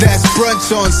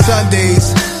brunch on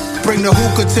Sundays. Bring the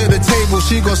hookah to the table,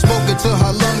 she gon' smoke it till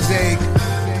her lungs ache.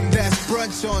 That's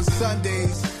brunch on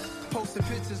Sundays. Posting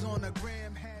pictures on the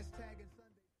gram, hashtag.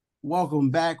 Welcome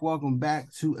back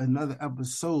to another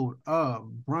episode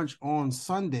of Brunch on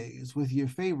Sundays with your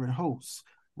favorite hosts,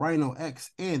 Rhino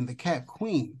X and the Cat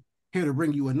Queen, here to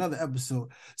bring you another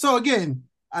episode. So again,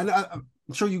 I'm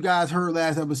sure you guys heard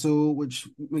last episode, which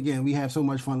again, we have so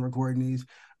much fun recording these.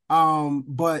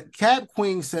 But Cat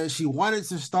Queen says she wanted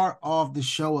to start off the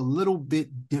show a little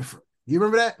bit different. You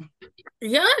remember that?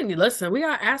 Yeah, listen, we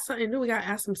gotta add something new. We gotta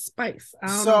add some spice.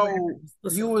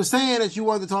 You were saying that you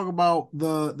wanted to talk about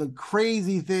the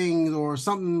crazy things or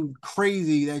something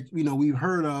crazy that we've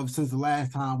heard of since the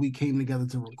last time we came together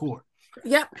to record.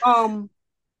 Yep.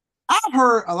 I've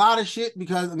heard a lot of shit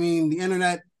because the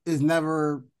internet is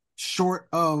never short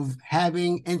of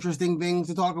having interesting things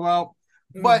to talk about.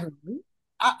 But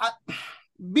I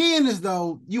being as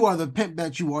though you are the pimp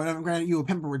that you are, granted you're a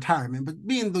pimp in retirement, but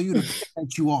being though you're the pimp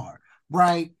that you are,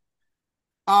 right?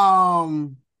 What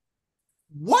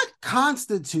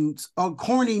constitutes a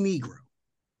corny Negro?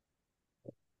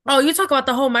 Oh, you talk about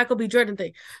the whole Michael B. Jordan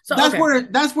thing. So that's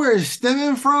where it's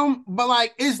stemming from. But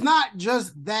it's not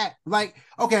just that. The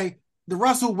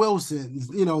Russell Wilsons,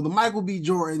 the Michael B.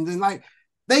 Jordans, and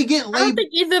they get labeled. I don't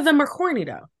think either of them are corny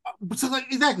though. So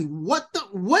exactly, what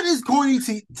is corny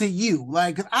to you?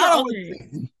 I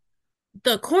don't.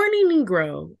 The corny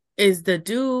Negro is the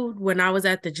dude when I was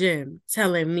at the gym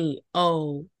telling me,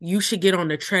 "Oh, you should get on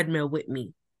the treadmill with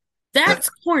me." That's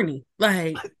corny.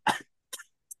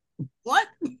 What?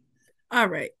 All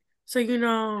right. So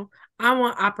I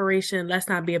want Operation Let's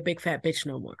Not Be a Big Fat Bitch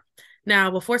No More.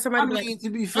 Now, before somebody to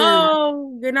be fair,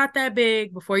 oh, you're not that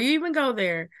big. Before you even go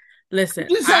there, listen,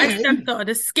 I stepped on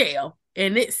the scale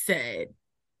and it said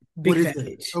big fat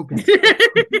bitch. Okay.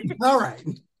 All right.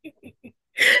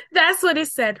 That's what it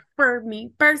said for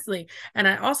me personally. And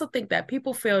I also think that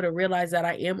people fail to realize that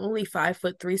I am only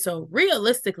 5'3". So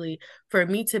realistically, for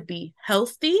me to be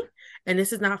healthy, and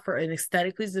this is not for an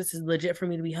aesthetically, this is legit for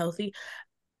me to be healthy,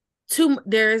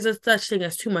 there is a such thing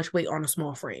as too much weight on a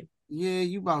small frame. Yeah,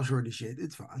 you about short as shit.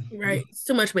 It's fine. Right. It's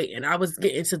too much weight. And I was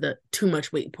getting to the too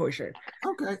much weight portion.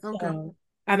 Okay. So,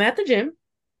 I'm at the gym.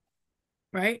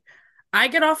 Right. I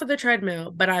get off of the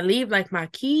treadmill, but I leave my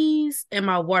keys and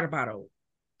my water bottle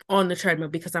on the treadmill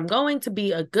because I'm going to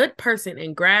be a good person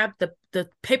and grab the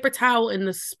paper towel and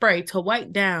the spray to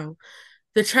wipe down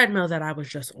the treadmill that I was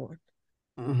just on.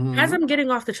 Mm-hmm. As I'm getting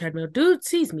off the treadmill, dude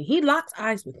sees me. He locks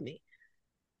eyes with me.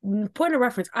 Point of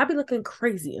reference, I be looking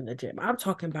crazy in the gym. I'm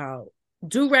talking about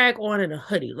do-rag on and a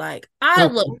hoodie. I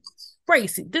look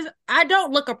crazy. I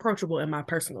don't look approachable in my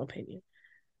personal opinion.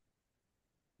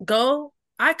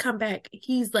 I come back.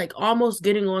 He's almost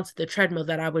getting onto the treadmill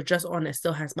that I was just on that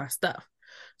still has my stuff.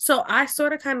 So I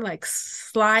sort of kind of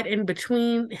slide in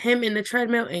between him and the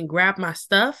treadmill and grab my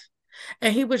stuff.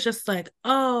 And he was just like,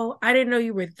 "Oh, I didn't know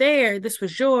you were there. This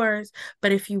was yours.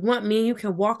 But if you want me, you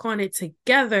can walk on it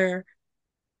together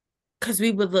because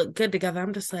we would look good together."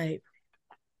 I'm just like,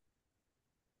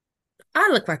 I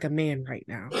look like a man right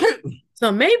now.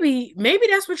 So maybe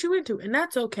that's what you into, and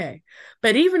that's okay.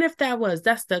 But even if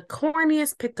that's the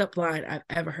corniest pickup line I've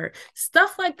ever heard.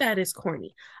 Stuff like that is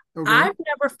corny. Okay. I've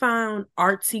never found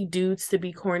artsy dudes to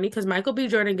be corny because Michael B.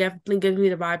 Jordan definitely gives me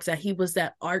the vibes that he was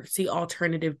that artsy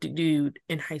alternative dude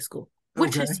in high school,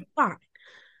 which is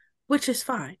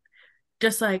fine.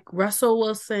 Just like Russell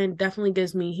Wilson definitely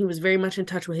gives me, he was very much in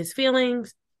touch with his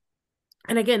feelings.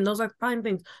 And again, those are fine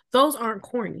things. Those aren't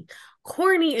corny.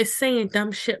 Corny is saying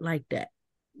dumb shit like that.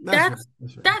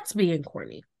 That's being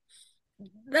corny.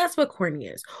 That's what corny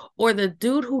is. Or the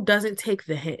dude who doesn't take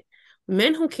the hint.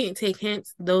 Men who can't take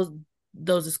hints, those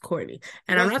is corny.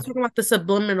 And I'm not talking about the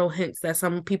subliminal hints that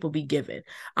some people be given.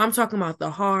 I'm talking about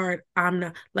the hard, I'm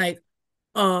not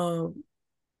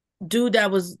dude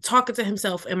that was talking to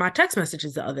himself in my text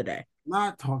messages the other day.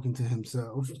 Not talking to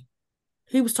himself.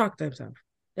 He was talking to himself.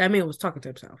 That man was talking to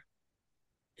himself.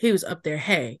 He was up there,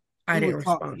 hey, I didn't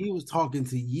respond. He was talking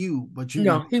to you, but you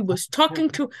No, he was talking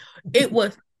to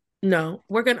I'm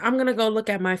gonna go look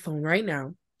at my phone right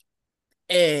now.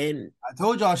 And I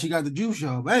told y'all she got the juice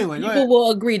show. But anyway, people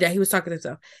will agree that he was talking to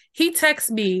himself. He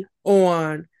texted me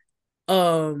on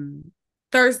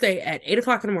Thursday at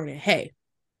 8:00 in the morning. Hey,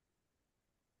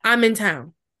 I'm in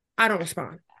town. I don't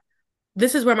respond.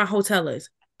 This is where my hotel is.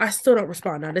 I still don't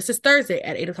respond. Now, this is Thursday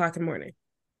at 8:00 in the morning.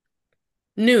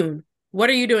 Noon. What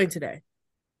are you doing today?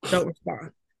 Don't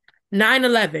respond.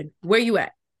 9:11. Where you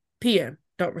at? PM.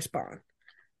 Don't respond.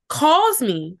 Calls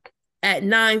me at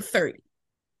 9:30.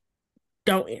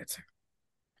 Don't answer.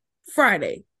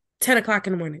 Friday, 10 o'clock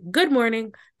in the morning. Good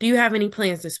morning. Do you have any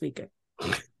plans this weekend?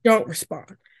 Don't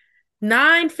respond.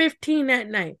 9:15 at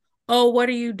night. Oh, what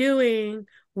are you doing?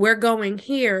 We're going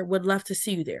here. Would love to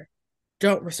see you there.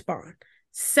 Don't respond.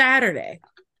 Saturday.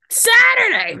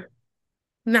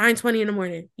 9:20 in the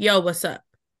morning. Yo, what's up?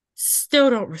 Still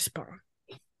don't respond.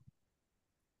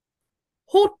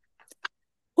 Who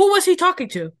was he talking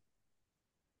to?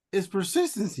 It's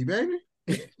persistency, baby.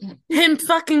 Him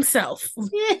fucking self.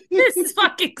 His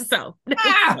fucking self.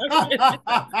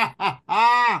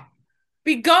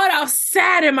 Be gone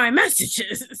outside in my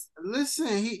messages.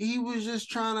 Listen, he was just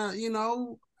trying to, you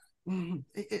know,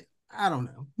 I don't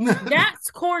know.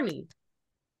 That's corny.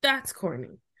 That's corny.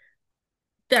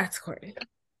 That's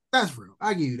real.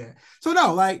 I give you that. So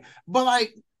no, like, but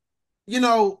like, you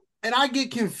know, and I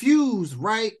get confused,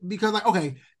 right? Because like,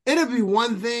 okay, it'd be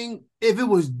one thing if it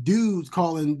was dudes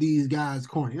calling these guys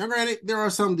corny. Now, granted, there are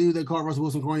some dudes that call Russell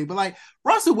Wilson corny, but like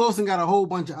Russell Wilson got a whole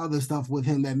bunch of other stuff with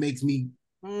him that makes me.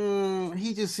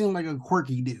 He just seemed like a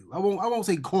quirky dude. I won't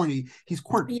say corny. He's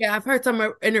quirky. Yeah, I've heard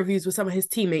some interviews with some of his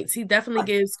teammates. He definitely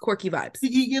gives quirky vibes.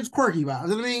 He gives quirky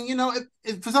vibes. I mean, you know,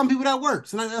 if for some people that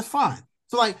works, and that's fine.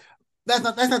 So like, that's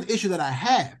not the issue that I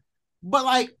have. But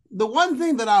like the one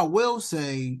thing that I will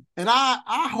say, and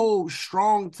I hold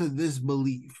strong to this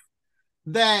belief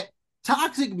that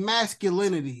toxic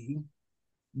masculinity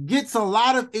gets a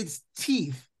lot of its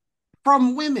teeth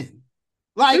from women.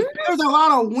 Like, there's a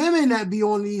lot of women that be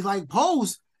on these like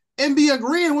posts and be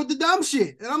agreeing with the dumb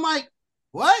shit. And I'm like,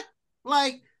 what?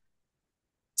 Like,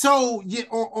 so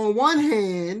on one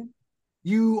hand,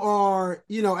 you are,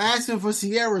 you know, asking for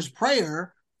Sierra's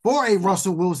prayer for a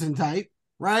Russell Wilson type,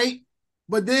 right?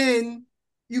 But then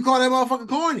you call that motherfucker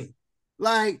corny.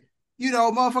 Like, you know,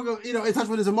 motherfucker, you know, in touch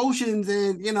with his emotions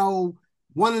and, you know,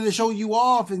 wanting to show you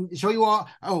off and show you all,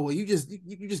 oh, well, you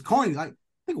just corny. Like,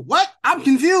 what? I'm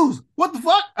confused. What the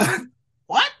fuck?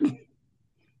 What?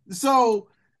 So,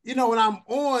 you know, when I'm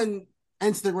on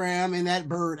Instagram and that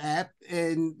Bird app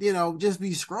and, you know, just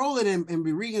be scrolling and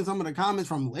be reading some of the comments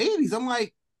from ladies, I'm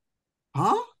like,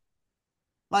 huh?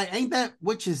 Like, ain't that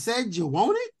what you said you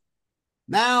wanted?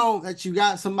 Now that you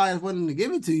got somebody that's wanting to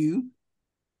give it to you,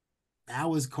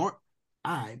 now it's court.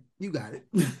 All right, you got it.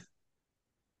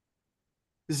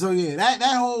 So, yeah,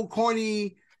 that whole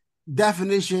corny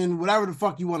definition, whatever the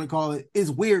fuck you want to call it, is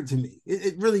weird to me.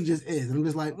 It really just is. I'm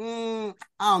just like, I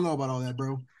don't know about all that,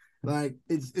 bro. Like,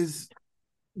 it's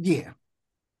yeah.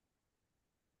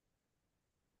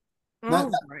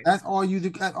 That's all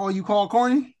you call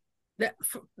corny?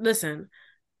 Listen,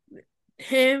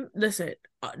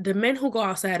 the men who go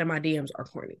outside in my DMs are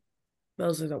corny.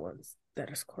 Those are the ones that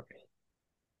are corny.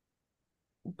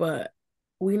 But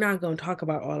we're not going to talk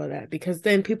about all of that because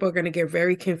then people are going to get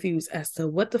very confused as to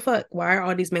what the fuck, why are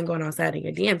all these men going outside in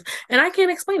your DMs? And I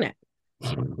can't explain that.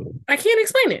 I can't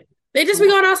explain it. They just be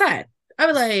going outside. I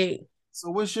was like, so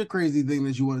what's your crazy thing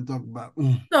that you want to talk about?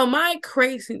 So my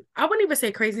crazy, I wouldn't even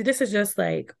say crazy. This is just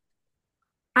like,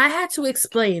 I had to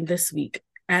explain this week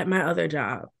at my other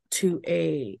job to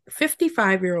a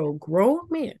 55-year-old grown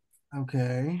man.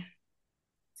 Okay.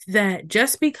 That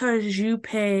just because you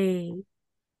pay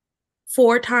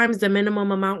 4 times the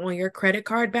minimum amount on your credit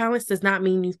card balance does not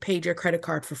mean you've paid your credit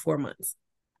card for 4 months.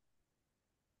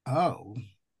 Oh.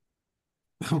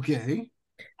 Okay.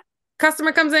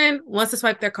 Customer comes in, wants to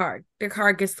swipe their card. Their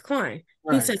card gets declined.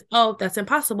 Right. He says, oh, that's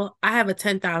impossible. I have a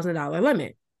 $10,000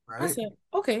 limit. Right. I said,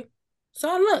 okay. So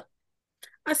I look.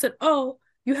 I said, oh,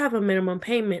 you have a minimum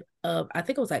payment of, I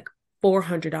think it was like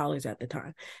 $400 at the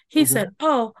time. He said,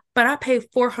 oh, but I paid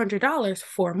 $400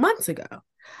 4 months ago.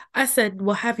 I said,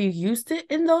 well, have you used it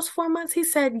in those 4 months? He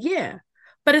said, yeah,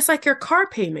 but it's like your car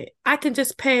payment. I can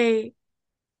just pay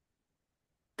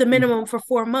the minimum for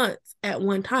 4 months at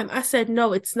one time. I said,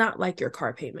 no, it's not like your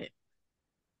car payment.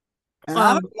 And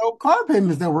I don't know car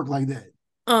payments that work like that.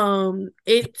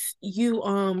 It's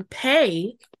you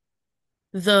pay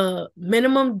the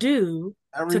minimum due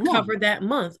every month. Cover that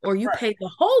month, or you pay the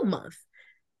whole month.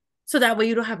 So that way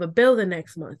you don't have a bill the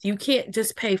next month. You can't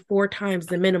just pay 4 times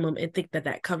the minimum and think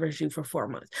that covers you for 4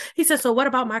 months. He said, so what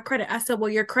about my credit? I said, well,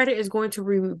 your credit is going to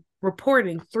be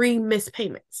reporting 3 missed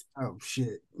payments. Oh,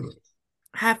 shit.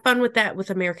 Have fun with that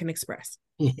with American Express.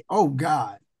 Oh,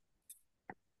 God.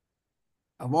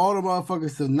 Of all the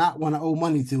motherfuckers to not want to owe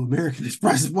money to, American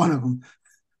Express is one of them.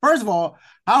 First of all,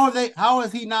 how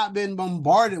has he not been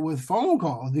bombarded with phone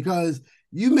calls? Because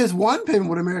you missed one payment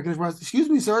with American Express. Excuse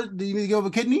me, sir. Do you need to give a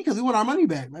kidney? Because we want our money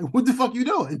back. Like, what the fuck you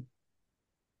doing?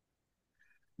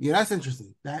 Yeah, that's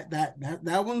interesting.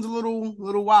 That one's a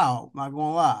little wild. Not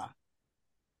gonna lie.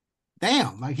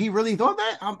 Damn, like he really thought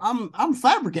that. I'm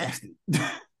flabbergasted.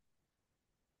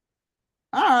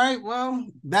 All right, well,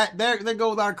 there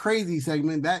goes our crazy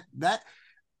segment. That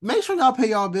make sure y'all pay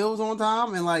y'all bills on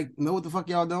time and like know what the fuck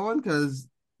y'all doing because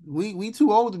we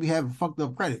too old to be having fucked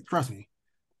up credit. Trust me,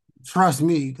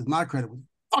 because my credit was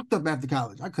fucked up after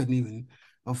college. I couldn't even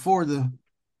afford to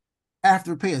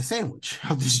after pay a sandwich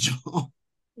out this job.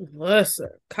 Listen,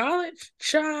 college,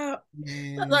 child.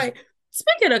 Man, Like,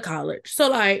 speaking of college, so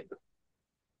like,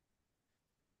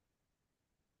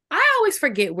 I always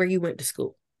forget where you went to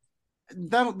school.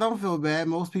 don't feel bad.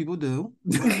 Most people do.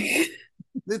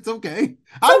 It's okay. So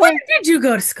I where went. did you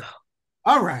go to school?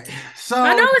 All right.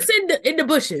 I know So it's in the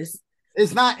bushes.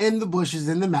 it's not in the bushes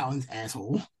in the mountains,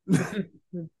 asshole. Bushes.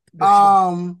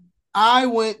 I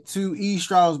went to East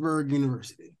Stroudsburg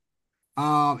University.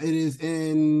 It is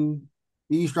in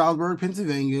East Stroudsburg,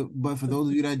 Pennsylvania. But for those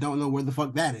of you that don't know where the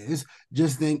fuck that is,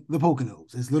 just think the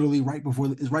Poconos. It's literally right before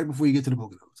you get to the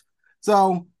Poconos.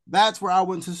 So that's where I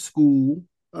went to school.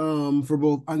 For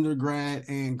both undergrad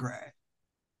and grad.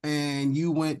 And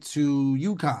you went to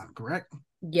UConn, correct?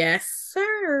 Yes,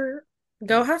 sir.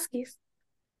 Go Huskies.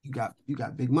 You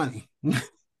got big money.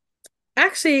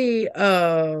 Actually,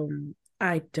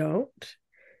 I don't,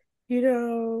 We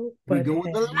but go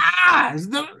with the hey. lies,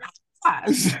 the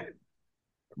lies.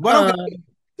 But okay, Um,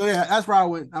 so yeah, that's where I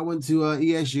went. I went to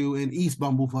ESU in East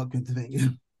Bumblefuck,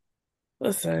 Pennsylvania.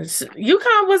 listen,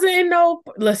 UConn wasn't in no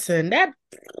listen, that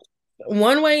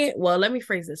one way, well, let me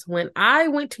phrase this. When I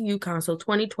went to UConn, so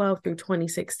 2012 through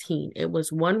 2016, it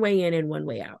was one way in and one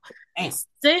way out. Damn.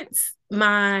 Since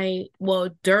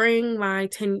during my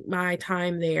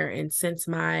time there and since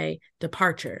my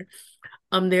departure,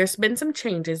 there's been some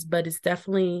changes, but it's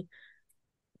definitely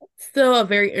still a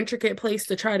very intricate place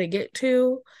to try to get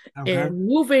to. Okay. And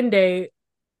move-in day,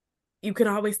 you can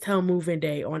always tell move-in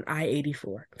day on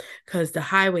I-84 because the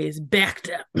highway is backed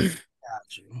up. Got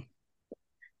you.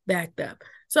 Backed up.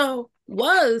 So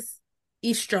was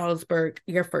East Stroudsburg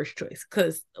your first choice?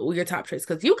 Because your top choice?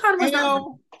 Because UConn was not.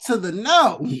 Hell to the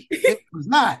no, it was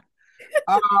not.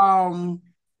 Um,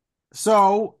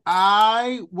 so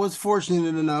I was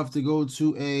fortunate enough to go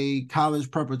to a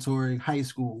college preparatory high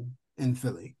school in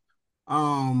Philly.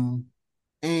 Um,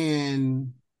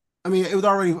 and I mean, it was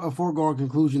already a foregone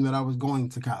conclusion that I was going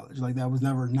to college. Like that was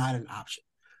never not an option.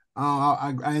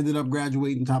 I ended up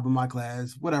graduating top of my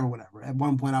class, whatever. At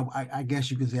one point, I guess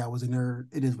you could say I was a nerd.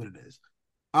 It is what it is.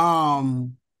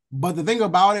 But the thing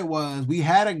about it was we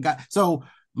had a guy. So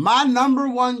my number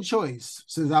one choice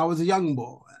since I was a young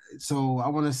boy, so I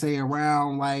want to say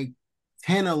around like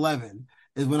 10, 11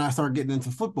 is when I started getting into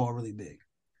football really big.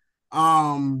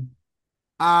 Um,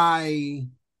 I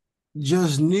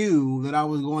just knew that I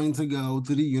was going to go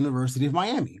to the University of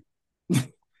Miami.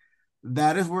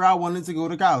 That is where I wanted to go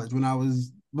to college when I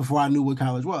was before I knew what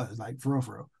college was, like for real,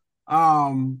 for real.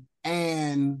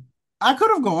 And I could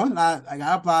have gone. I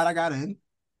got applied, I got in,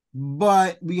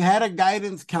 but we had a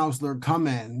guidance counselor come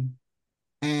in,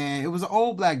 and it was an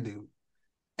old black dude,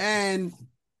 and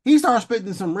he started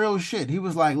spitting some real shit. He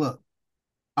was like, "Look,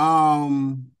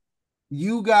 um,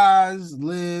 you guys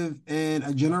live in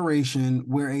a generation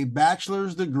where a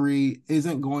bachelor's degree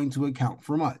isn't going to account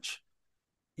for much.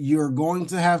 You're going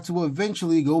to have to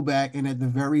eventually go back and at the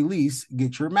very least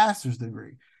get your master's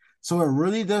degree. So it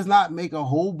really does not make a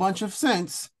whole bunch of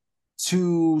sense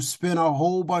to spend a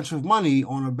whole bunch of money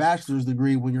on a bachelor's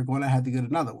degree when you're going to have to get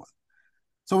another one."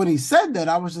 So when he said that,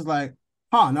 I was just like,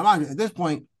 huh. Now, at this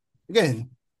point, again,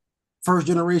 first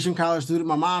generation college student.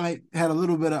 My mom had a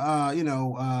little bit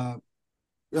of,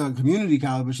 community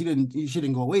college, but she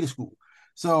didn't go away to school.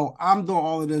 So I'm doing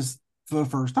all of this for the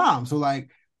first time. So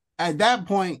like at that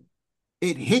point,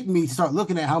 it hit me to start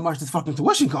looking at how much this fucking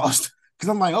tuition cost. Because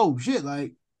I'm like, oh shit,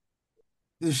 like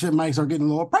this shit might start getting a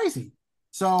little pricey.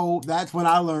 So that's when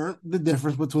I learned the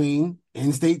difference between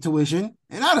in-state tuition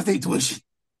and out-of-state tuition.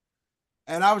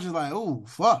 And I was just like, oh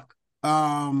fuck.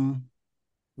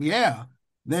 Yeah.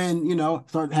 Then,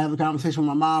 start having a conversation with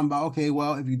my mom about, okay,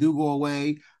 well, if you do go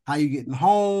away, how you getting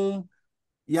home,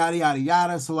 yada, yada,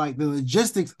 yada. So like the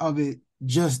logistics of it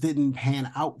just didn't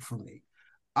pan out for me.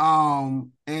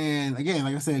 And again,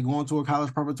 like I said, going to a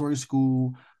college preparatory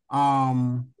school,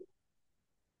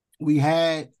 we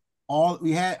had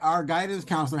our guidance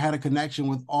counselor had a connection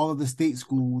with all of the state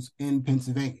schools in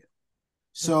Pennsylvania.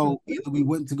 So either we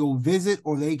went to go visit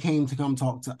or they came to come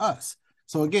talk to us.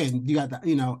 So again, you got the,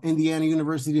 Indiana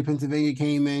University of Pennsylvania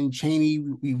came in, Cheney,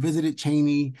 we visited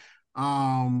Cheney,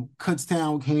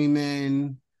 Kutztown came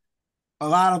in, a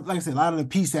lot of, like I said, a lot of the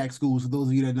PSAC schools, for those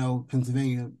of you that know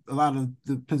Pennsylvania, a lot of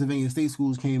the Pennsylvania state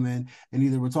schools came in and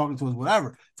either were talking to us,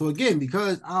 whatever. So again,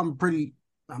 because I'm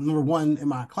number one in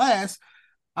my class,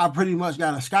 I pretty much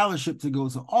got a scholarship to go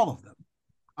to all of them.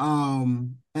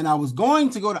 And I was going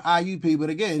to go to IUP, but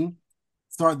again,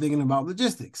 start thinking about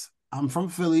logistics. I'm from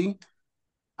Philly.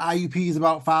 IUP is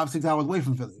about 5-6 hours away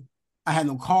from Philly. I had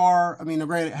no car. I mean,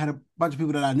 I had a bunch of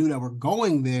people that I knew that were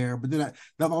going there, but then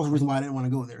that's also the reason why I didn't want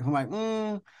to go there. I'm like,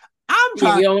 I'm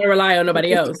trying. You don't want to rely on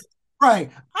nobody else. Right.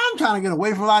 I'm trying to get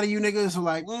away from a lot of you niggas. So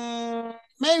like,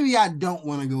 maybe I don't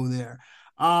want to go there.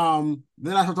 Then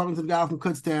I started talking to the guy from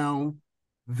Kutztown,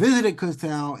 visited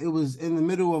Kutztown. It was in the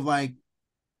middle of like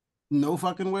no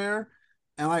fucking where.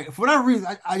 And like for whatever reason,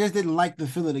 I just didn't like the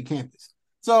feel of the campus.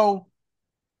 So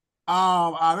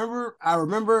I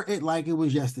remember it like it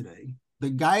was yesterday. The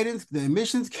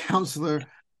admissions counselor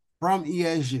from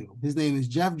ESU, his name is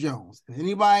Jeff Jones. And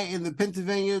anybody in the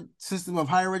Pennsylvania system of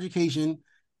higher education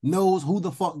knows who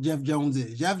the fuck Jeff Jones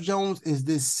is. Jeff Jones is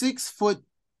this 6'5",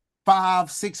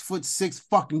 6'6"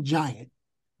 fucking giant,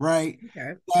 right?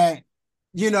 Okay. That,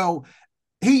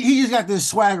 he just got this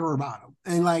swagger about him.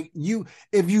 And like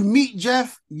if you meet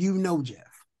Jeff, you know Jeff.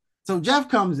 So Jeff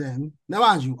comes in. Now,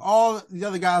 mind you, all the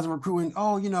other guys are recruiting.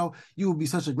 Oh, you will be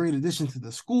such a great addition to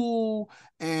the school.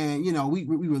 And, we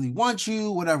really want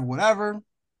you, whatever.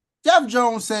 Jeff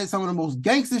Jones said some of the most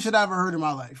gangster shit I ever heard in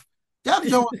my life. Jeff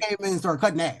Jones came in and started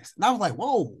cutting ass. And I was like,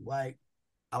 whoa, like,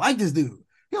 I like this dude.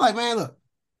 He's like, man, look,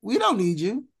 we don't need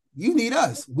you. You need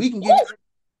us. We can give you.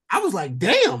 I was like,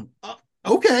 damn,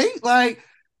 okay. Like,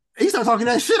 he started talking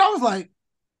that shit. I was like,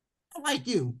 I like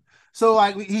you. So,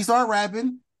 like, he started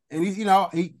rapping. And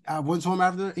I went to him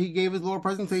after he gave his little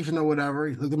presentation or whatever.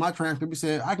 He looked at my transcript. He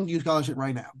said, I can use scholarship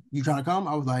right now. You trying to come?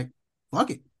 I was like, fuck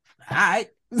it. All right.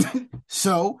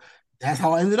 So that's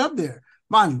how I ended up there.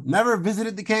 Mind you, never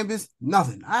visited the campus,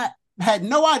 nothing. I had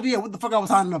no idea what the fuck I was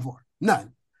signing up for.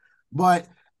 None. But,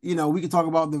 we could talk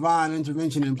about divine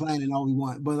intervention and planning all we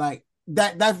want. But like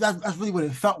that's really what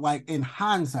it felt like in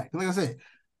hindsight. Like I said,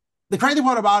 the crazy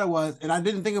part about it was, and I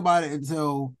didn't think about it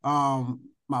until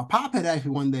my pop had asked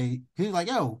me one day, he was like,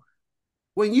 yo,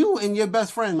 when you and your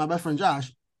best friend, my best friend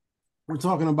Josh, were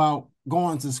talking about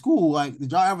going to school, like,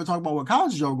 did y'all ever talk about what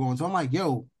college y'all were going to? I'm like,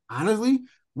 yo, honestly,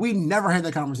 we never had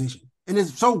that conversation. And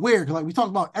it's so weird because like we talked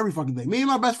about every fucking thing. Me and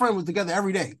my best friend was together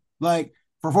every day, like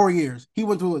for 4 years. He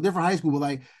went to a different high school, but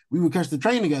like we would catch the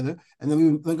train together and then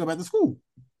we would link up at the school.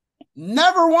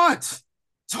 Never once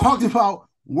talked about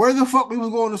where the fuck we was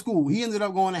going to school. He ended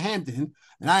up going to Hampton,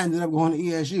 and I ended up going to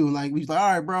ESU. And like we was like,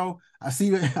 all right, bro, I see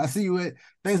you at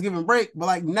Thanksgiving break, but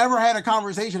like never had a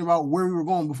conversation about where we were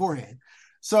going beforehand.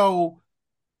 So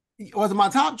was it my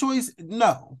top choice?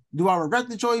 No. Do I regret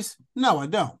the choice? No, I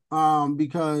don't.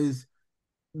 Because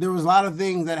there was a lot of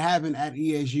things that happened at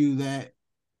ESU that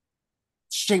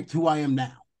shaped who I am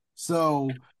now. So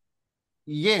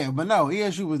yeah, but no,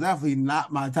 ESU was definitely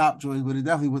not my top choice, but it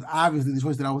definitely was obviously the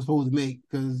choice that I was supposed to make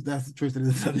because that's the choice that I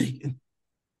ended up making.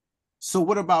 So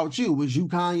what about you? Was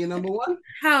UConn your number one?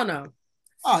 Hell no.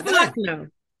 Oh, Fuck no.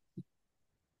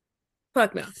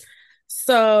 Fuck no.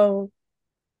 So,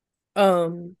 I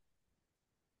would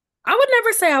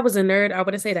never say I was a nerd. I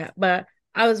wouldn't say that, but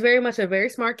I was very much a very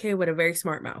smart kid with a very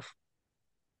smart mouth.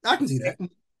 I can see that.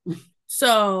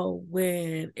 So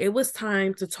when it was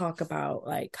time to talk about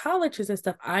like colleges and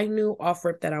stuff, I knew off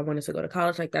rip that I wanted to go to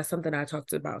college. Like that's something I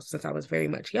talked about since I was very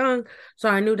much young. So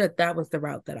I knew that was the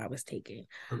route that I was taking.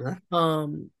 Okay.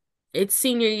 It's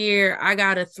senior year. I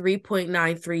got a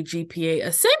 3.93 GPA.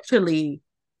 Essentially,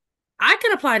 I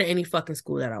can apply to any fucking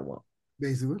school that I want.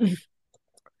 Basically.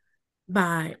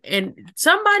 Bye. And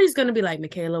somebody's gonna be like,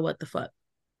 Michaela, what the fuck?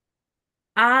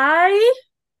 I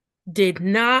did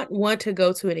not want to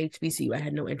go to an HBCU. I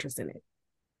had no interest in it.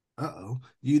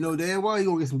 You know damn well you're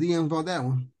gonna get some DMs about that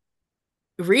one.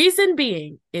 Reason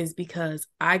being is because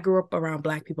I grew up around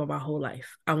Black people my whole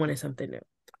life. I wanted something new.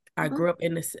 I grew up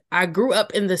in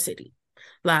the city.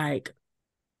 Like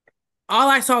all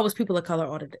I saw was people of color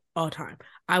all time.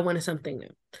 I wanted something new.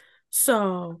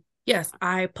 So yes,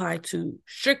 I applied to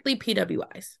strictly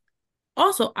PWIs.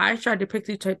 Also, I tried to pick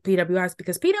these PWIs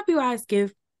because PWIs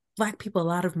give Black people a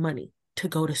lot of money to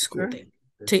go to school there,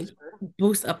 to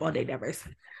boost up on their numbers.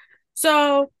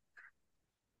 So,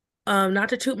 not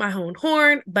to toot my own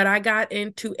horn, but I got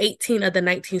into 18 of the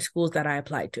 19 schools that I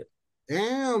applied to.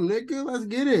 Damn, nigga, let's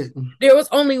get it. There was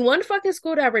only one fucking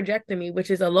school that rejected me, which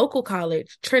is a local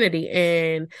college, Trinity.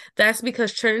 And that's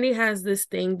because Trinity has this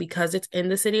thing, because it's in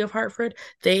the city of Hartford,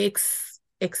 they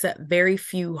accept very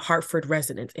few Hartford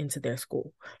residents into their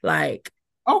school. Like,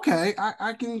 okay,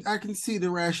 I can see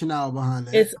the rationale behind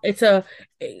that. It's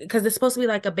because it's supposed to be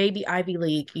like a baby Ivy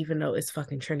League, even though it's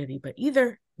fucking Trinity, but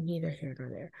neither here nor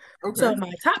there. Okay. So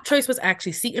my top choice was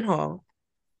actually Seton Hall.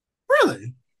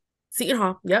 Really? Seton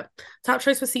Hall, yep. Top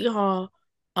choice was Seton Hall.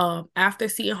 After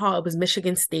Seton Hall, it was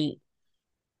Michigan State.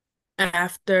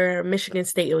 After Michigan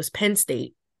State, it was Penn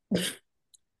State.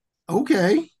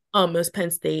 Okay. It was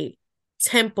Penn State.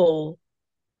 Temple.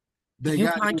 Thank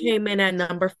God, UConn came in at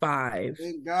number 5.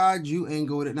 thank God you ain't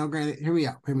go to. Now, granted, hear me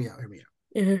out.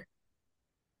 Mhm.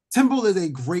 Temple is a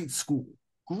great school.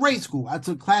 Great school. I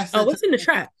took classes. Oh, what's in the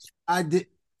trap? I did.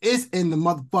 It's in the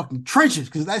motherfucking trenches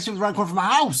because that shit was right across from my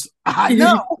house. I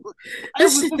know.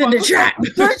 This is in the trap.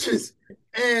 Trenches.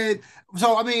 And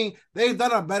so, I mean, they've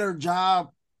done a better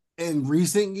job in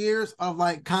recent years of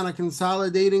like kind of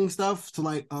consolidating stuff to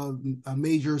like a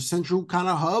major central kind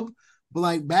of hub. But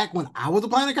like back when I was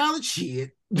applying to college,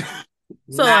 shit.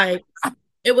 So like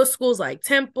it was schools like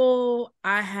Temple.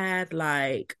 I had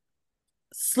like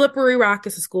Slippery Rock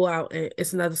is a school out.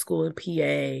 It's another school in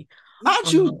PA.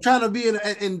 Not you trying to be in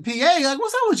PA. Like,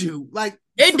 what's up with you? Like,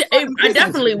 I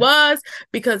definitely was,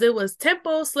 because it was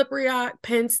Temple, Slippery Rock,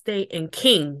 Penn State, and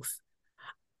Kings.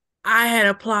 I had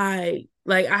applied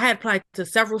to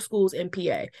several schools in PA.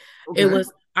 Okay. It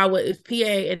was PA,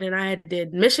 and then I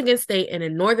did Michigan State and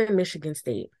then Northern Michigan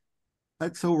State.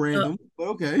 That's so random, but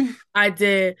okay.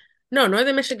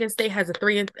 Northern Michigan State has a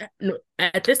 3 and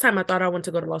at this time I thought I wanted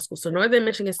to go to law school. So Northern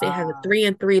Michigan State has a 3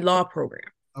 and 3 law program.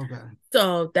 Okay.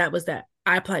 So that was that.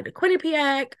 I applied to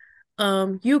Quinnipiac,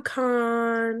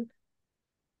 UConn,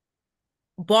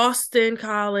 Boston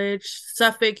College,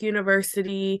 Suffolk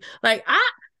University. Like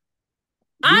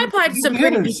I applied to some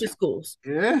pretty decent schools.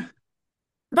 Yeah.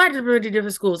 Applied to pretty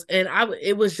different schools, and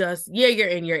it was just, yeah, you're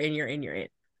in.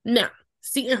 Now,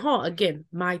 Seton Hall, again,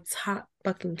 my top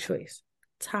fucking choice.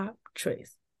 Top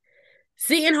choice.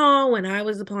 Seton Hall, when I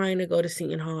was applying to go to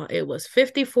Seton Hall, it was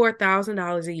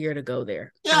 $54,000 a year to go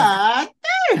there. God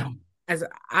damn. As an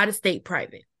out-of-state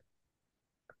private.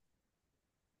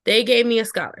 They gave me a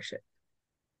scholarship.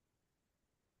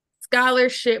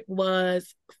 Scholarship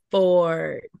was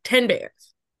for 10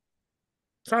 bears.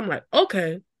 So I'm like,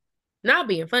 okay. Not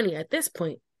being funny at this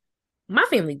point, my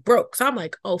family broke. So I'm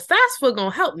like, oh, FAFSA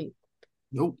gonna help me.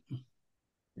 Nope.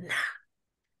 Nah.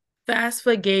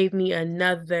 FAFSA gave me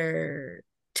another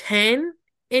 10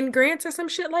 in grants or some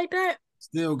shit like that.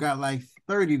 Still got like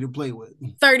 30 to play with.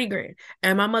 30 grand.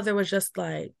 And my mother was just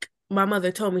like, my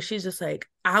mother told me, she's just like,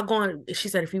 she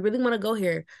said, if you really want to go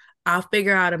here, I'll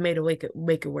figure out a way to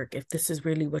make it work if this is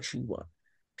really what you want.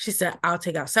 She said, I'll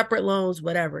take out separate loans,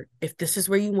 whatever. If this is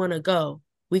where you want to go,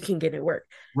 we can get it work.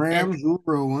 Rams will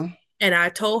roll one. And I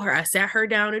told her, I sat her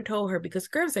down and told her, because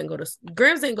Grims didn't go to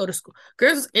school.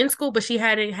 Grims was in school, but she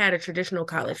hadn't had a traditional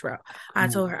college route. I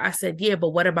told her, I said, yeah, but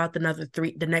what about the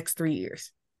next 3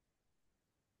 years?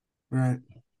 Right.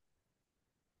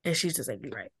 And she's just like,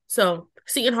 you're right. So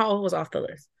Seton Hall was off the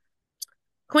list.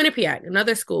 Quinnipiac,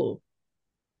 another school.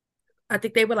 I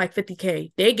think they were like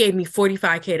 $50K. They gave me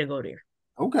 $45K to go there.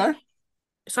 Okay.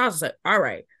 So I was like, all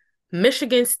right.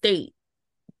 Michigan State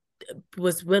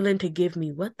was willing to give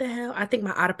me, what the hell? I think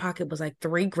my out of pocket was like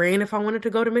 $3 grand if I wanted to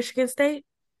go to Michigan State.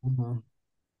 Mm-hmm.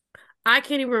 I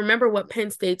can't even remember what Penn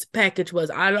State's package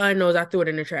was. All I know is I threw it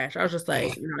in the trash. I was just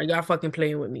like, y'all fucking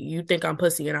playing with me. You think I'm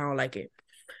pussy and I don't like it.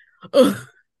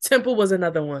 Temple was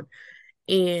another one.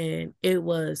 And it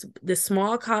was this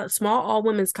small all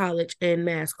women's college in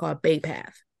Mass called Bay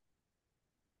Path.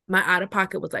 My out of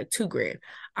pocket was like $2 grand.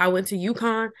 I went to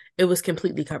UConn. It was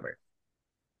completely covered.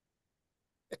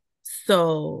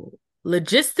 So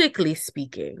logistically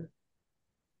speaking,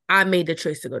 I made the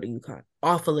choice to go to UConn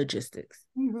off of logistics.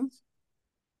 Mm-hmm.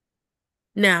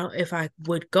 Now, if I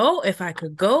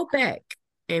could go back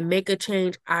and make a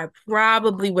change, I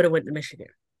probably would have went to Michigan.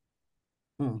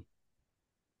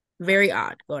 Very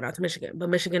odd going out to Michigan, but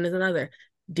Michigan is another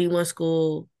D1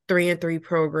 school, 3 and 3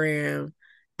 program.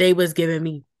 They was giving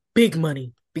me big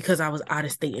money because I was out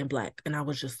of state and black, and I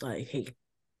was just like, hey.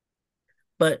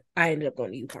 But I ended up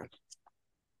going to UConn.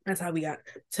 That's how we got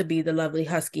to be the lovely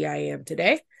husky I am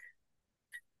today.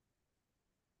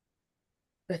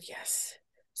 But yes,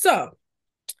 so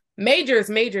majors,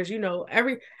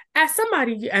 as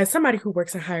somebody who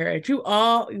works in higher ed, you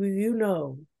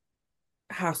know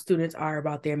how students are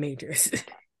about their majors.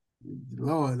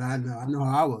 Lord, I know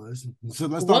how I was. So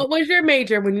let's talk. What was your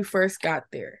major when you first got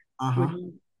there?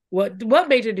 What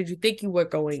major did you think you were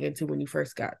going into when you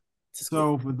first got to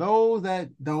school? So for those that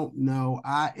don't know,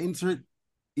 I entered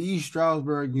East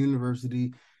Stroudsburg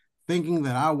University thinking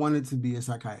that I wanted to be a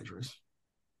psychiatrist.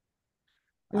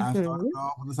 I started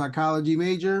off with a psychology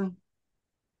major.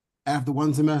 After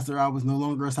one semester, I was no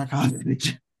longer a psychology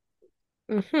major.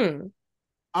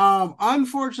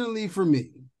 Unfortunately for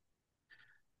me,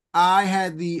 I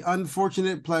had the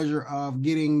unfortunate pleasure of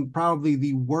getting probably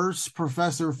the worst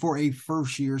professor for a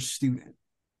first-year student.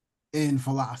 in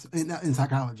philosophy, in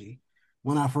psychology,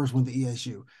 when I first went to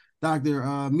ESU.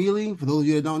 Dr. Mealy, for those of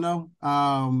you that don't know,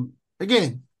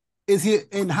 again, is he,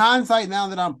 in hindsight, now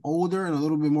that I'm older and a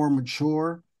little bit more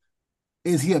mature,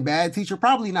 is he a bad teacher?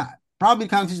 Probably not. Probably the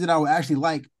kind of teacher that I would actually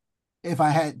like if I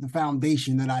had the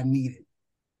foundation that I needed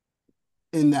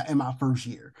in my first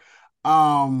year.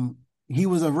 He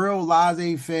was a real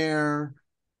laissez-faire,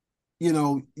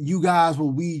 you guys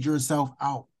will weed yourself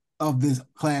out of this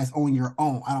class on your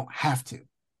own. I don't have to,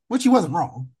 which he wasn't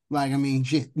wrong. Like, I mean,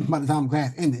 shit, by the time the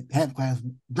class ended, half the class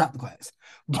dropped the class.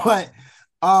 But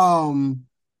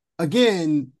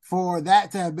again, for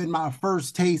that to have been my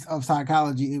first taste of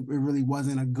psychology, it really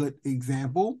wasn't a good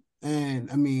example. And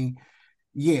I mean,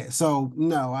 yeah, so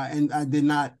no, I did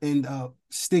not end up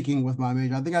sticking with my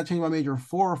major. I think I changed my major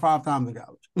 4 or 5 times in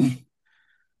college.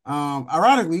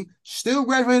 Ironically, still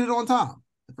graduated on time.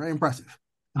 Very impressive.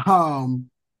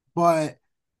 But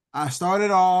I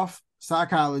started off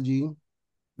psychology.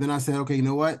 Then I said, okay, you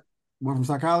know what? Went from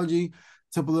psychology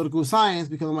to political science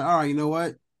because I'm like, all right, you know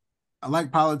what? I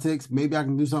like politics. Maybe I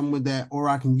can do something with that, or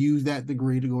I can use that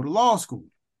degree to go to law school.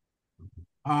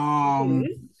 I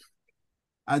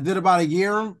did about a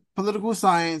year in political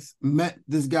science, met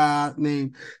this guy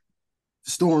named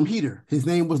Storm Heater. His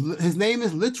name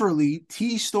is literally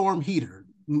T Storm Heater,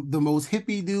 the most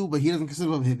hippie dude, but he doesn't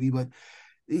consider himself a hippie, but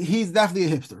he's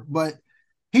definitely a hipster. But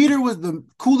Heater was the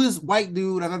coolest white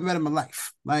dude I've ever met in my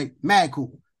life, like mad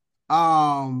cool.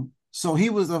 So he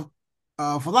was a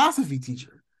philosophy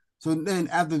teacher. So then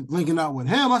after linking up with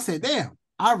him, I said, damn,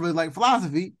 I really like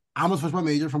philosophy. I'm gonna switch my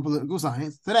major from political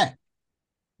science to that.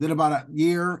 Did about a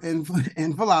year in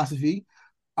philosophy.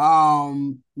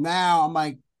 Now I'm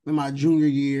like in my junior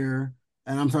year,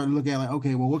 and I'm starting to look at like,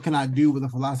 okay, well, what can I do with a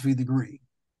philosophy degree?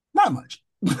 Not much.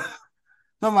 So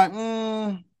I'm like,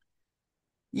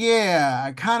 yeah,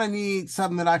 I kind of need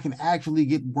something that I can actually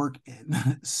get work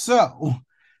in. So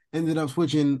ended up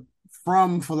switching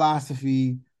from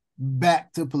philosophy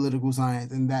back to political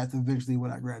science, and that's eventually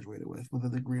what I graduated with a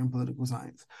degree in political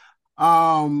science.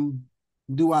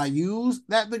 Do I use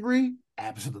that degree?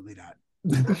 Absolutely not.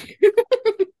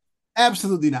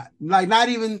 Absolutely not. Like, not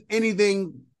even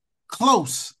anything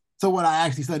close to what I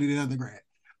actually studied in undergrad,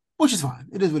 which is fine.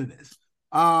 It is what it is.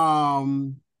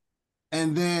 And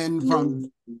then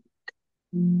from,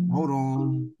 hold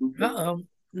on. Uh-oh.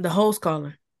 The host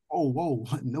calling. Oh, whoa.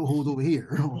 No hoes over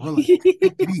here.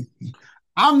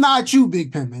 I'm not you,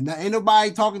 Big Pimpin'. Ain't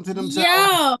nobody talking to themselves.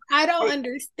 Yo, I don't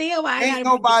understand why ain't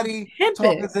nobody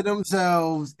talking to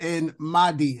themselves in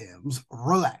my DMs.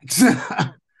 Relax.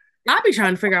 I'll be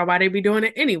trying to figure out why they be doing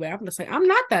it anyway. I'm just like, I'm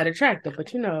not that attractive, but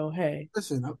hey.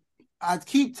 Listen, I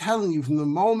keep telling you from the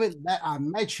moment that I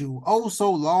met you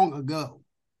so long ago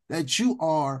that you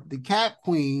are the Cat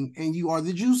Queen and you are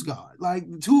the Juice God.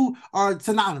 Like, the two are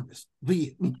synonymous.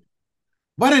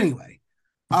 But anyway,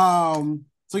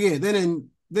 so yeah, then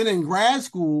in grad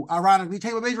school, ironically,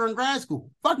 changed my major in grad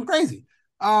school. Fucking crazy.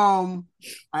 I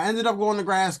ended up going to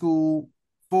grad school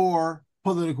for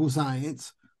political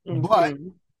science, but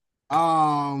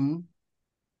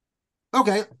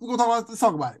okay, let's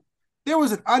talk about it. There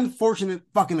was an unfortunate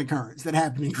fucking occurrence that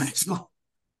happened in grad school.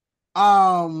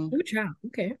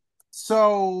 Okay.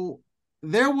 So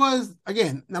there was,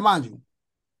 again, now mind you,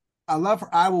 I love her.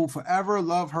 I will forever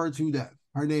love her to death.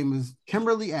 Her name is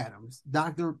Kimberly Adams,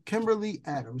 Dr. Kimberly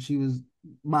Adams. She was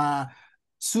my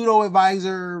pseudo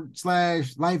advisor /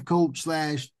 life coach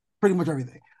 / pretty much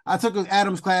everything. I took an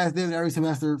Adams class then every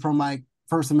semester from like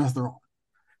first semester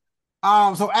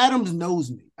on. So Adams knows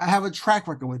me. I have a track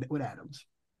record with Adams.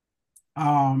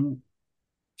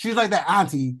 She's like that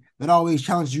auntie that always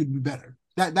challenges you to be better.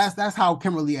 That's how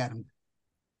Kimberly Adams.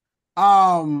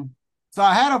 So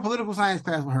I had a political science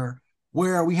class with her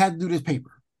where we had to do this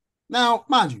paper. Now,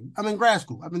 mind you, I'm in grad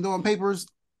school. I've been doing papers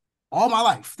all my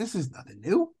life. This is nothing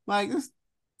new. Like, this is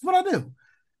what I do.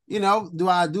 Do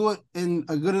I do it in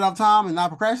a good enough time and not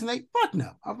procrastinate? Fuck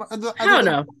no. I don't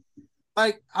know.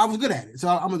 Like, I was good at it, so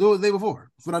I'm gonna do it the day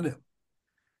before. That's what I do.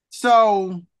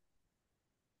 So,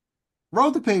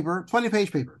 wrote the paper,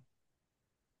 20-page paper,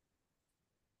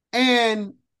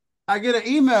 and I get an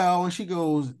email and she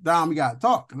goes, "Dom, we gotta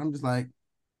talk." And I'm just like,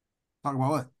 "Talk about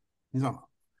what?" He's talking about.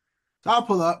 So I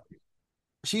pull up.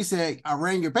 She said, "I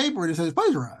ran your paper and it says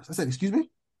plagiarized." I said, "Excuse me?"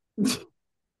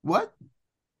 What?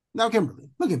 Now, Kimberly,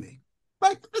 look at me.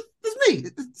 Like, it's me.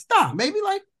 It's Dom, baby.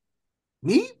 Like,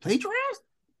 me? Plagiarized?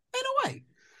 Ain't no way.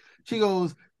 She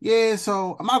goes, "Yeah,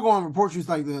 so I'm not going to report you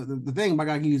like the thing, but I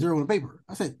got to give you 0 on the paper."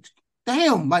 I said,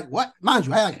 "Damn, like what?" Mind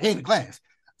you, I had like an A in the class.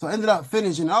 So I ended up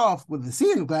finishing off with a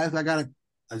C in the class. I got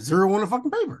a 0 on the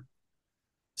fucking paper.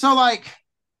 So, like,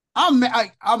 I'm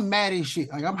mad as shit.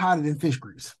 Like I'm hotter than fish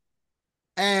grease.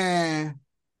 And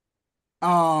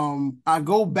I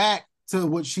go back to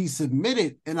what she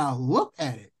submitted and I look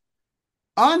at it.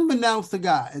 Unbeknownst to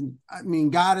God, and I mean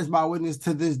God is my witness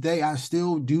to this day, I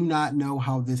still do not know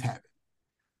how this happened.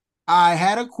 I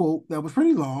had a quote that was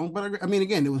pretty long, but I mean,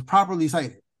 again, it was properly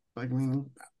cited. Like, I mean,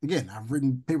 again, I've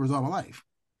written papers all my life.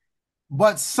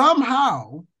 But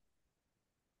somehow,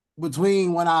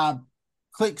 between when I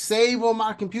click save on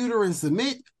my computer and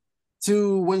submit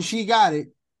to when she got it,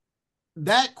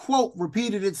 that quote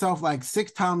repeated itself like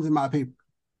 6 times in my paper.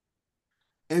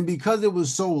 And because it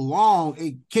was so long,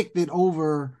 it kicked it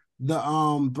over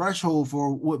the threshold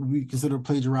for what we consider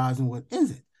plagiarizing, what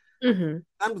isn't. Mm-hmm.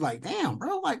 I'm like, damn,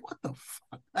 bro, like what the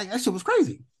fuck? Like that shit was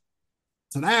crazy.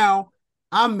 So now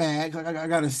I'm mad. I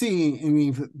got a C. I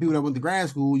mean, for people that went to grad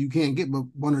school, you can't get but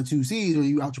 1 or 2 C's or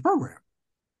you out your program.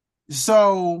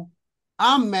 So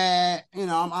I'm mad. You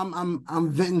know,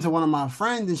 I'm venting to one of my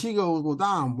friends, and she goes, "Well,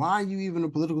 Dom, why are you even a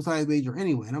political science major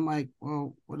anyway?" And I'm like,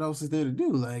 "Well, what else is there to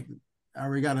do? Like, I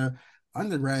already got a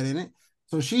undergrad in it."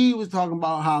 So she was talking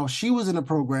about how she was in a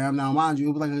program. Now, mind you,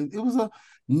 it was a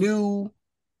new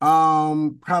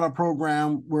kind of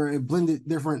program where it blended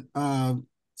different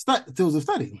fields of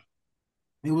study.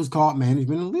 It was called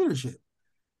management and leadership.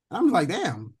 And I'm like,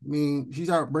 damn. I mean, she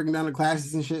started breaking down the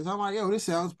classes and shit. So I'm like, yo, this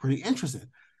sounds pretty interesting.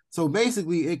 So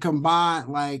basically, it combined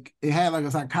like it had like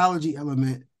a psychology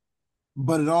element,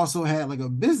 but it also had like a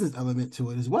business element to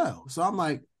it as well. So I'm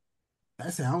like,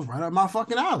 that sounds right up my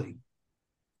fucking alley.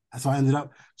 So I ended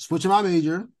up switching my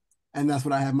major, and that's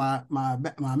what I had my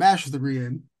master's degree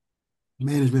in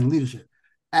management and leadership.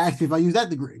 Asked me if I use that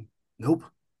degree. Nope,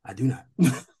 I do not.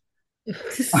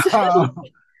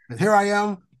 But here I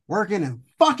am working in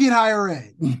fucking higher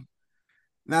ed.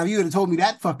 Now, if you would have told me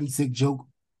that fucking sick joke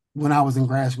when I was in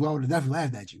grad school, I would have definitely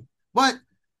laughed at you. But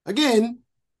again,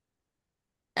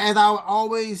 as I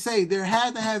always say, there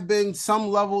had to have been some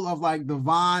level of like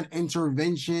divine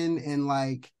intervention and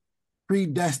like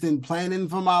predestined planning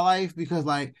for my life, because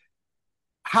like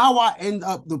how I end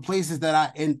up the places that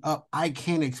I end up, I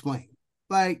can't explain.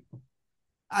 Like,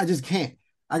 I just can't.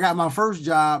 I got my first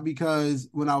job because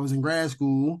when I was in grad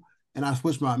school and I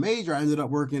switched my major, I ended up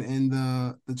working in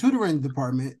the tutoring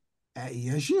department at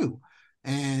ESU.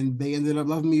 And they ended up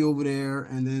loving me over there.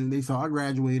 And then they saw I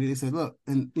graduated. They said, look,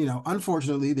 and you know,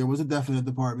 unfortunately, there was a definite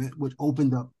department which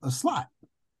opened up a slot.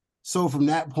 So from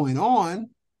that point on,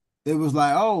 it was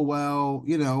like, oh, well,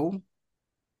 you know,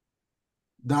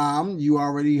 Dom, you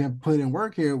already have put in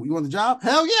work here. You want the job?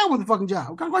 Hell yeah, I want the fucking job.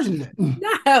 What kind of question is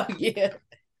that? Hell yeah.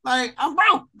 Like, I'm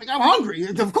broke. Like, I'm hungry,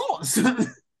 of course.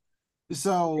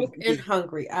 So, Broke and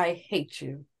hungry. I hate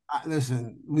you.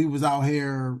 listen, we was out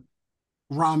here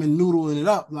ramen noodling it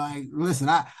up. Like, listen,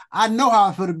 I know how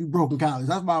I feel to be broke in college.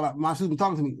 That's why my students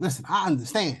talking to me. Listen, I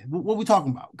understand. What we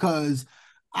talking about? Because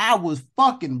I was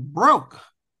fucking broke.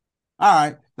 All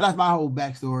right, that's my whole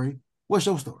backstory. What's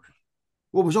your story?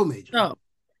 What was your major? So,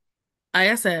 like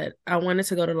I said, I wanted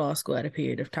to go to law school at a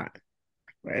period of time,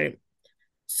 right?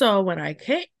 So when I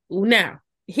came, now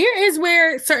here is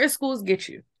where certain schools get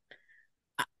you.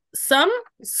 Some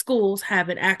schools have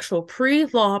an actual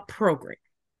pre-law program.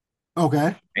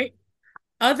 Okay. Right?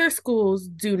 Other schools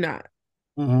do not.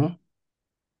 Mm-hmm.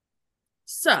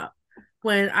 So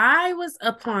when I was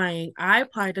applying, I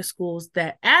applied to schools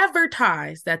that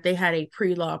advertised that they had a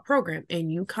pre-law program, and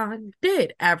UConn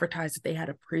did advertise that they had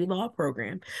a pre-law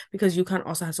program because UConn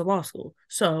also has a law school.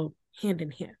 So hand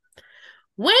in hand.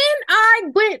 When I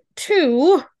went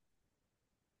to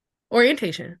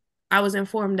orientation, I was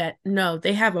informed that no,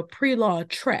 they have a pre-law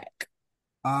track.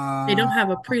 They don't have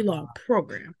a pre-law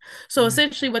program. So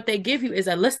essentially what they give you is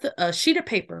a sheet of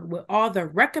paper with all the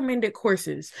recommended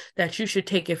courses that you should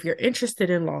take if you're interested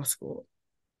in law school,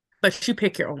 but you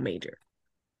pick your own major.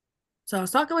 So I was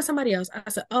talking with somebody else.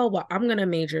 I said, oh, well, I'm going to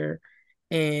major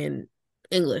in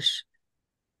English.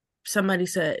 They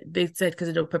said, because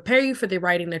it'll prepare you for the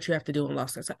writing that you have to do in law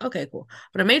school. I said, okay, cool.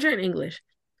 But I major in English.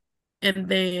 And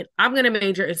then I'm going to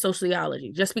major in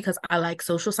sociology just because I like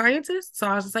social sciences. So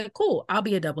I was just like, cool, I'll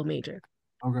be a double major.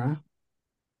 Okay.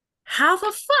 How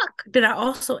the fuck did I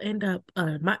also end up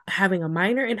having a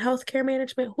minor in healthcare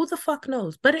management? Who the fuck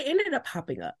knows? But it ended up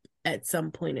popping up at some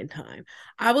point in time.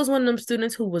 I was one of them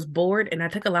students who was bored, and I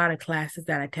took a lot of classes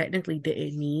that I technically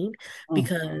didn't need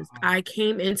because I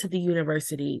came into the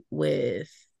university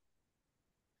with,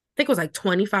 I think it was like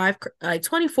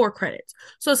 24 credits.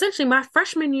 So essentially my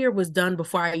freshman year was done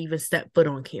before I even stepped foot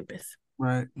on campus.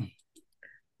 Right.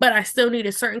 but I still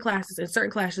needed certain classes, and certain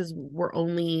classes were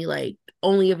only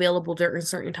available during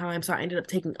certain times. So I ended up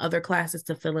taking other classes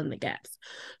to fill in the gaps.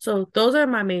 So those are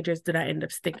my majors that I ended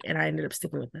up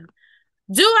sticking with them.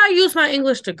 Do I use my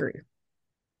English degree?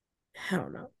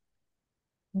 Hell no.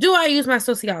 Do I use my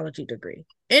sociology degree?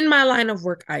 In my line of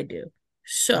work, I do.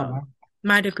 So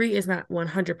my degree is not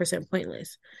 100%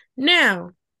 pointless.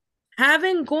 Now,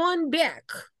 having gone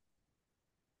back,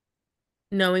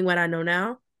 knowing what I know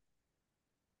now,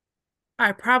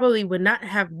 I probably would not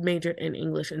have majored in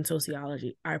English and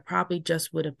sociology. I probably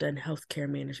just would have done healthcare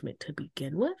management to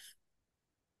begin with.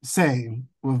 Same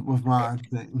with my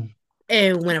thing.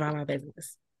 And went about my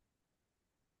business,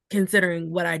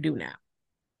 considering what I do now.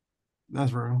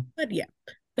 That's real. But yeah,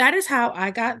 that is how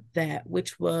I got that,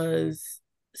 which was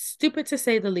stupid to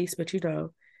say the least, but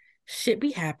shit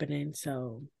be happening.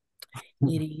 So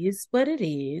it is what it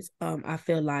is. I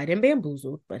feel lied and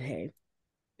bamboozled, but hey.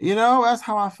 That's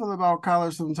how I feel about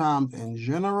college sometimes in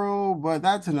general, but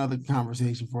that's another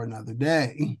conversation for another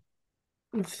day.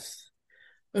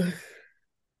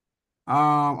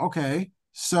 Okay.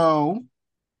 So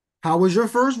how was your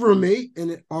first roommate?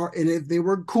 And if they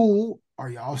were cool, are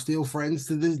y'all still friends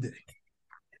to this day?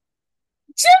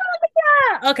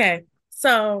 Julia! Okay.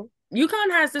 So UConn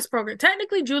has this program.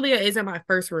 Technically, Julia isn't my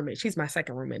first roommate. She's my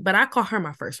second roommate, but I call her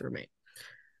my first roommate.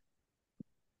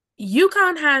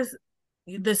 UConn has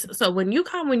this. So when you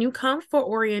come for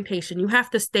orientation, you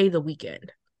have to stay the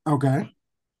weekend. Okay.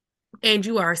 And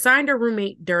you are assigned a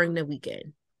roommate during the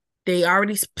weekend. They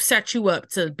already set you up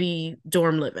to be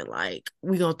dorm living. Like,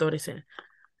 we gonna throw this in.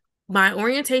 My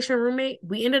orientation roommate,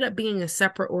 we ended up being in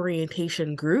separate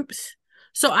orientation groups.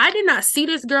 So I did not see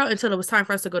this girl until it was time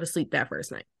for us to go to sleep that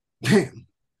first night. Damn.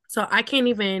 So I can't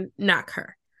even knock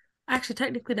her. Actually,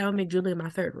 technically, that would make Julia my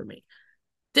third roommate.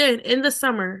 Then in the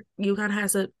summer, UConn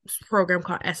has a program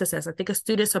called SSS. I think it's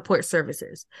Student Support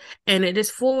Services. And it is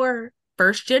for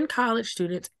first-gen college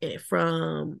students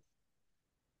from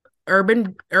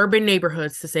urban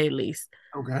neighborhoods, to say the least.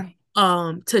 Okay.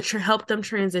 To help them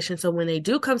transition, so when they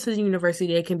do come to the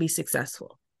university, they can be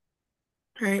successful.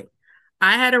 Right?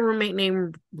 I had a roommate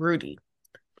named Rudy.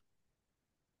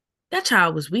 That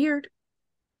child was weird.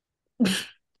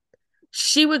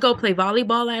 She would go play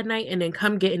volleyball at night and then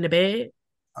come get into bed.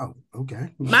 Oh,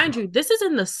 okay. Mind you, this is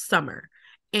in the summer,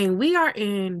 and we are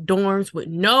in dorms with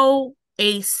no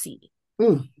AC.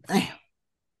 Damn.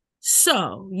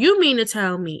 So you mean to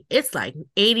tell me it's like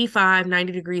 85,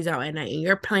 90 degrees out at night, and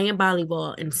you're playing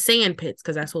volleyball in sand pits,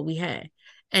 because that's what we had,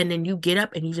 and then you get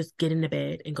up and you just get into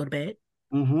bed and go to bed?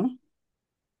 Mm-hmm.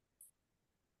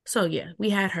 So yeah, we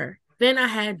had her. Then I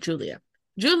had Julia.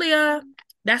 Julia,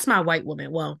 that's my white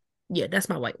woman. Well, yeah, that's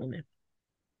my white woman.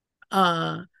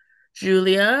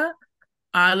 Julia,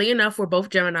 oddly enough, we're both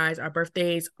Geminis. Our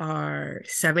birthdays are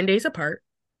 7 days apart.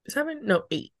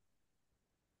 8.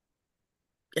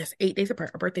 Yes, 8 days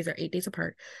apart. Our birthdays are 8 days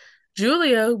apart.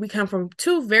 Julia, we come from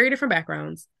two very different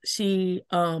backgrounds. She,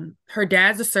 her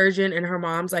dad's a surgeon and her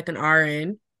mom's like an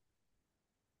RN.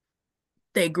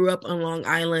 They grew up on Long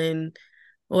Island,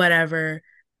 whatever.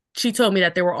 She told me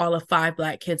that there were all of 5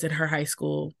 Black kids in her high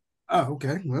school. Oh,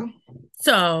 okay. Well,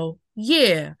 so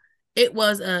yeah, it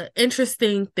was an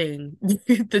interesting thing,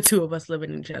 the two of us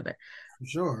living in each other. I'm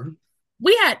sure.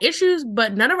 We had issues,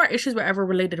 but none of our issues were ever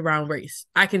related around race.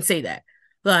 I can say that.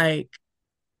 Like,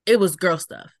 it was girl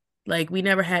stuff. Like, we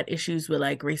never had issues with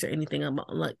like race or anything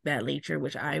like that nature,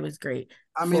 which was great.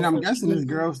 I mean, I'm guessing it's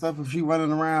girl stuff if she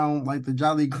running around like the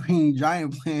Jolly Green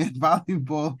Giant playing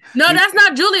volleyball. No, that's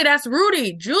not Julia. That's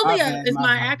Rudy. Julia is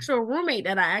my actual roommate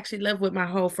that I actually lived with my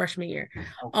whole freshman year.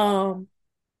 Okay.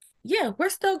 Yeah, we're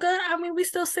still good. I mean, we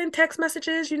still send text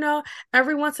messages,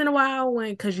 every once in a while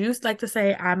because you used to like to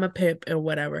say I'm a pimp and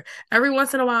whatever. Every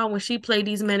once in a while when she play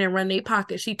these men and run their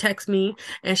pockets, she texts me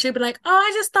and she'd be like, "Oh,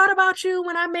 I just thought about you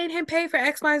when I made him pay for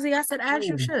XYZ." I said, "As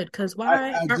you should, because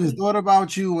why?" I just thought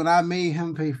about you when I made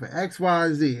him pay for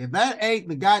XYZ. If that ain't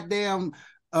the goddamn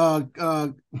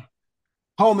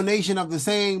culmination of the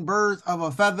saying birds of a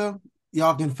feather,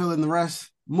 y'all can fill in the rest.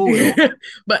 Move.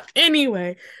 But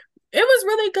anyway, it was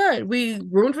really good. We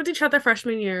roomed with each other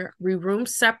freshman year. We roomed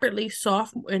separately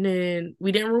and then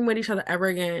we didn't room with each other ever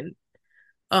again.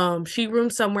 She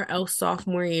roomed somewhere else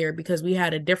sophomore year because we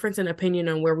had a difference in opinion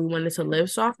on where we wanted to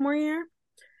live sophomore year.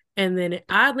 And then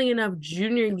oddly enough,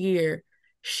 junior year,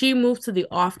 she moved to the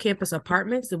off-campus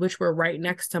apartments, which were right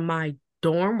next to my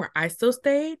dorm where I still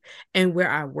stayed and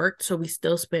where I worked. So we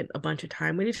still spent a bunch of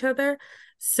time with each other.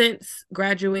 Since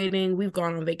graduating, we've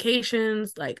gone on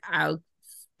vacations. Like, I'll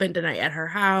spent the night at her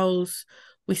house.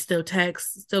 We still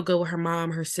text, still go with her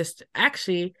mom, her sister.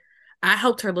 Actually, I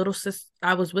helped her little sister.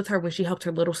 I was with her when she helped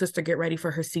her little sister get ready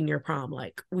for her senior prom.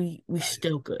 Like we Nice.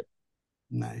 still good.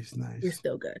 Nice. We're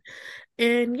still good.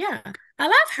 And yeah, I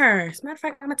love her. As a matter of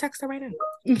fact, I'm gonna text her right now.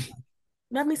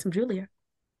 Love me some Julia.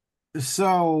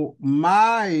 So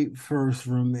my first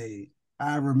roommate,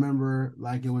 I remember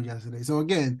like it was yesterday. So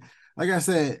again, like I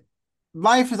said,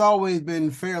 life has always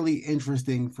been fairly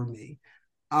interesting for me.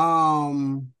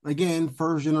 Again,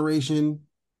 first generation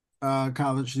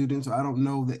college student, so I don't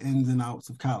know the ins and outs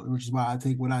of college, which is why I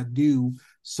take what I do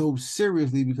so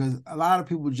seriously, because a lot of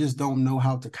people just don't know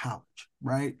how to college,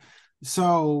 right?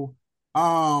 So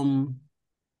at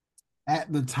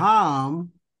the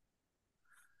time,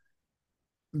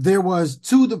 there was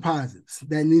two deposits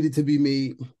that needed to be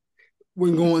made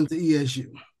when going to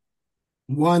ESU.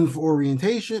 One for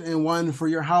orientation and one for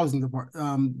your housing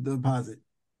deposit.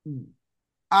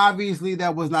 Obviously,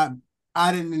 that was not,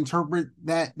 I didn't interpret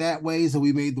that way, so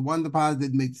we made the one deposit,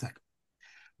 didn't make the second,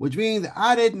 which means that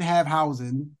I didn't have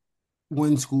housing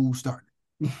when school started.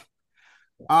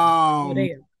 Oh,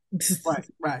 damn.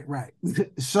 Right.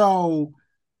 So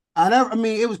I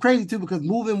mean, it was crazy too, because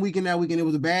moving weekend that weekend, it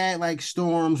was a bad like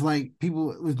storms, like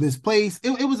people was misplaced.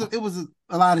 It was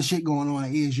a lot of shit going on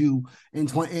at ESU in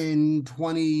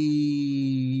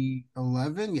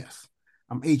 2011. Yes,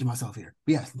 I'm aging myself here.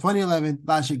 But yes, 2011, a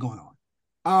lot of shit going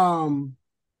on.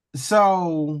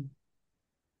 So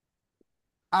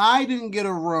I didn't get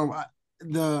a room.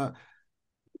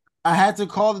 I had to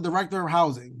call the director of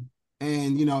housing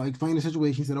and explain the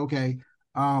situation. He said, okay,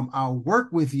 I'll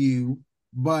work with you,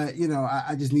 but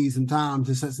I just need some time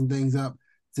to set some things up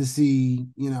to see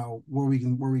where we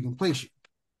can place you.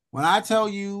 When I tell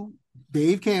you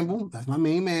Dave Campbell, that's my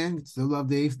main man. Still love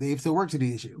Dave. Dave still works at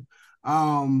the issue.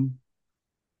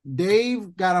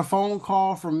 Dave got a phone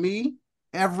call from me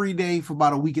every day for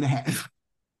about a week and a half.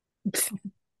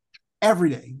 Every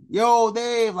day. Yo,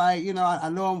 Dave, like, I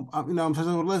know I'm such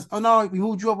on the list. Oh no, we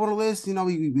moved you up on the list.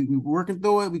 We working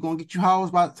through it. We're gonna get you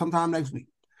housed by sometime next week.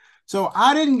 So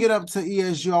I didn't get up to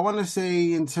ESU, I want to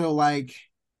say, until like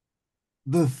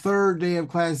the third day of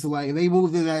class. So like they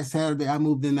moved in that Saturday, I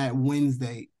moved in that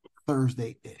Wednesday,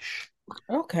 Thursday-ish.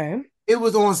 Okay. It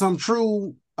was on some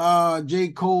true J.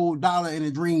 Cole Dollar in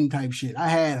a Dream type shit. I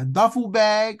had a duffel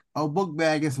bag, a book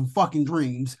bag, and some fucking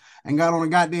dreams, and got on a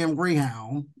goddamn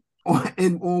Greyhound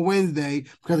on Wednesday,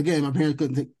 because again, my parents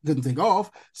couldn't take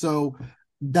off. So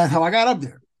that's how I got up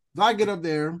there. So I get up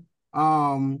there.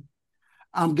 I'm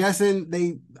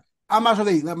guessing I'm not sure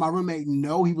they let my roommate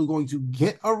know he was going to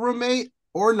get a roommate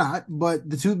or not, but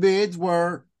the two beds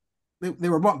were they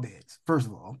were bunk beds, first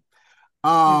of all.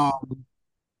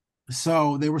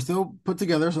 So they were still put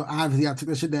together. So obviously I took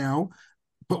that shit down,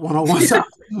 put one on one side,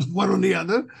 one on the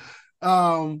other.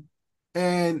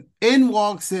 And in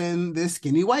walks in this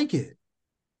skinny white kid.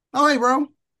 Oh, hey, bro.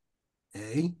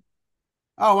 Hey.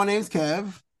 Oh, my name's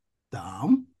Kev.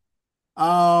 Dom.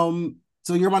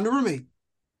 So you're my new roommate.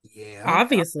 Yeah.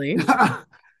 Obviously.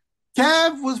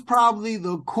 Kev was probably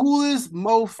the coolest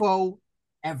mofo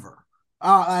ever.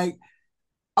 Like,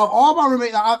 of all my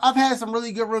roommates, I've had some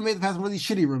really good roommates, I've had some really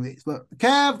shitty roommates, but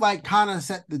Kev like kind of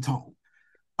set the tone.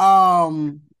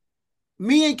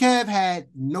 Me and Kev had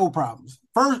no problems.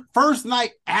 First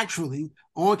night actually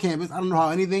on campus. I don't know how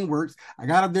anything works. I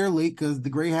got up there late because the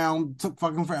Greyhound took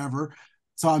fucking forever,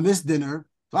 so I missed dinner.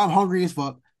 So I'm hungry as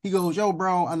fuck. He goes, "Yo,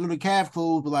 bro, I know the calf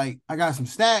closed, but like I got some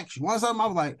snacks. You want something?" I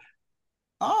was like,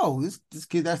 "Oh, this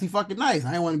kid's actually fucking nice."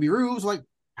 I didn't want to be rude. So like,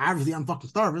 obviously I'm fucking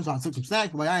starving, so I took some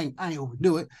snacks, but like I ain't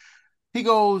overdo it. He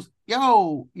goes,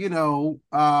 "Yo, he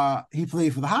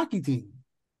played for the hockey team."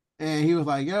 And he was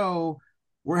like, "Yo,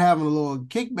 we're having a little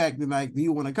kickback tonight. Do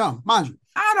you want to come?" Mind you,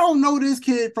 I don't know this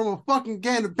kid from a fucking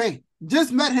can of paint.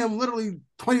 Just met him literally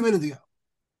 20 minutes ago.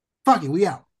 Fuck it, we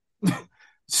out.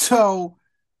 So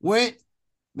went.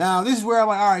 Now, this is where I'm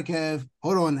like, all right, Kev,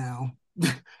 hold on now.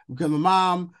 Because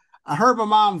I heard my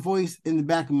mom's voice in the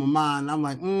back of my mind. I'm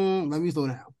like, let me slow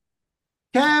down.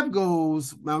 Kev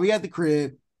goes, now we at the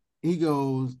crib. He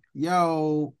goes,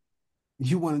 "Yo,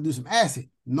 you want to do some acid?"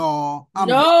 No.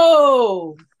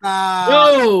 No.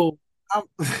 I'm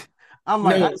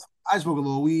like, no. I smoke a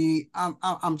little weed.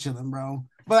 I'm chilling, bro.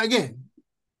 But again,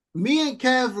 me and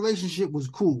Kev's relationship was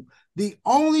cool. The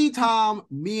only time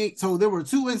so there were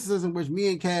two instances in which me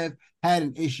and Kev had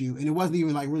an issue, and it wasn't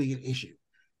even like really an issue.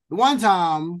 The one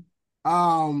time,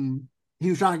 he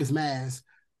was trying to get some ass,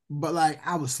 but like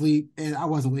I was asleep and I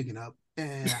wasn't waking up,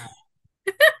 and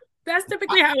that's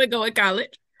typically how it go in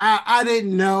college. I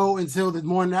didn't know until this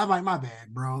morning. I'm like, my bad,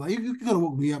 bro. Like you could have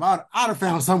woke me up. I'd have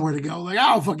found somewhere to go. Like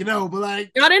I don't fucking know, but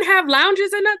like y'all didn't have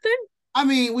lounges or nothing. I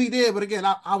mean, we did, but again,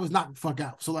 I was knocked the fuck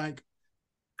out. So like,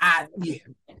 Yeah.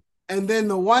 And then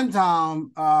the one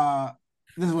time,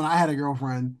 this is when I had a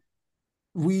girlfriend,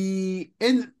 we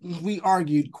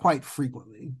argued quite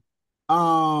frequently.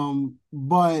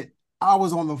 But I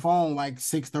was on the phone like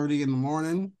 6:30 in the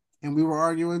morning and we were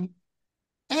arguing.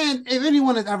 And if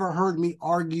anyone has ever heard me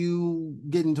argue,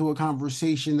 get into a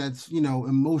conversation that's,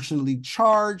 emotionally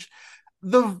charged,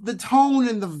 the tone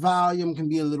and the volume can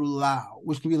be a little loud,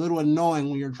 which can be a little annoying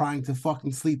when you're trying to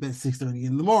fucking sleep at 6:30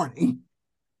 in the morning.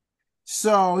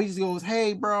 So he just goes,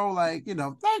 "Hey, bro, like,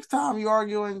 next time you're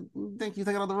arguing, think you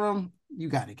take it out of the room? You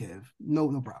got it, Kev. No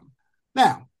problem."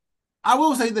 Now, I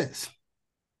will say this.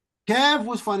 Kev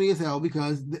was funny as hell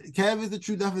because Kev is the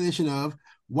true definition of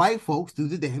white folks do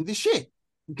the damnedest shit.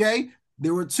 Okay?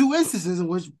 There were two instances in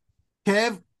which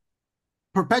Kev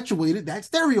perpetuated that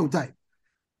stereotype.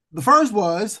 The first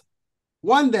was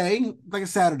one day, like a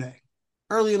Saturday,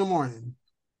 early in the morning.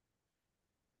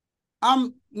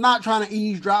 I'm not trying to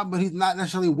eavesdrop, but he's not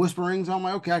necessarily whispering. So I'm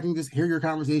like, okay, I can just hear your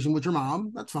conversation with your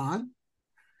mom. That's fine.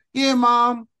 Yeah,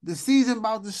 mom, the season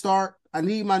about to start. I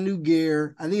need my new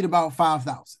gear. I need about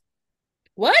 5,000.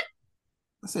 What?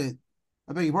 I said,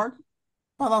 I beg your pardon?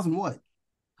 5,000 what?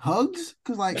 Hugs?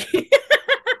 Because, like, who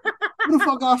the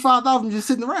fuck got 5,000 just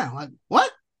sitting around? Like,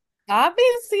 what?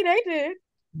 Obviously, they did.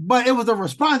 But it was a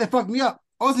response that fucked me up.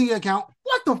 I was in your account.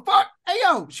 What the fuck? Hey,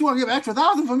 yo, she want to give an extra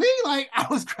 1,000 for me? Like, I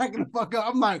was cracking the fuck up.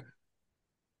 I'm like,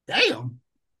 damn.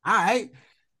 All right.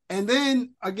 And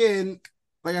then, again,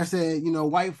 like I said,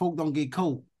 white folk don't get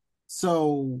cold.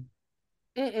 So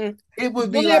it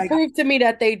would be Julia like, proved to me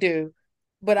that they do,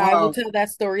 but I will tell that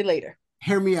story later.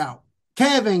 Hear me out.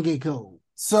 Kevin get cold.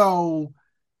 So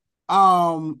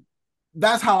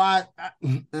that's how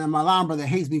and my line brother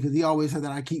hates me because he always said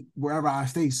that I keep wherever I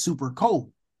stay super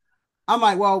cold. I'm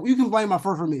like, well, you can blame my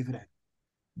first roommate for that.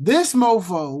 This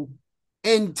mofo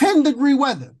in 10-degree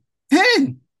weather,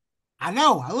 10, I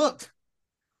know, I looked,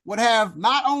 would have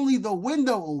not only the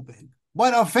window open,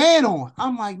 but a fan on.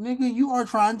 I'm like, nigga, you are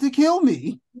trying to kill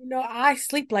me. I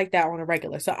sleep like that on a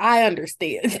regular, so I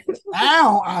understand.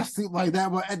 Now I sleep like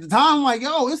that, but at the time, I'm like,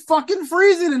 yo, it's fucking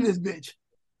freezing in this bitch.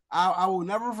 I will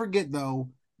never forget, though,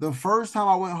 the first time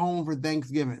I went home for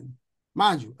Thanksgiving.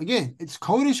 Mind you, again, it's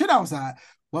cold as shit outside,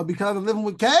 but because I'm living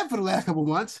with Kev for the last couple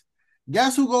months,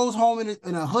 guess who goes home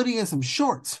in a hoodie and some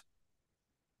shorts?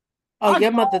 Oh,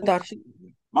 your mother thought you.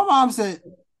 My mom said,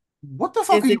 "What the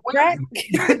fuck Is are it you crack?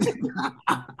 wearing?"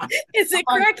 Is it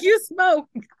crack you smoke?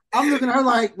 I'm looking at her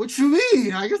like, "What you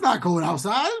mean? Like, it's not cold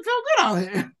outside. It feel good out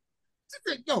here." She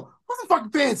said, "Yo, put some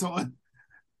fucking pants on."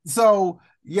 So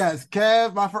yes,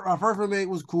 Kev, my first roommate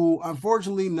was cool.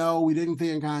 Unfortunately, no, we didn't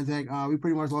stay in contact. We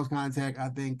pretty much lost contact. I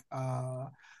think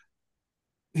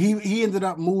he ended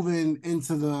up moving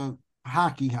into the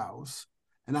hockey house,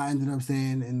 and I ended up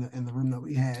staying in the room that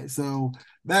we had. So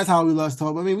that's how we lost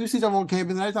talk. I mean, we see each other on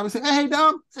campus, and every time we say, "Hey,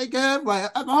 Dom, hey, Kev,"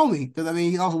 like that's my homie, because I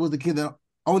mean, he also was the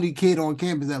only kid on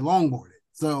campus that longboarded.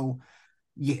 So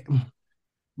yeah,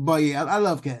 but yeah, I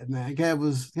love Kev, man. Kev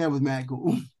was mad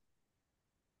cool.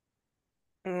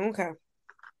 Okay.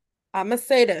 I'm going to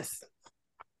say this.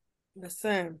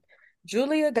 Listen,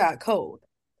 Julia got cold.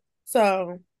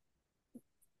 So,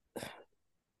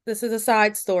 this is a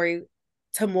side story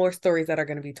to more stories that are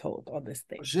going to be told on this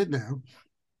thing. Shit now.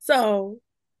 So,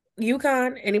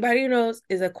 UConn, anybody who knows,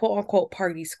 is a quote unquote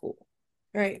party school,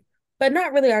 right? But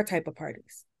not really our type of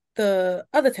parties. The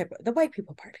other type of the white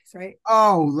people parties, right?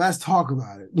 Oh, let's talk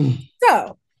about it.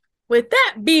 So, with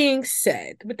that being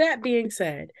said,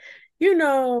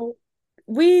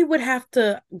 we would have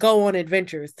to go on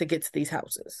adventures to get to these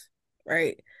houses,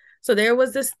 right? So there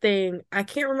was this thing, I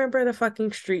can't remember the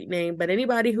fucking street name, but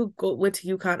anybody who went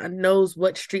to UConn knows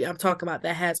what street I'm talking about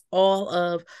that has all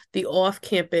of the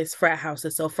off-campus frat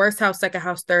houses. So first house, second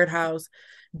house, third house,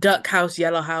 duck house,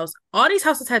 yellow house. All these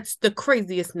houses had the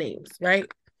craziest names,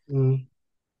 right? Mm.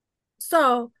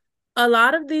 So a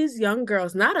lot of these young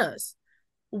girls, not us,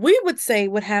 we would say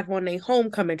would have on their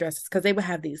homecoming dresses because they would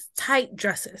have these tight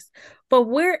dresses. But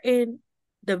we're in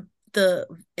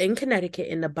in Connecticut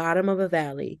in the bottom of a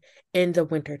valley in the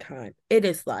wintertime. It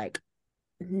is like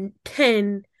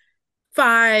 10,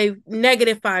 5,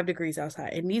 -5 degrees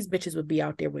outside. And these bitches would be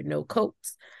out there with no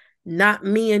coats. Not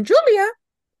me and Julia.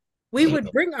 We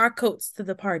would bring our coats to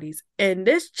the parties. And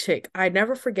this chick, I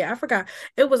never forget. I forgot.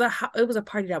 It was a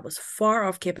party that was far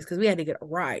off campus because we had to get a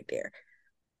ride there.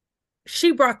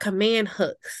 She brought command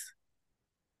hooks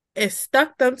and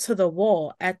stuck them to the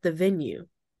wall at the venue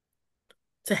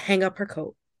to hang up her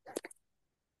coat.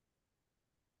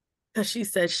 Because she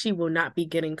said she will not be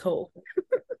getting cold.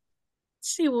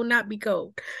 She will not be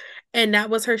cold. And that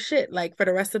was her shit. Like for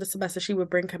the rest of the semester, she would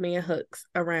bring command hooks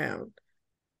around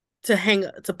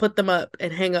to put them up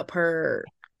and hang up her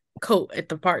coat at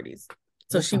the parties,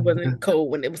 so she wasn't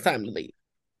cold when it was time to leave.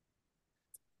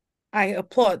 I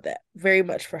applaud that very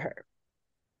much for her.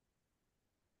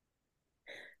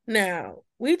 Now,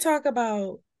 we talk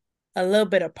about a little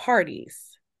bit of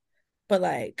parties, but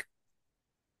like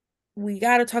we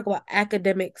got to talk about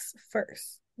academics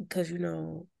first because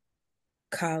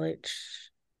college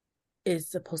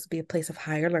is supposed to be a place of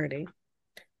higher learning.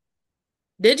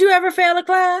 Did you ever fail a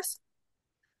class?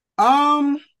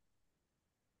 I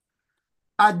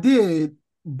did,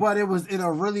 but it was in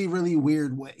a really, really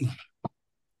weird way.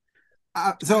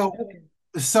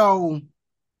 So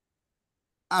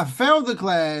I failed the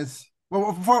class.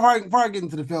 Well, before I get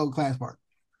into the failed class part,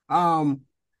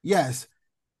 yes,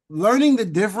 learning the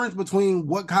difference between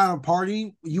what kind of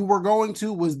party you were going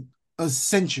to was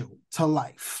essential to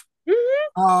life.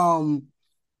 Mm-hmm.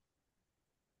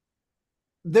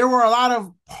 There were a lot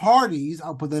of parties,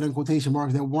 I'll put that in quotation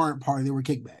marks, that weren't parties, they were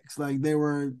kickbacks. Like they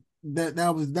were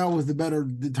that was the better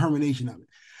determination of it.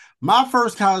 My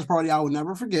first college party I will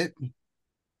never forget.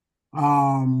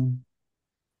 For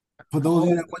those of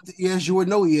you that went to ESU or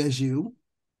know ESU,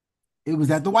 it was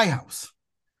at the White House.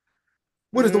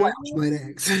 What is the White House, you might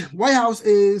ask? White House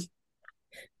is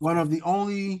one of the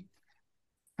only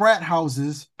frat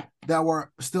houses that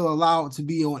were still allowed to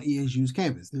be on ESU's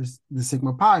campus. There's the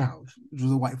Sigma Pi House, which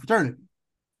was a white fraternity.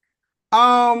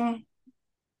 I'm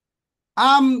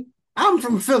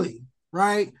from Philly,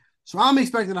 right? So I'm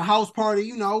expecting a house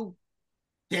party,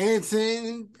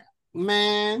 dancing,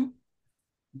 man.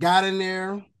 Got in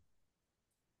there.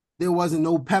 There wasn't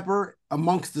no pepper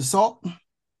amongst the salt.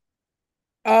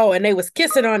 Oh, and they was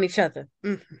kissing on each other.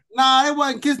 Mm-hmm. Nah, they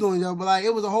wasn't kissing on each other, but like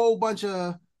it was a whole bunch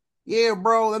of, yeah,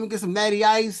 bro, let me get some natty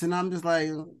ice. And I'm just like,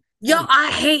 yo,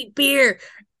 I hate beer.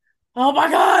 Oh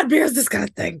my God, beer's this kind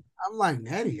of thing. I'm like,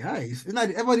 natty ice. It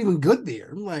wasn't even good beer.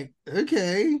 I'm like,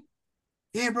 okay.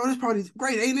 Yeah, bro, this party's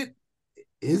great, ain't it?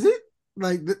 Is it?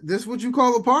 Like, this what you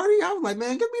call a party? I was like,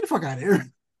 man, get me the fuck out of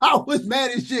here. I was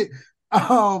mad as shit.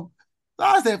 So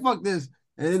I said, fuck this.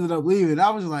 And ended up leaving.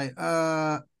 I was like,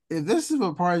 if this is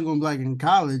what party's gonna be like in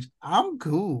college, I'm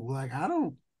cool. Like, I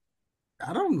don't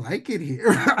like it here.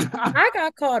 I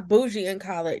got called bougie in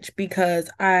college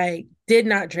because I did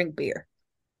not drink beer.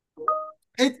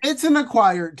 It's an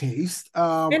acquired taste.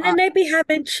 And then they be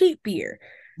having cheap beer.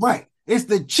 Right. It's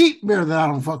the cheap beer that I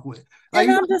don't fuck with. Like,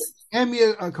 and I'm just hand me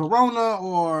a Corona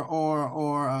or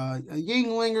a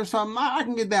Yingling or something. I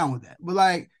can get down with that. But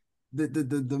like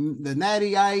the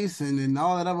natty ice and then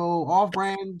all that other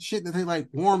off-brand shit that they like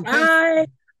warm piss. I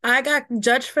got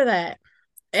judged for that.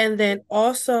 And then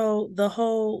also the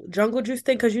whole jungle juice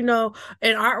thing, because in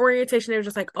our orientation, they were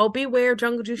just like, oh, beware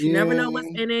jungle juice. You never know what's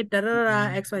in it,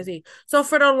 XYZ. So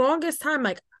for the longest time,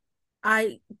 like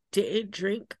I didn't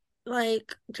drink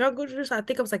like jungle juice. I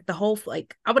think it was like the whole I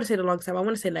wouldn't say the longest time. I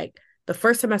want to say like the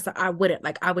first semester I wouldn't.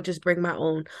 Like I would just bring my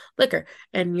own liquor.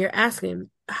 And you're asking,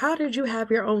 how did you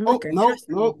have your own liquor? No,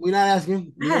 we're not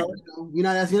asking. We're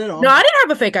not asking at all. No, I didn't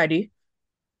have a fake ID.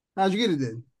 How'd you get it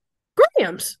then?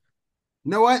 Grams.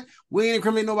 You know what? We ain't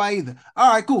incriminating nobody either.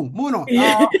 All right, cool. Moving on.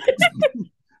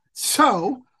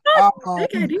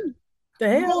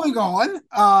 Moving on.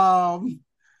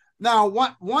 Now,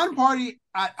 one party,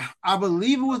 I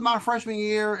believe it was my freshman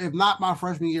year. If not my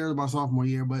freshman year, it was my sophomore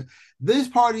year. But this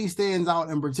party stands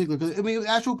out in particular because it was an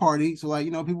actual party. So, like,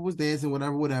 people was dancing,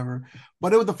 whatever.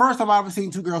 But it was the first time I ever seen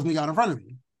two girls make out in front of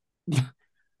me.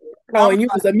 And you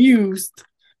was amused.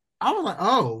 I was like,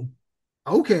 oh,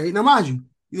 okay. Now, mind you,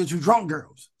 these are two drunk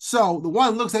girls. So the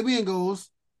one looks at me and goes,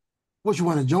 what, you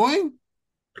want to join?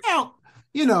 Now,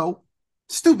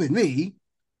 stupid me.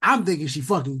 I'm thinking she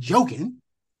fucking joking.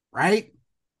 Right?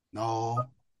 No,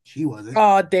 she wasn't.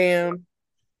 Oh, damn.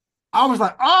 I was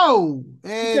like, oh.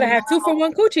 And you could have had 2 for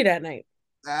 1 coochie that night.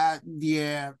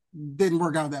 Yeah, didn't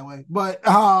work out that way. But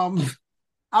I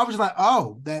was like,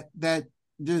 oh, that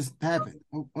just happened.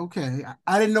 Okay.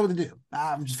 I didn't know what to do.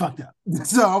 I'm just fucked up.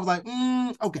 So I was like,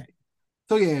 okay.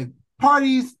 So yeah,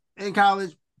 parties in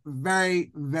college, very,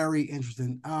 very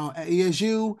interesting. At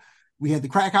ESU, we had the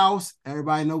crack house.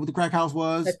 Everybody know what the crack house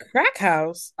was. The crack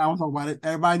house? I don't talk about it.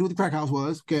 Everybody knew what the crack house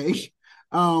was. Okay.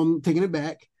 Taking it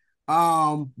back.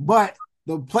 But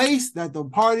the place that the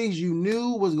parties you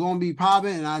knew was going to be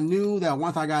popping, and I knew that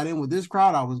once I got in with this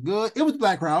crowd, I was good. It was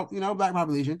black crowd, black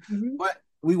population. Mm-hmm. But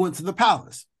we went to the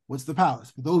Palace. What's the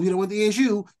Palace? For those of you that went to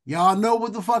ESU, y'all know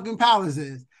what the fucking Palace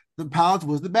is. The Palace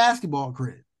was the basketball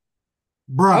crib.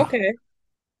 Bruh. Okay.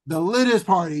 The littest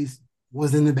parties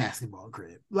was in the basketball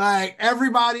crib. Like,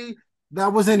 everybody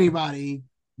that was anybody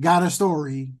got a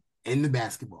story in the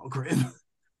basketball crib.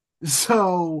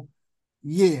 So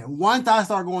Yeah, once I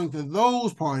started going to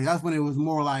those parties, that's when it was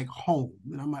more like home.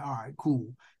 And I'm like, all right,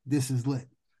 cool. This is lit.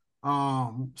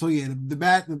 So yeah,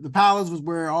 the palace was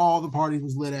where all the parties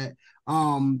was lit at.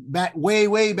 Back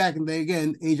way back in the day,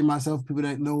 again, aging myself, people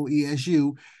that know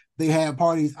ESU, they had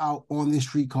parties out on this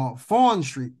street called Fawn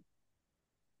Street.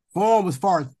 Fawn was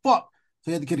far as fuck,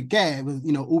 so you had to get a cab.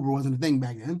 Uber wasn't a thing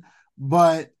back then.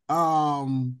 But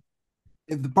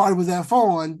if the party was at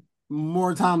Fawn,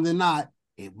 more time than not,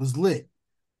 it was lit.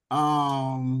 Yeah.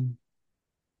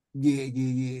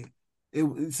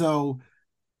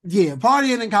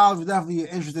 Partying in college was definitely an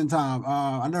interesting time.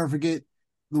 I never forget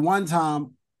the one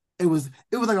time it was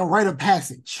like a rite of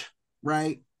passage,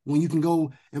 right? When you can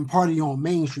go and party on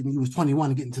Main Street when you was 21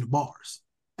 and get into the bars.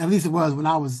 At least it was when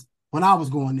I was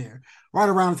going there. Right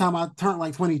around the time I turned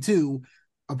like 22,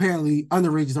 apparently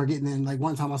underages are getting in. Like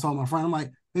one time I saw my friend, I'm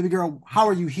like, baby girl, how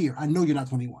are you here? I know you're not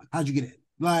 21. How'd you get in?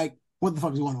 Like, what the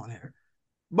fuck is going on here?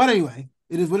 But anyway,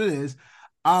 it is what it is.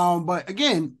 But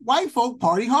again, white folk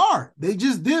party hard. They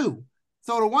just do.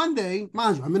 So the one day,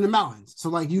 mind you, I'm in the mountains. So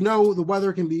like the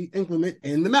weather can be inclement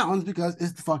in the mountains because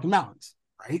it's the fucking mountains,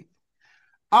 right?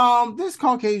 This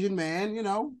Caucasian man,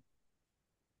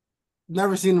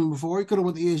 never seen him before. He could have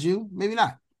went to ESU, maybe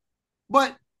not.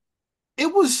 But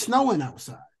it was snowing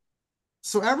outside.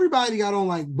 So everybody got on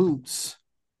like boots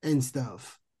and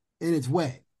stuff, and it's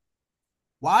wet.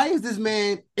 Why is this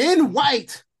man in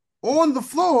white on the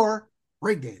floor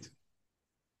breakdancing?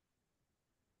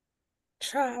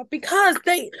 Child, because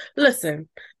they listen.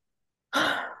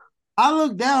 I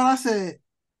looked down, I said,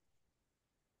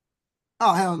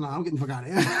 oh hell no, I'm getting the fuck out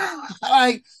of here.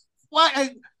 Like, why?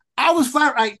 I was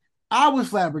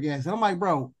flabbergasted. I'm like,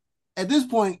 bro, at this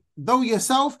point, throw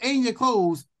yourself and your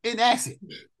clothes in acid.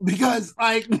 Because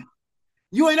like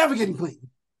you ain't ever getting clean.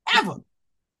 Ever.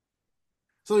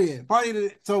 So yeah,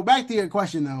 so back to your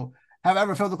question though. Have I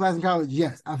ever failed a class in college?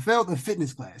 Yes, I failed a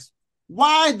fitness class.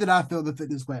 Why did I fail the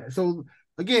fitness class? So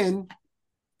again,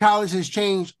 college has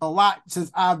changed a lot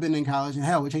since I've been in college, and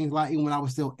hell, it changed a lot even when I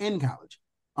was still in college.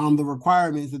 The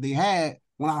requirements that they had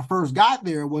when I first got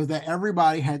there was that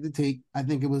everybody had to take, I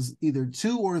think it was either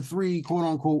 2 or 3 quote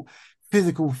unquote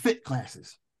physical fit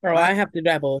classes. Bro, right? I have to do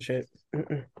that bullshit.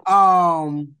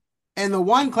 And the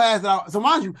one class so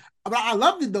mind you, I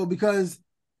loved it though because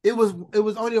it was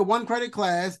only a 1 credit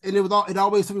class, and it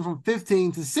always took me from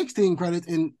 15 to 16 credits,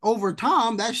 and over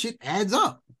time that shit adds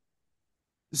up.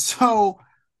 So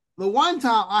the one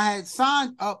time I had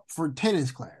signed up for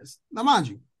tennis class. Now mind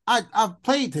you, I've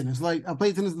played tennis, like I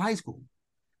played tennis in high school.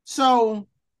 So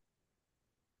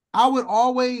I would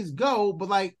always go, but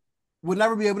like would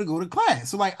never be able to go to class.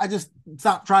 So like I just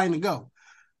stopped trying to go.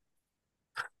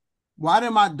 Why did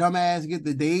my dumb ass get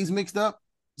the days mixed up?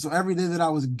 So every day that I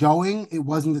was going, it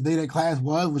wasn't the day that class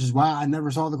was, which is why I never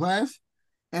saw the class.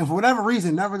 And for whatever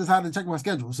reason, never decided to check my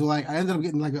schedule. So like I ended up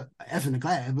getting like a F in the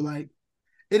class, but like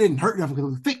it didn't hurt nothing because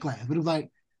it was a fit class. But it was like,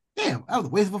 damn, that was a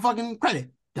waste of a fucking credit,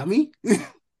 dummy.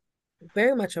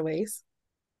 Very much a waste.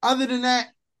 Other than that,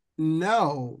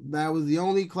 no. That was the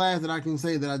only class that I can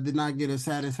say that I did not get a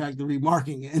satisfactory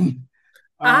marking in.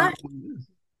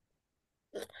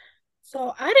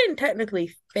 So I didn't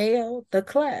technically fail the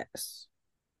class.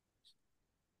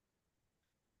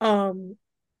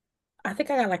 I think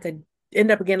I got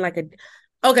end up getting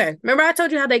okay. Remember I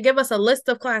told you how they give us a list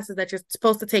of classes that you're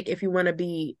supposed to take if you want to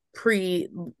be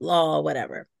pre-law,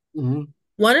 whatever. Mm-hmm.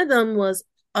 One of them was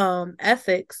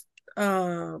ethics,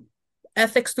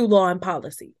 ethics through law and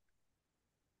policy.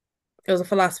 It was a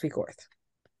philosophy course.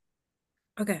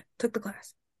 Okay, took the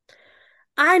class.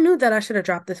 I knew that I should have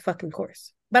dropped this fucking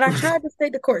course, but I tried to stay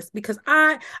the course because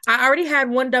I already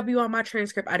had 1 W on my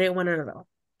transcript. I didn't want to know.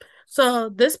 So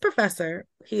this professor,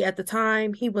 at the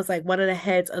time, he was like one of the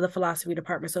heads of the philosophy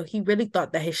department. So he really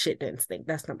thought that his shit didn't stink.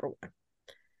 That's number 1.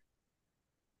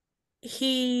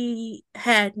 He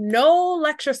had no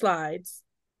lecture slides.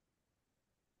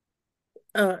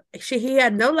 He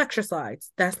had no lecture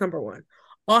slides. That's number 1.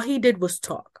 All he did was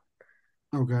talk.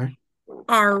 Okay.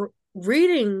 Our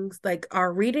readings,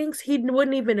 he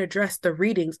wouldn't even address the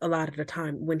readings a lot of the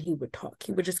time when he would talk.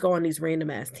 He would just go on these random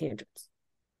ass tangents.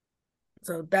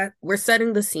 So that we're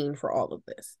setting the scene for all of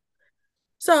this.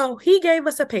 So he gave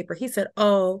us a paper. He said,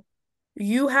 "Oh,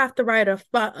 you have to write a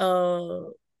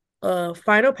final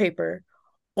paper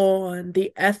on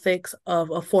the ethics of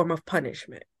a form of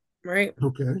punishment." Right?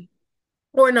 Okay.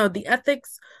 Or no, the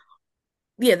ethics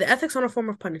on a form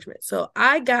of punishment. So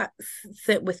I got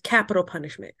sent with capital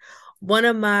punishment. One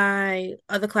of my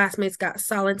other classmates got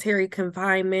solitary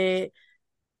confinement.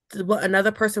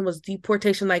 Another person was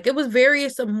deportation. Like it was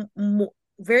various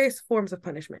forms of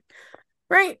punishment,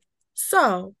 right?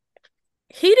 So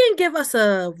He didn't give us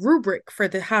a rubric for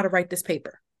how to write this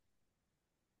paper.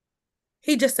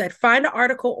 He just said, find an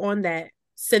article on that,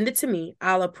 send it to me.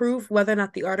 I'll approve whether or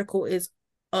not the article is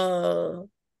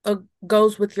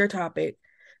goes with your topic,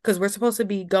 because we're supposed to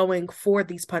be going for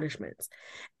these punishments,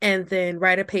 and then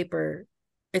write a paper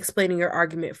explaining your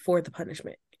argument for the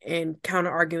punishment and counter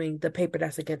arguing the paper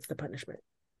that's against the punishment.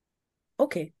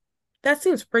 Okay, that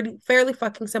seems fairly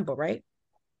fucking simple, right?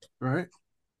 Right.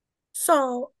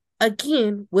 So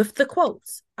again, with the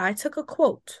quotes, I took a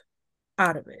quote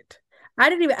out of it. I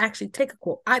didn't even actually take a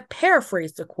quote. I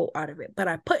paraphrased a quote out of it, but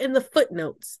I put in the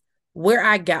footnotes where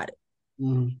I got it.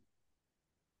 Mm-hmm.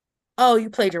 Oh, you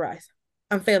plagiarized.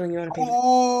 I'm failing you on a paper.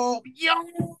 Oh, yo.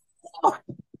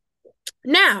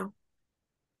 Now,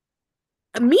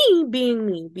 me being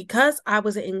me, because I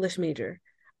was an English major,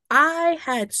 I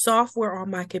had software on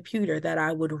my computer that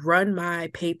I would run my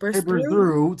papers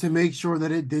through to make sure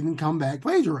that it didn't come back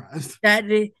plagiarized.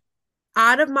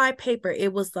 Out of my paper,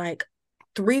 it was like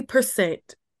 3%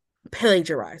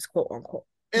 plagiarized, quote unquote.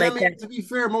 And like, I mean, to be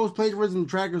fair, most plagiarism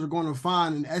trackers are going to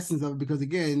find an essence of it, because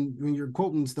again, when you're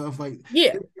quoting stuff, like,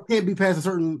 it can't be past a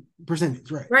certain percentage,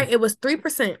 right? Right. It was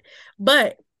 3%,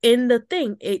 but in the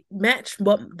thing, it matched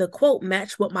what the quote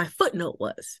matched what my footnote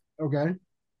was. Okay.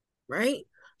 Right.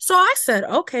 So I said,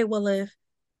 okay, well, if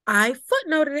I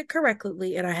footnoted it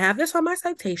correctly and I have this on my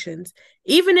citations,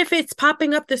 even if it's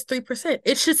popping up this 3%,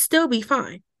 it should still be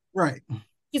fine. Right.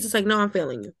 He's just like, no, I'm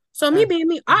failing you. So me being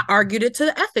me, I argued it to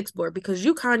the ethics board, because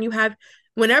UConn, you have,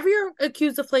 whenever you're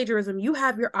accused of plagiarism, you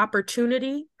have your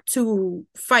opportunity to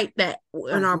fight that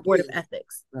in our board of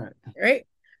ethics. Right?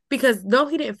 Because no,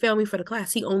 he didn't fail me for the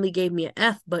class. He only gave me an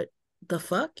F, but the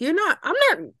fuck? We're not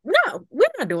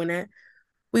doing that.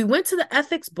 We went to the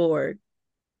ethics board.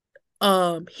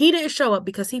 He didn't show up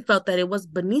because he felt that it was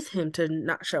beneath him to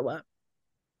not show up.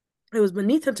 It was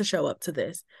beneath him to show up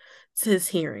to his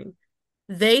hearing.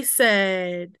 They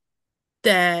said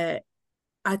that,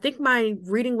 I think my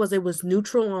reading was, it was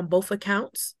neutral on both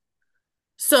accounts.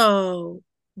 So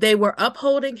they were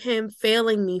upholding him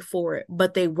failing me for it,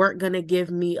 but they weren't going to give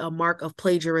me a mark of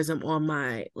plagiarism on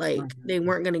my, they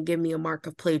weren't going to give me a mark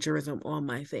of plagiarism on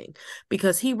my thing,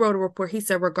 because he wrote a report. He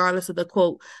said, regardless of the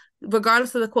quote,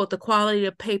 the quality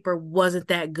of paper wasn't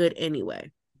that good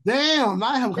anyway. Damn,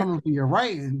 not him coming for your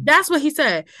writing. That's what he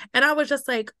said. And I was just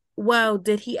like, well,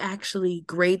 did he actually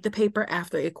grade the paper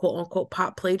after it quote unquote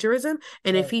pop plagiarism?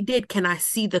 And if he did, can I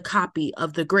see the copy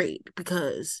of the grade?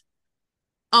 Because,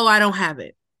 I don't have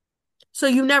it. So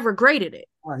you never graded it.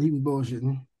 All right, he was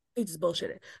bullshitting. He just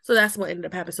bullshitted. So that's what ended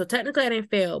up happening. So technically I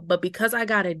didn't fail, but because I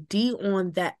got a D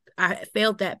on that, I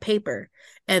failed that paper,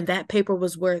 and that paper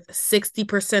was worth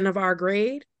 60% of our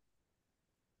grade,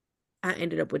 I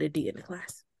ended up with a D in the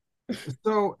class.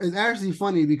 So it's actually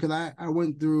funny, because I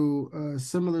went through a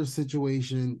similar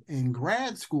situation in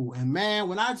grad school, and man,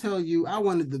 when I tell you,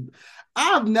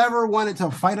 I've never wanted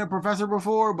to fight a professor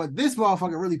before, but this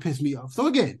motherfucker really pissed me off. So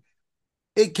again,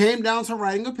 it came down to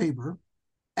writing a paper,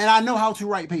 and I know how to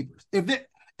write papers.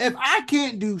 If I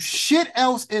can't do shit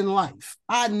else in life,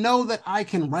 I know that I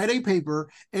can write a paper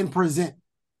and present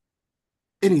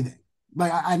anything.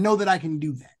 Like, I know that I can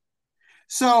do that.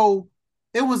 So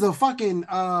it was a fucking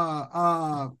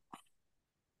what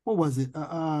was it?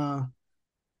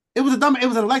 It was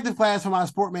an elective class for my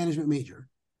sport management major.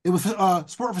 It was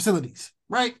sport facilities,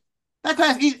 right? That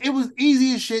class, it was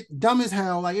easy as shit, dumb as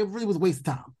hell. Like, it really was a waste of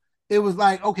time. It was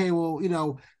like, okay,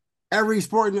 well, every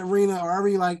sporting arena or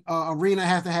every arena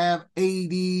has to have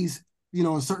AEDs,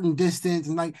 a certain distance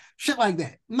and like shit like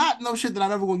that. No shit that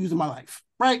I'm ever gonna use in my life,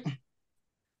 right?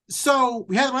 So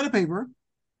we had to write a paper,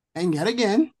 and yet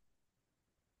again,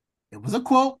 it was a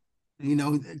quote.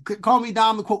 Call me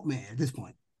Dom the quote man at this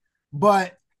point,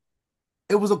 but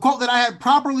it was a quote that I had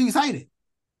properly cited.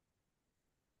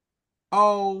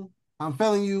 Oh, I'm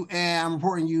failing you, and I'm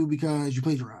reporting you because you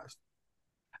plagiarized.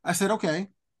 I said, okay,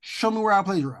 show me where I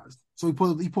plagiarized. So he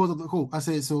pulls up the quote. I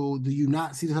said, so do you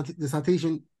not see the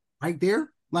citation right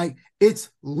there? Like, it's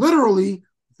literally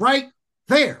right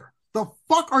there. The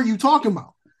fuck are you talking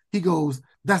about? He goes,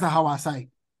 that's not how I cite.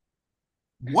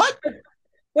 What?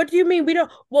 What do you mean we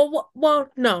don't? Well,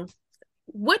 no.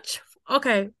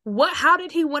 How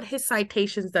did he want his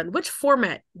citations done? Which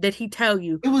format did he tell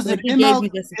you? It was an ML.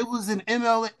 It was an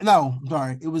ML. No,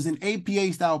 sorry. It was an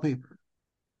APA style paper.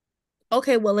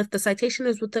 Okay, well, if the citation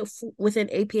is within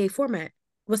APA format,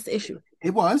 what's the issue?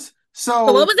 It was. So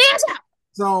what was the answer?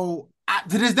 So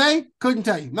to this day, couldn't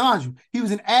tell you. No, he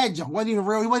was an adjunct. He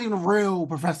wasn't even a real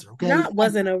professor. Okay,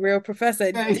 wasn't a real professor.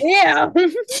 Okay. Yeah.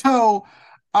 So,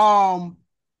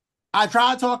 I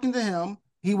tried talking to him.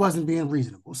 he wasn't being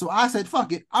reasonable. So I said,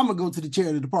 fuck it, I'm gonna go to the chair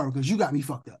of the department because you got me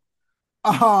fucked up.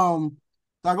 So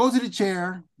I go to the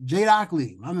chair, J. Doc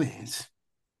Lee, my man's.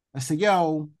 I said,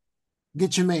 yo,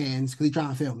 get your man's because he's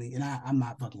trying to fail me, and I'm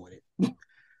not fucking with it.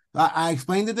 I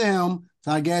explained it to him.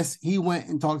 So I guess he went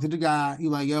and talked to the guy. He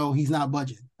was like, yo, he's not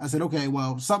budging. I said, okay,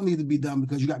 well, something needs to be done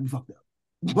because you got me fucked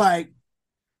up. Like,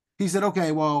 he said,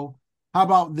 okay, well, how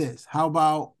about this? How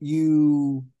about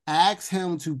you ask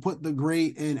him to put the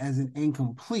grade in as an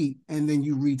incomplete and then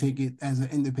you retake it as an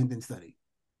independent study?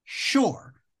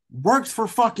 Sure. Works for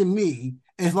fucking me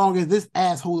as long as this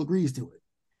asshole agrees to it.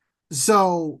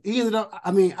 So he ended up,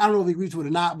 I mean, I don't know if he agreed to it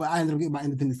or not, but I ended up getting my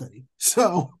independent study.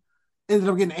 So ended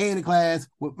up getting an A in the class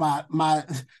with my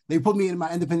they put me in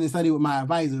my independent study with my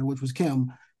advisor, which was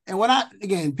Kim. And when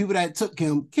people that took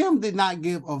Kim did not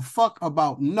give a fuck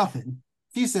about nothing.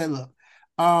 She said, look,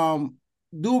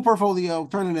 do a portfolio,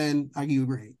 turn it in, I give you a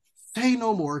grade. Say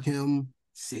no more, Kim.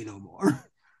 Say no more.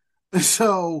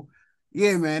 So,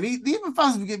 yeah, man, these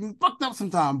professors get me fucked up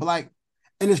sometimes. But like,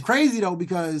 and it's crazy though,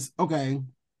 because, okay,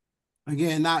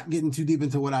 again, not getting too deep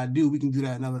into what I do, we can do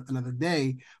that another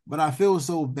day. But I feel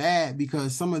so bad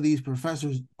because some of these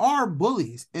professors are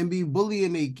bullies and be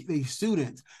bullying they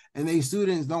students, and they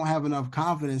students don't have enough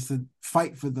confidence to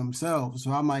fight for themselves.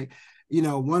 So I'm like,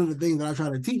 one of the things that I try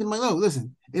to teach them, like, oh,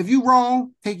 listen, if you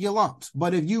wrong, take your lumps.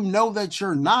 But if you know that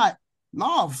you're not,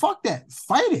 no, fuck that,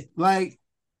 fight it. Like,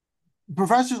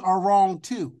 professors are wrong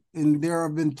too. And there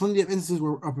have been plenty of instances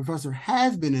where a professor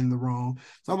has been in the wrong.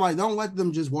 So I'm like, don't let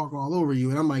them just walk all over you.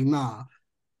 And I'm like,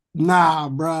 nah,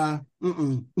 bruh.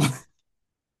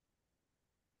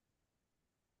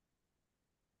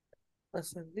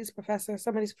 Listen,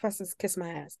 some of these professors kiss my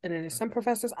ass. And then there's some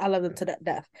professors, I love them to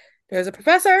death. There's a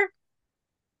professor,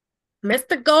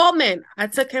 Mr. Goldman. I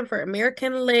took him for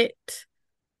American Lit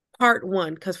Part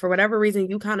 1 because for whatever reason,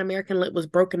 UConn American Lit was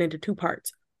broken into 2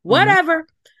 parts. Whatever.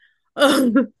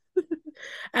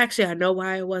 Actually, I know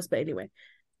why it was, but anyway,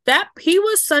 that he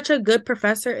was such a good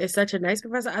professor, is such a nice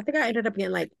professor. I think I ended up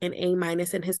getting like an A-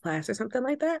 in his class or something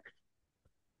like that.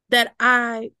 That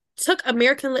I took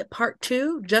American Lit Part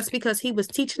 2 just because he was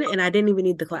teaching it and I didn't even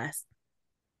need the class.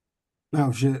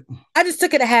 Oh shit. I just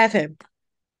took it to have him.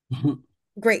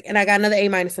 Great. And I got another A-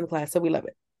 in the class, so we love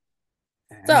it.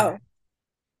 So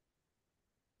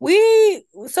we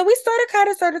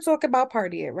started talking about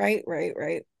partying,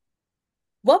 right.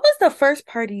 What was the first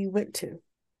party you went to?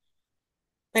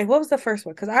 Like, what was the first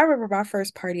one? Because I remember my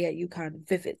first party at UConn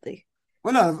vividly.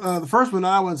 Well, no, the first one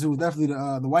that I went to was definitely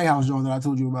the White House joint that I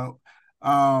told you about.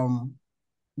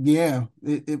 Yeah,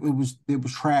 it was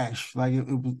trash. Like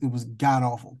it was god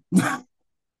awful,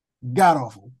 god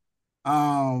awful.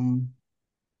 And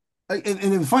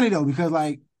it was funny though because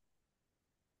like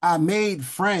I made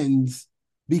friends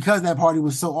because that party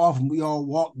was so awful. We all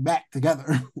walked back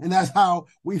together, and that's how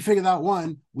we figured out,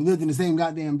 one, we lived in the same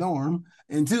goddamn dorm,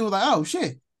 and two, like, oh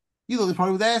shit, you know this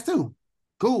party was ass too.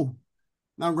 Cool.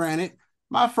 Now, granted,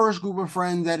 my first group of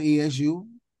friends at ESU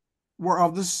were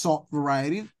of the salt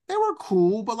variety. They were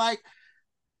cool, but like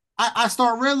I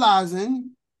start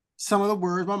realizing some of the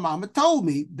words my mama told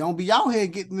me. Don't be out here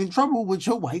getting in trouble with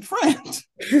your white friends.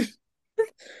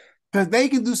 Because they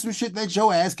can do some shit that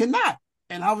your ass cannot.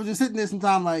 And I was just sitting there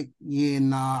sometime like, yeah,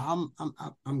 nah,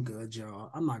 I'm good,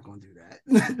 y'all. I'm not gonna do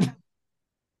that.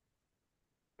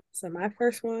 So my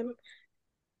first one,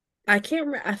 I can't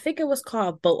remember. I think it was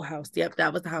called Boathouse. Yep,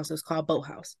 that was the house. It was called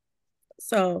Boathouse.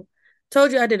 So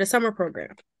told you I did a summer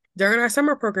program. During our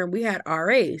summer program, we had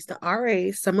RAs. The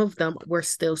RAs, some of them were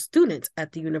still students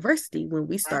at the university when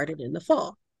we started in the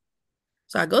fall.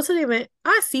 So I go to the event.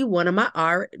 I see one of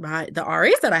the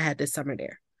RAs that I had this summer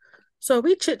there. So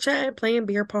we chit-chatting, playing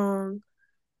beer pong.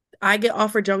 I get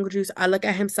offered jungle juice. I look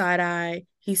at him side-eye.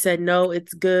 He said, no,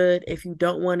 it's good. If you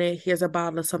don't want it, here's a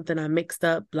bottle of something I mixed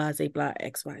up, blah, blah,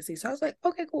 X, Y, Z. So I was like,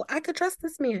 okay, cool. I could trust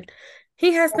this man.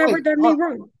 He has never done me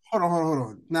wrong. Hold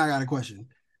on. Now I got a question.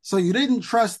 So you didn't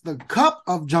trust the cup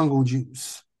of jungle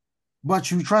juice, but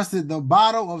you trusted the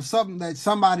bottle of something that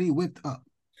somebody whipped up.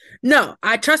 No,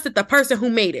 I trusted the person who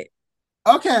made it.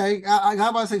 Okay, I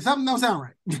got about to say something don't sound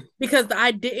right. Because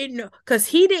I didn't know, because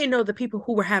he didn't know the people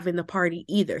who were having the party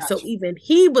either. Gotcha. So even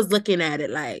he was looking at it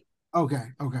like, okay.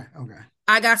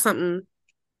 I got something.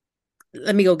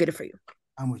 Let me go get it for you.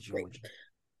 I'm with you.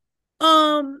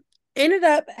 Ended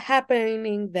up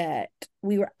happening that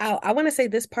we were out. I want to say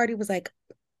this party was like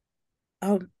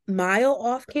a mile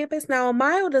off campus. Now, a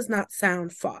mile does not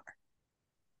sound far.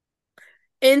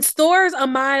 In stores, a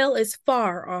mile is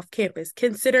far off campus,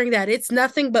 considering that it's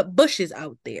nothing but bushes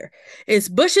out there. It's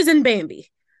bushes and Bambi.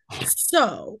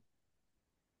 So,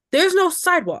 there's no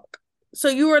sidewalk. So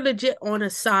you were legit on a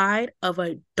side of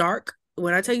a dark,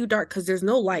 when I tell you dark, because there's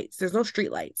no lights, there's no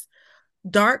street lights,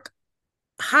 dark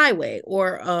highway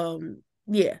or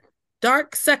yeah,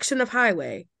 dark section of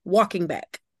highway walking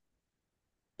back.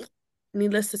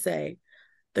 Needless to say,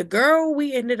 the girl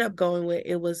we ended up going with,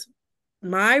 it was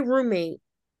my roommate,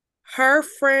 her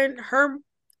friend, her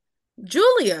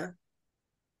Julia,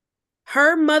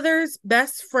 her mother's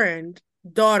best friend,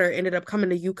 daughter ended up coming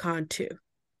to UConn too.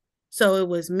 So it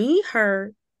was me,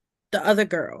 her, the other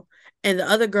girl, and the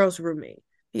other girl's roommate.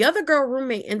 The other girl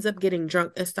roommate ends up getting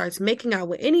drunk and starts making out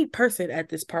with any person at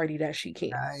this party that she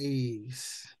can.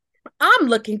 Nice. I'm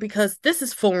looking because this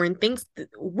is foreign things.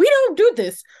 We don't do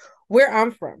this where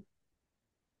I'm from.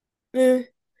 We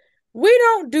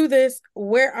don't do this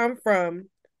where I'm from.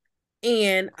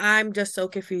 And I'm just so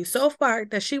confused. So far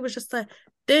that she was just like,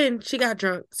 then she got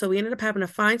drunk. So we ended up having to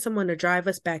find someone to drive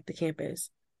us back to campus.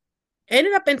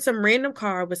 Ended up in some random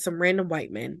car with some random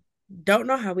white men. Don't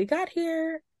know how we got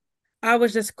here. I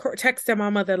was just texting my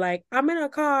mother like, I'm in a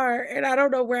car and I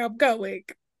don't know where I'm going.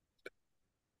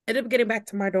 Ended up getting back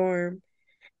to my dorm,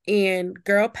 and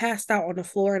girl passed out on the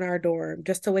floor in our dorm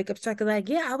just to wake up. She's like,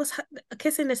 yeah, I was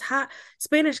kissing this hot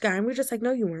Spanish guy. And we're just like,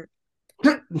 no, you weren't.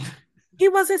 He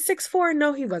wasn't 6'4".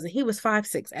 No, he wasn't. He was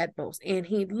 5'6" at most. And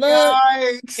he looked,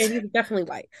 Yikes. and he was definitely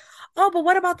white. Oh, but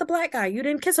what about the black guy? You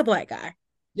didn't kiss a black guy.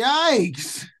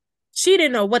 Yikes. She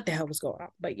didn't know what the hell was going on.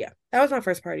 But yeah, that was my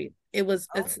first party. It was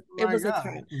a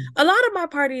time. A lot of my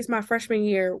parties my freshman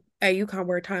year at UConn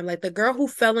were a time. Like the girl who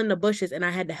fell in the bushes and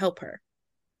I had to help her.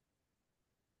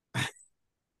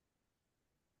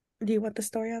 Do you want the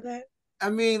story on that? I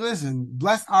mean, listen,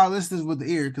 bless our listeners with the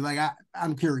ear, because like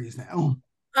I'm curious now.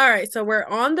 All right, so we're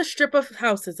on the strip of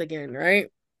houses again, right?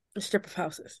 The strip of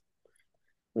houses.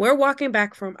 We're walking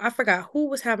back from, I forgot who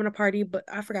was having a party, but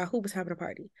I forgot who was having a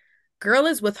party. Girl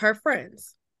is with her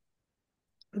friends.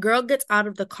 Girl gets out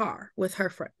of the car with her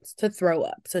friends to throw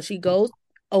up. So she goes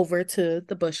over to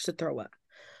the bush to throw up.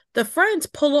 The friends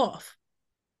pull off.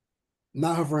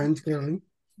 Not her friends, clearly.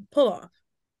 Pull off.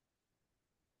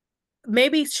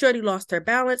 Maybe Shorty lost her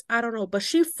balance. I don't know. But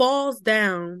she falls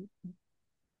down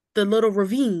the little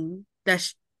ravine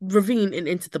and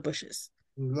into the bushes.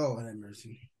 Lord have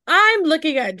mercy. I'm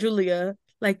looking at Julia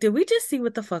like, did we just see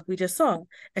what the fuck we just saw?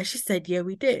 And she said, yeah,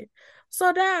 we did.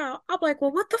 So now I'm like,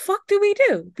 well, what the fuck do we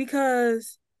do?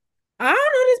 Because I don't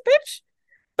know this bitch,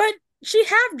 but she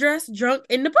half dressed drunk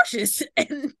in the bushes.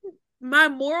 And my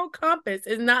moral compass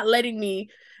is not letting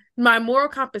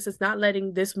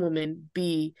this woman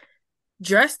be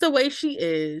dressed the way she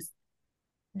is,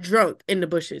 drunk in the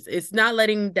bushes. It's not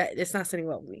sitting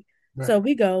well with me. Right. So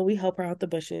we help her out the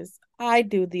bushes. I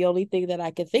do the only thing that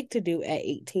I could think to do at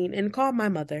 18 and call my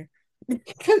mother. Grams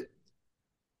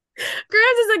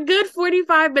is a good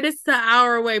 45 minutes to an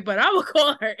hour away, but I will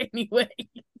call her anyway.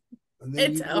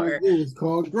 And tell her. It's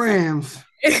called Grams.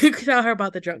 Tell her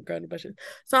about the drunk girl in the bushes.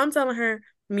 So I'm telling her,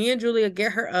 me and Julia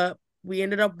get her up. We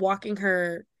ended up walking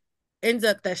her. Ends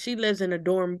up that she lives in a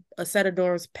set of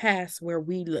dorms past where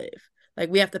we live. Like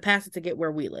we have to pass it to get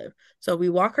where we live. So we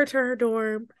walk her to her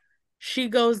dorm. She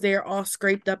goes there all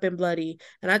scraped up and bloody.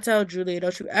 And I tell Julia,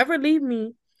 don't you ever leave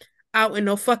me out in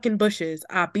no fucking bushes.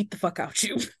 I'll beat the fuck out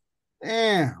you.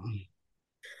 Damn.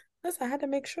 I had to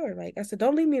make sure. Like I said,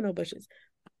 don't leave me in no bushes.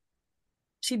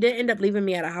 She did end up leaving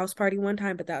me at a house party one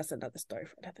time, but that was another story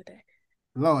for another day.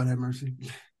 Lord have mercy.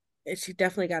 And she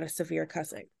definitely got a severe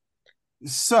cussing.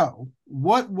 So,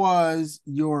 what would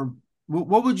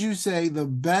you say the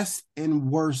best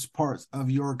and worst parts of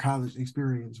your college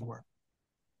experience were?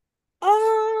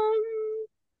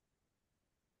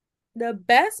 The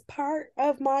best part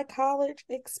of my college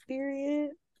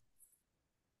experience,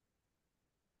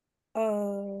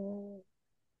 I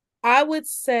would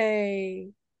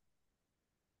say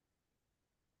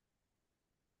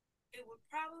it would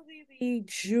probably be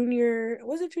junior.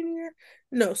 Was it junior?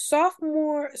 No,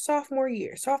 sophomore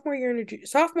year. Sophomore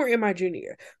in my junior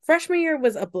year. Freshman year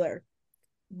was a blur,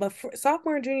 but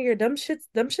sophomore and junior year, them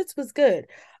shits was good.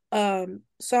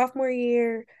 Sophomore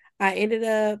year, I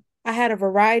had a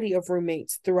variety of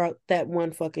roommates throughout that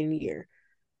one fucking year.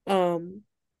 I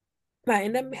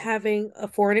ended up having a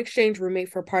foreign exchange roommate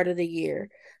for part of the year.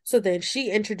 So then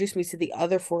she introduced me to the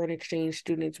other foreign exchange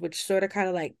students, which sort of kind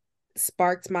of like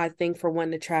sparked my thing for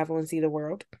wanting to travel and see the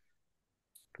world.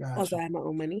 Gotcha. Also, I had my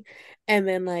own money. And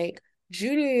then like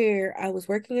junior year, I was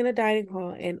working in a dining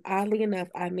hall, and oddly enough,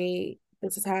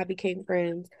 this is how I became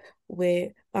friends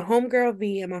with my homegirl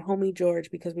V and my homie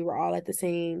George, because we were all at the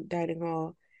same dining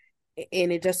hall.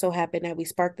 And it just so happened that we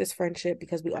sparked this friendship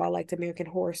because we all liked American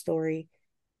Horror Story.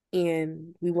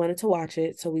 and we wanted to watch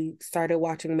it, so we started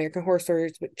watching American Horror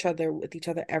Stories with each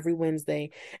other every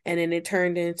Wednesday, and then it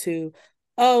turned into,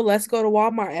 oh, let's go to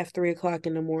Walmart at 3 o'clock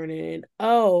in the morning.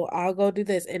 Oh, I'll go do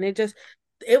this, and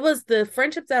it was the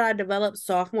friendships that I developed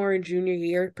sophomore and junior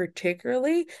year,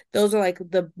 particularly. Those are like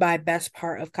my best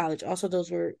part of college. Also,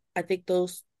 I think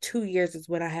those 2 years is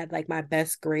when I had like my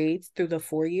best grades through the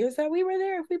 4 years that we were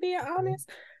there, if we being honest.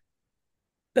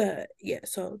 But yeah,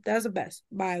 so that's the best.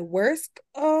 My worst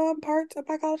parts of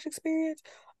my college experience.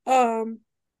 Um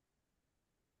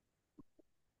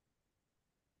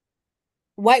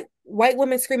white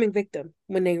women screaming victim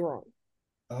when they wrong.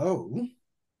 Oh,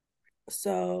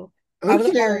 So I was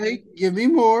an RA, okay. Give me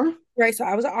more. right? So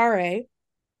I was an RA,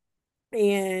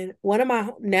 and one of my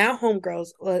now homegirls,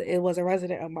 it was a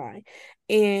resident of mine.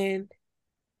 And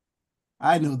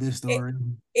I know this it, story.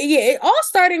 yeah, it all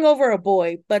starting over a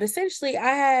boy, but essentially I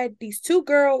had these two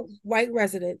girl white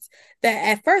residents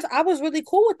that at first I was really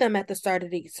cool with them at the start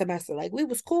of the semester. Like we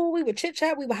was cool, we would chit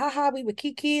chat, we would haha, we would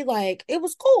kiki, like it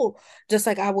was cool, just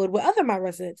like I would with other my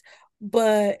residents.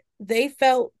 But they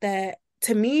felt that,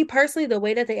 to me personally, the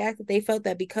way that they acted, they felt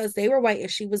that because they were white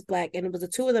and she was black and it was the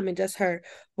two of them and just her,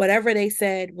 whatever they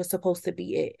said was supposed to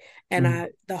be it. And Mhm.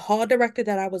 the hall director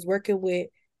that I was working with,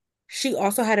 she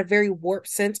also had a very warped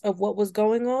sense of what was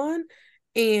going on.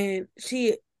 And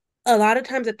a lot of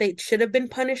times that they should have been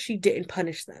punished, she didn't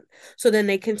punish them. So then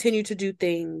they continued to do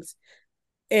things.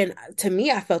 And to me,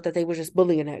 I felt that they were just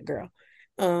bullying that girl.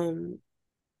 Um,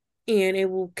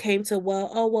 and came to,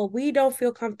 well, oh, well, we don't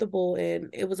feel comfortable. And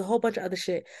it was a whole bunch of other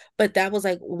shit. But that was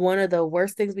like one of the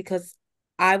worst things, because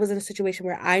I was in a situation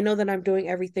where I know that I'm doing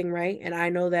everything right. And I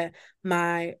know that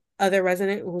my other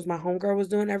resident, who's my homegirl, was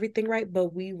doing everything right,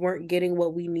 but we weren't getting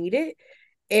what we needed.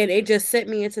 And it just sent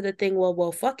me into the thing,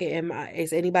 well, fuck it.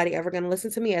 Is anybody ever going to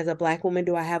listen to me as a black woman?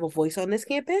 Do I have a voice on this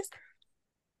campus?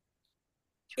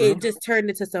 True.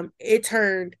 It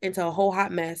turned into a whole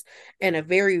hot mess and a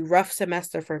very rough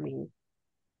semester for me.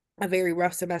 A very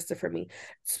rough semester for me.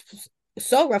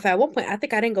 So rough at one point, I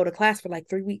think I didn't go to class for like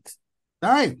 3 weeks.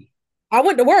 Dang. I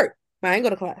went to work, but I didn't go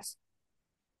to class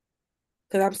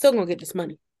because I'm still gonna get this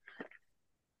money.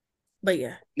 But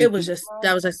yeah, that was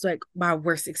just like my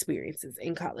worst experiences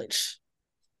in college.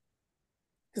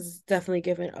 Because it's definitely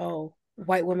given, oh,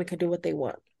 white women can do what they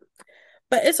want.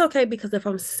 But it's okay, because if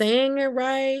I'm saying it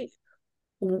right,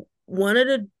 one of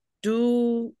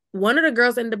one of the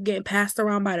girls ended up getting passed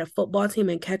around by the football team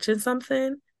and catching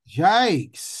something.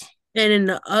 Yikes. And in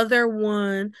the other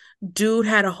one, dude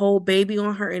had a whole baby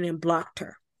on her and then blocked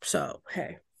her. So,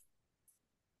 hey,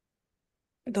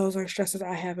 those are stresses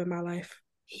I have in my life.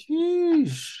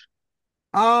 Sheesh.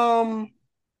 Um,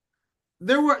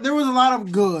 there was a lot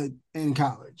of good in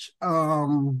college.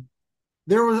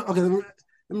 There was okay.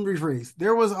 Let me rephrase.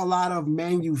 There was a lot of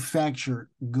manufactured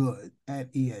good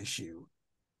at ESU.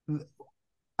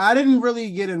 I didn't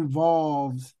really get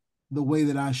involved the way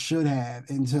that I should have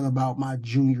until about my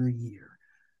junior year.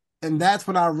 And that's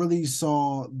when I really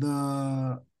saw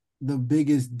the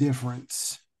biggest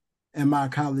difference in my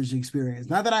college experience.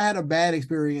 Not that I had a bad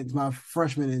experience my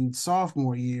freshman and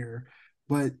sophomore year,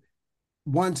 but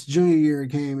once junior year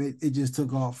came, it just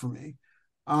took off for me.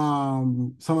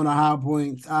 Some of the high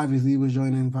points obviously was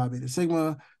joining Phi Beta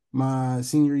Sigma my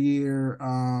senior year,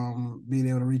 being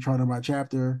able to recharter my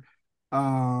chapter,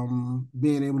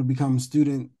 being able to become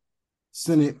student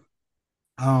senate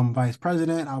vice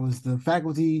president. I was the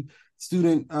faculty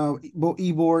student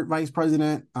e-board vice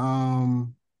president. Like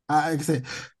I said,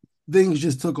 things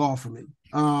just took off for me.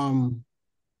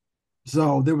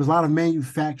 So there was a lot of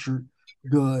manufactured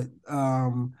good.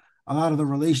 A lot of the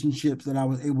relationships that I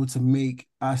was able to make,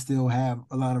 I still have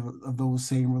a lot of those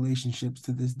same relationships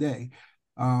to this day.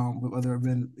 Whether it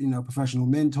been, professional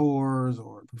mentors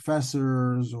or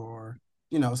professors or,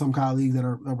 some colleagues that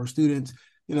were students,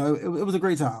 it was a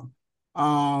great time.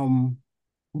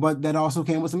 But that also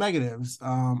came with some negatives.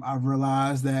 I've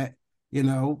realized that,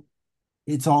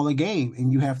 it's all a game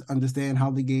and you have to understand how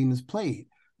the game is played.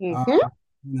 Mm-hmm.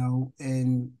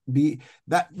 And be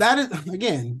that is,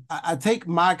 again, I take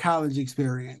my college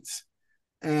experience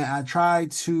and I try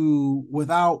to,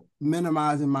 without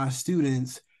minimizing my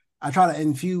students, I try to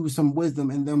infuse some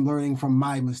wisdom in them learning from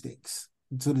my mistakes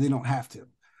so that they don't have to.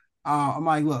 I'm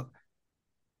like, look,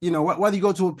 whether you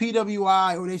go to a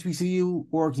PWI or an HBCU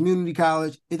or a community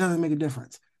college, it doesn't make a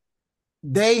difference.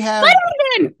 They have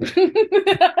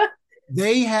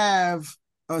they have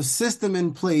a system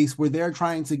in place where they're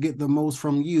trying to get the most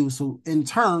from you, so in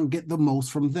turn get the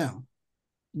most from them.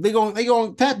 They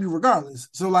gonna tap you regardless.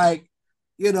 So like,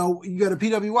 you got a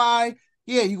PWI,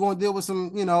 yeah, you're gonna deal with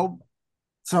some,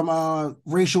 some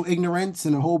racial ignorance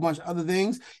and a whole bunch of other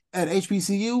things. At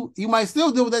HBCU, you might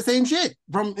still deal with that same shit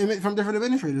from different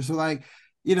administrators. So like,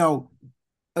 you know,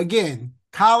 again,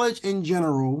 college in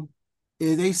general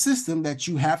is a system that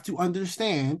you have to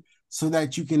understand so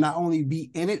that you can not only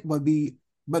be in it but beat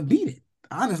it,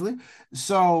 honestly.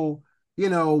 So,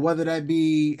 whether that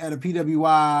be at a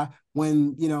PWI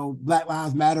when, Black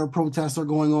Lives Matter protests are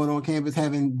going on campus,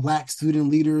 having Black student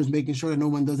leaders making sure that no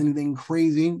one does anything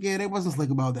crazy. Yeah, they wasn't slick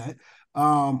about that.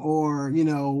 Or,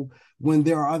 when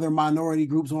there are other minority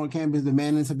groups on campus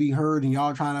demanding to be heard and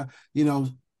y'all trying to,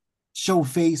 show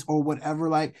face or whatever.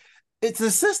 Like, it's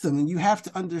a system and you have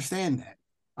to understand that.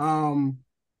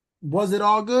 Was it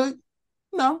all good?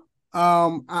 No.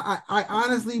 I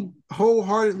honestly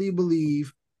wholeheartedly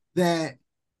believe that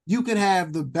you could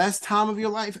have the best time of your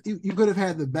life. You could have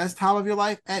had the best time of your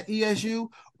life at ESU,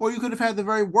 or you could have had the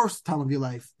very worst time of your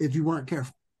life if you weren't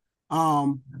careful.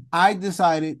 I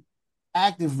decided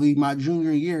actively my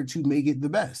junior year to make it the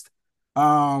best.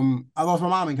 I lost my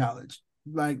mom in college,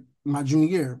 like my junior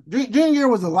year. Junior year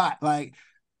was a lot. Like,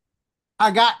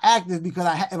 I got active because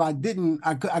if I didn't,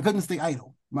 I couldn't stay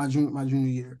idle my junior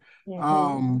year.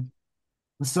 Mm-hmm.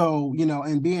 So,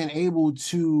 and being able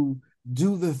to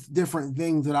do the different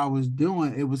things that I was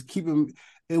doing, it was keeping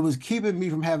me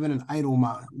from having an idle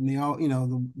mind.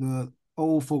 The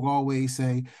old folk always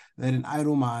say that an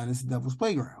idle mind is the devil's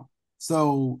playground.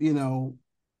 So,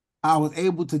 I was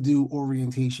able to do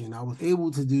orientation. I was able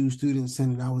to do student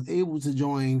senate. I was able to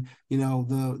join,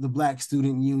 the Black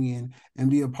Student Union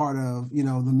and be a part of, the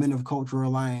Men of Culture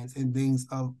Alliance and things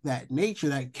of that nature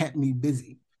that kept me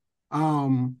busy.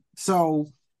 So,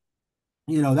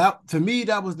 that to me,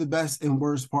 that was the best and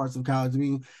worst parts of college. I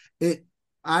mean,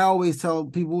 I always tell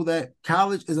people that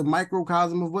college is a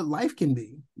microcosm of what life can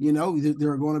be.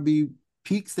 There are going to be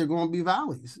peaks, there are going to be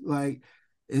valleys. Like,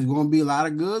 it's going to be a lot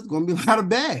of good, it's going to be a lot of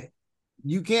bad.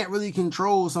 You can't really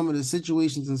control some of the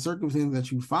situations and circumstances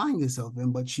that you find yourself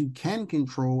in, but you can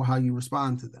control how you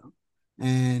respond to them.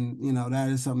 And, that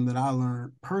is something that I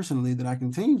learned personally, that I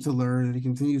continue to learn, and it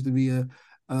continues to be a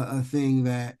thing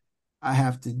that I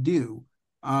have to do.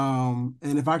 And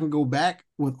if I can go back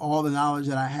with all the knowledge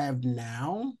that I have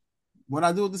now, would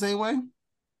I do it the same way?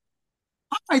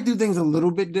 I might do things a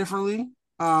little bit differently.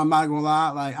 I'm not gonna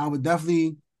lie. Like, I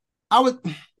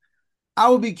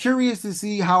would be curious to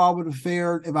see how I would have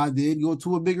fared if I did go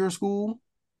to a bigger school.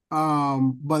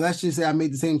 But let's just say I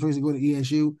made the same choice to go to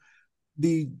ESU.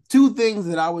 The two things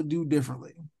that I would do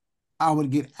differently: I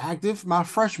would get active my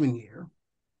freshman year,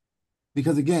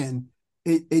 because again,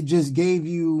 it just gave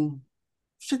you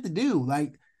shit to do.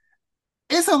 Like,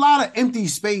 it's a lot of empty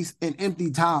space and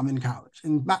empty time in college,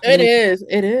 and it is.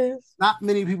 Not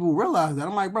many people realize that.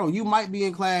 I'm like, bro, you might be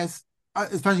in class,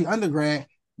 especially undergrad,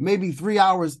 maybe 3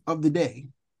 hours of the day.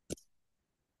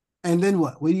 And then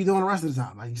what? What are you doing the rest of the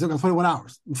time? Like, you still got 21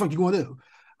 hours. What the fuck you gonna do?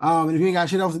 And if you ain't got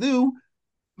shit else to do,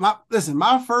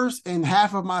 my first and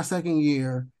half of my second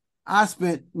year, I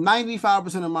spent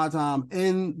 95% of my time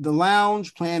in the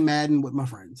lounge playing Madden with my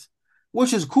friends,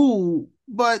 which is cool,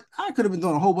 but I could have been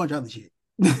doing a whole bunch of other shit.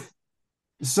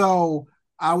 So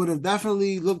I would have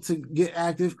definitely looked to get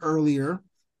active earlier,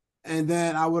 and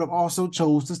then I would have also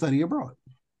chose to study abroad.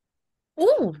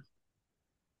 Ooh.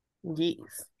 Yes.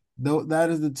 Though that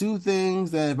is the two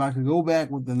things that if I could go back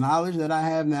with the knowledge that I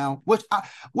have now, which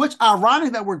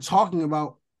ironic that we're talking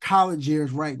about college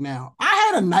years right now. I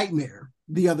had a nightmare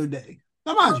the other day.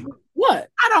 Now, mind you, what?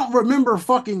 I don't remember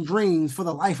fucking dreams for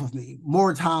the life of me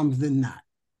more times than not,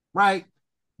 right?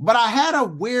 But I had a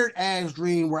weird ass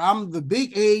dream where I'm the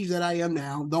big age that I am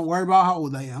now. Don't worry about how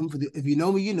old I am. If you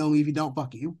know me, you know me. If you don't,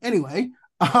 fuck you. Anyway,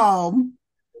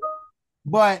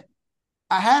 but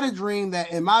I had a dream that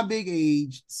in my big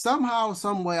age, somehow,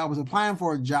 some way, I was applying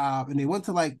for a job and they went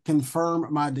to like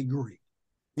confirm my degree,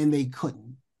 and they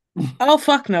couldn't. Oh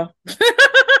fuck no! Oh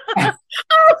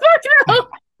fuck no!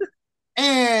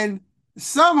 And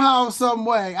somehow, some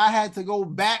way, I had to go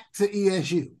back to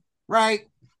ESU. Right?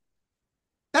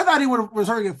 That's not even what was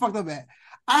starting to get fucked up at.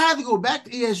 I had to go back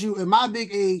to ESU in my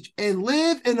big age and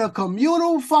live in a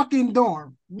communal fucking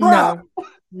dorm. Bro.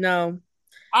 No.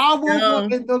 I woke up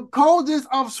in the coldest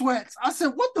of sweats. I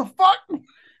said, what the fuck?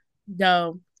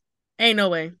 No. Ain't no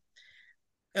way.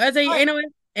 I tell you, ain't no way.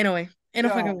 Ain't no way. Ain't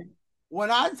no fucking way.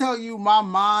 When I tell you my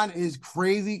mind is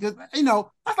crazy, because, that's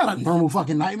not a normal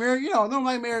fucking nightmare. Normal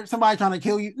nightmare, somebody trying to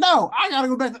kill you. No, I got to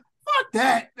go back to, fuck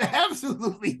that.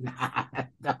 Absolutely not.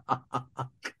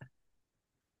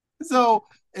 So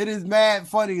it is mad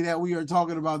funny that we are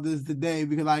talking about this today,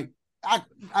 because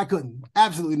I couldn't.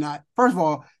 Absolutely not. First of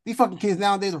all, these fucking kids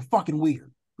nowadays are fucking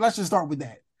weird. Let's just start with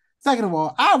that. Second of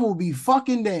all, I will be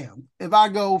fucking damned if I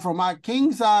go from my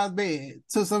king size bed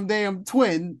to some damn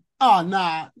twin. Oh,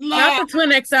 nah. Not the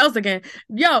twin XLs again.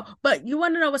 Yo, but you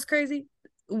want to know what's crazy?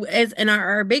 As in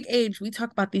our big age, we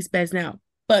talk about these beds now,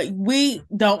 but we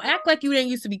don't act like you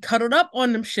didn't used to be cuddled up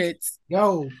on them shits.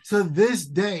 Yo, to this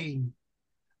day,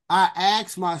 I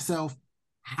ask myself,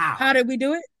 how? How did we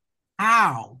do it?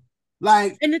 How?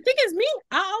 Like, and the thing is, me,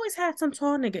 I always had some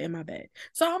tall nigga in my bed.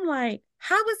 So I'm like,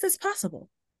 how is this possible?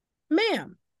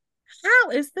 Ma'am, how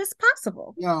is this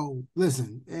possible? Yo,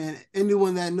 listen, and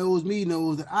anyone that knows me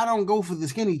knows that I don't go for the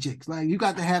skinny chicks. Like, you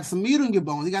got to have some meat on your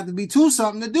bones. You got to be two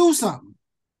something to do something.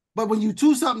 But when you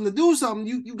two something to do something,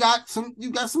 you got some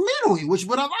meat on you, which is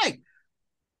what I like.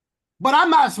 But I'm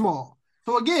not small.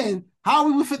 So again, how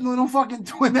we were fitting on them fucking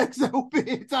twin XL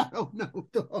beds, I don't know,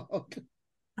 dog.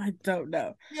 I don't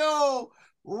know.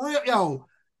 Yo,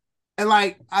 and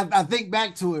like I think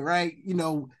back to it, right? You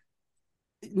know,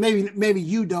 maybe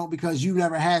you don't because you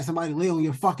never had somebody lay on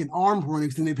your fucking arm for an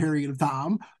extended period of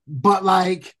time. But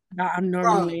like, I'm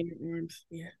normally in your arms.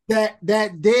 Yeah,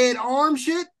 that dead arm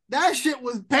shit, that shit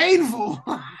was painful.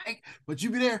 But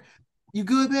you be there, you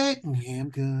good, babe? Yeah, I'm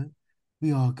good.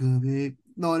 We all good, babe.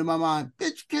 Knowing in my mind,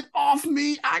 bitch, get off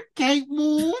me. I can't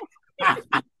move.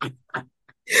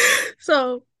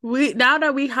 So now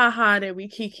that we and we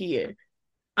kiki,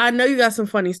 I know you got some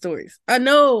funny stories. I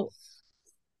know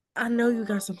you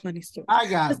got some funny stories. I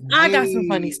got some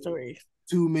funny stories.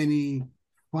 Too many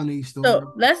funny stories.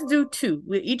 So let's do two.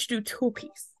 We'll each do two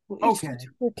pieces. Okay.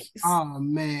 Oh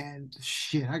man,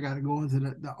 shit! I gotta go into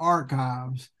the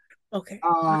archives. Okay,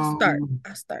 I'll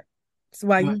start. So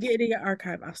while you get in your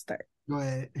archive, I'll start. Go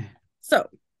ahead. So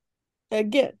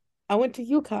again, I went to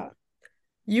UConn.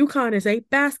 UConn is a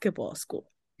basketball school,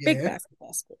 big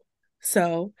basketball school.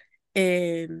 So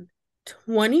in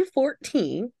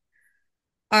 2014,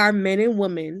 our men and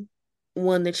women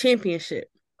won the championship.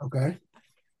 Okay.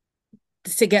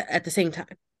 Together at the same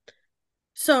time.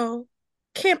 So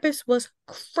campus was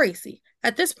crazy.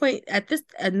 At this point,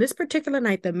 this particular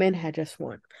night, the men had just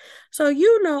won. So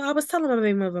I was telling my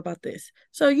baby mother about this.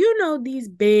 So these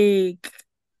big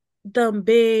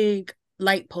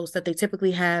light posts that they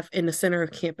typically have in the center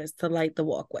of campus to light the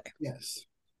walkway. Yes.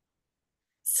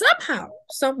 Somehow,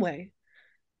 some way,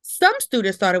 some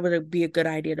students thought it would be a good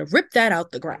idea to rip that out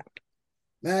the ground.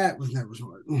 That was never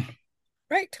smart.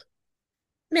 Right.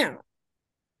 Now,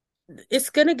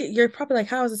 you're probably like,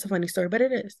 how is this a funny story? But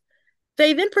it is.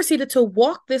 They then proceeded to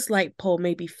walk this light pole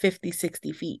maybe 50,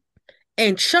 60 feet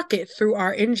and chuck it through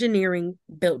our engineering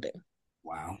building.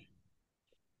 Wow.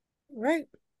 Right.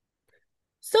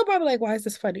 Still probably like, why is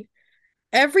this funny?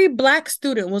 Every Black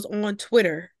student was on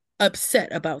Twitter upset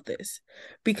about this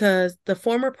because the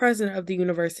former president of the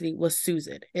university was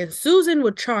Susan, and Susan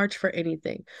would charge for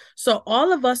anything. So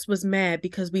all of us was mad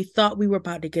because we thought we were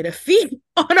about to get a fee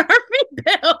on our fee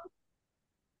bill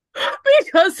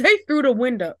because they threw the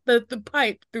window, the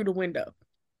pipe through the window.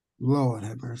 Lord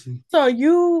have mercy. So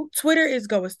Twitter is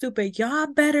going stupid. Y'all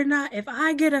better not. If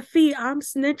I get a fee, I'm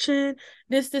snitching.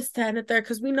 This, that, and the third.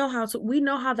 Because we know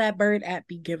how that bird app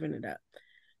be giving it up.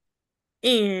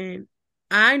 And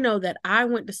I know that I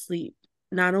went to sleep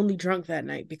not only drunk that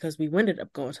night because we ended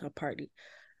up going to a party,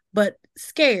 but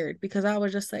scared because I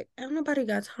was just like, ain't nobody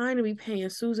got time to be paying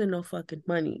Susan no fucking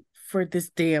money for this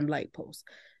damn light post.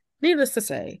 Needless to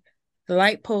say, the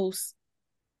light post,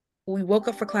 we woke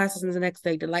up for classes and the next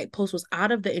day, the light post was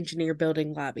out of the engineer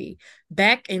building lobby,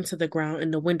 back into the ground,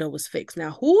 and the window was fixed.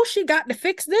 Now, who she got to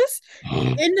fix this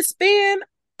in the span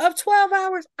of 12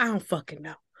 hours? I don't fucking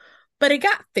know. But it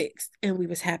got fixed, and we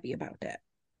was happy about that.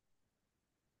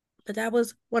 But that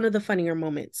was one of the funnier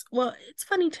moments. Well, it's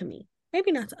funny to me.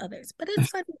 Maybe not to others, but it's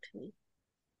funny to me.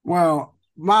 Well,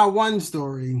 my one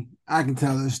story, I can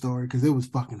tell this story because it was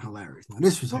fucking hilarious. Now,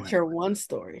 this was What's your one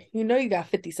story? You got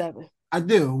 57. I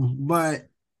do, but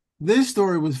this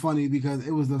story was funny because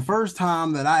it was the first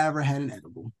time that I ever had an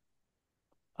edible.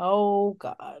 Oh,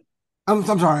 God. I'm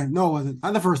sorry. No, it wasn't.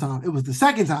 Not the first time. It was the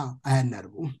second time I had an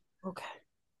edible. Okay.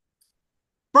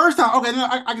 First time, okay, no,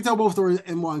 I can tell both stories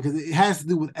in one because it has to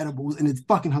do with edibles and it's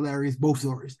fucking hilarious, both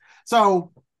stories.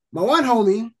 So, my one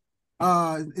homie,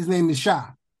 his name is Shy.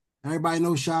 Everybody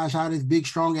knows Shy. Shy, this big,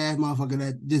 strong ass motherfucker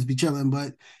that just be chilling,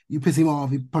 but you piss him off,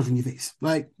 he punch in your face.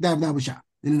 Like, that was Shy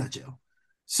in a nutshell.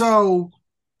 So,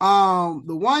 the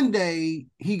one day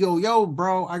he go, yo,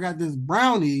 bro, I got this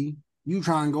brownie. You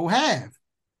try and go have.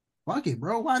 Fuck it,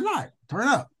 bro. Why not? Turn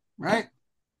up, right?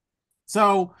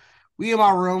 So, we in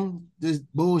my room, just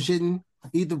bullshitting,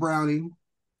 eat the brownie.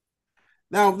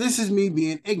 Now, this is me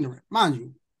being ignorant, mind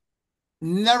you.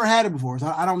 Never had it before,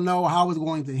 so I don't know how it's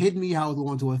going to hit me, how it's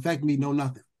going to affect me, no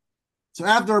nothing. So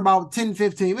after about 10,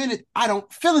 15 minutes, I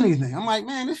don't feel anything. I'm like,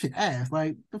 man, this shit ass.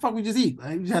 Like, the fuck we just eat?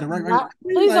 Like, we just had a right.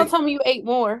 Please don't Like, tell me you ate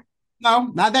more.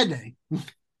 no, not that day.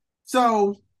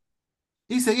 So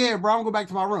he said, yeah, bro, I'm gonna go back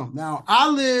to my room. Now I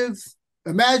live,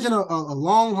 imagine a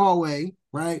long hallway,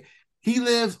 right? He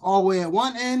lives all the way at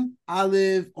one end, I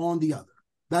live on the other.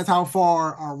 That's how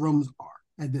far our rooms are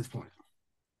at this point.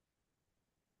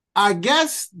 I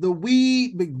guess the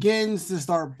weed begins to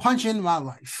start punching my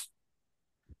life,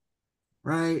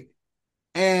 right?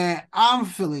 And I'm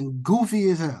feeling goofy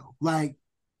as hell, like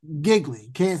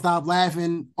giggling, can't stop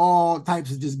laughing, all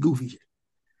types of just goofy shit.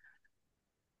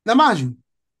 Now, mind you,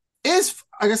 it's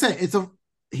like I said,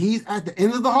 he's at the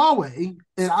end of the hallway,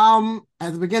 and I'm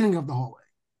at the beginning of the hallway.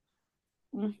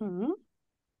 Mm-hmm.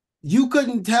 You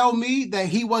couldn't tell me that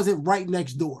he wasn't right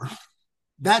next door.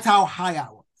 That's how high I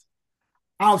was.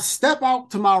 I'll step out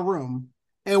to my room,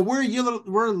 and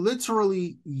we're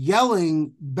literally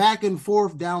yelling back and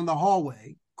forth down the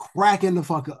hallway, cracking the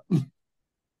fuck up.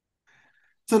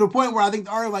 To the point where I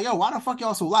think Ari was like, yo, why the fuck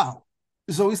y'all so loud?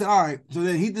 So we said, all right. So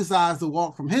then he decides to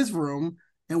walk from his room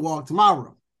and walk to my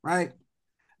room, right?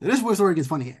 Now, this is where the story gets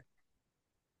funny at.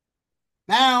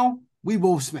 Now we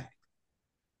both smacked.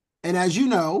 And as you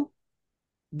know,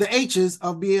 the H's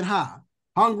of being high: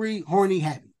 hungry, horny,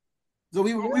 happy. So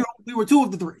we were two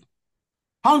of the three: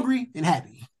 hungry and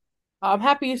happy. I'm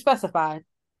happy you specified.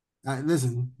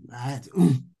 Listen, I had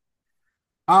to.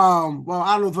 Well,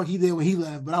 I don't know what the fuck he did when he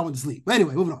left, but I went to sleep. But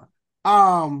anyway, moving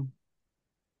on.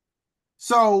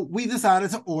 So we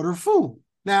decided to order food.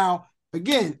 Now,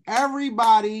 again,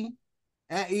 everybody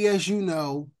at ESU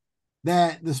know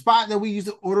that the spot that we used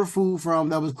to order food from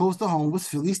that was close to home was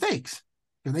Philly Steaks.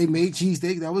 Because they made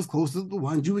cheesesteak that was close to the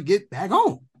ones you would get back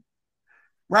home.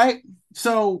 Right?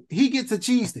 So he gets a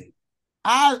cheesesteak.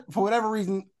 For whatever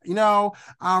reason, I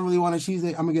don't really want a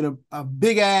cheesesteak. I'm going to get a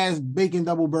big ass bacon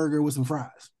double burger with some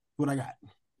fries. What I got.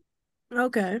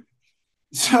 Okay.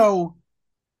 So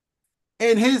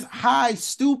in his high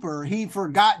stupor, he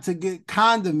forgot to get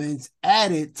condiments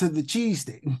added to the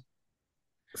cheesesteak.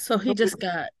 So he just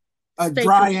got a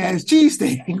dry ass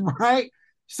cheesesteak, right?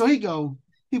 So he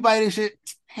bite this shit.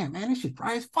 Damn, man, this shit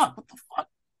dry as fuck. What the fuck?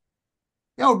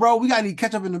 Yo, bro, we gotta need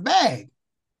ketchup in the bag.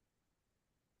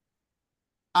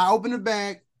 I opened the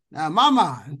bag. Now, in my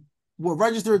mind, what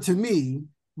registered to me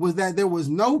was that there was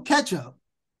no ketchup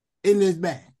in this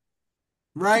bag,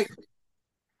 right?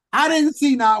 I didn't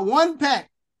see not one pack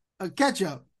of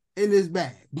ketchup in this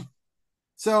bag.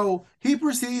 So he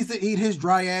proceeds to eat his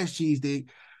dry ass cheesesteak.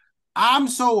 I'm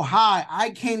so high, I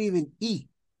can't even eat.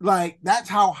 Like, that's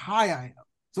how high I am.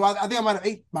 So I think I might have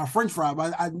ate my French fry,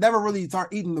 but I never really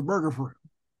start eating the burger for him.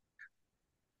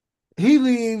 He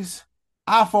leaves,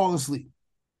 I fall asleep.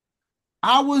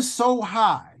 I was so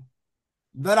high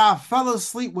that I fell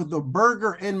asleep with the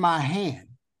burger in my hand.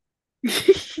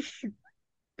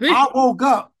 I woke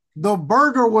up, the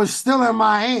burger was still in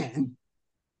my hand.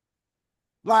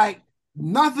 Like,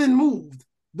 nothing moved.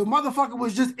 The motherfucker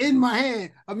was just in my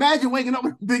hand. Imagine waking up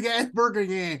with a big ass burger in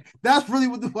your hand. That's really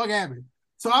what the fuck happened.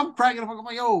 So I'm cracking the fuck up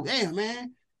like, yo, damn,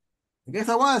 man. I guess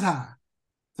I was high.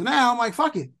 So now I'm like,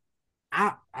 fuck it.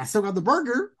 I still got the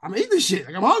burger. I'm eating this shit.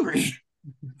 Like, I'm hungry.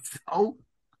 So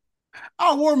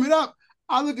I'll warm it up.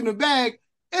 I look in the bag.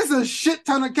 It's a shit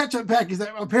ton of ketchup packets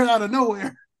that appear out of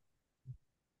nowhere.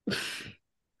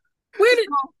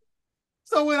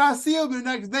 So when I see him the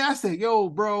next day, I said, yo,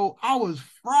 bro, I was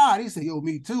fried. He said, yo,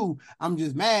 me too. I'm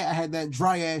just mad. I had that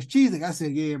dry ass cheesesteak. I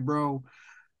said, yeah, bro.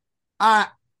 I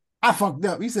fucked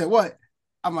up. He said, what?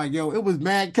 I'm like, yo, it was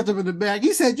mad ketchup in the bag.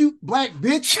 He said, you black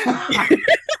bitch.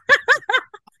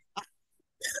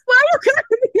 Why you gonna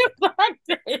be a black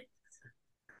bitch?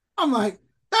 I'm like,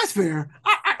 that's fair.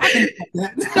 I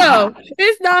that. No,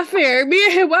 it's not fair. Me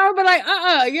and him, why am I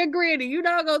like, you're granny. You're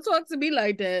not gonna talk to me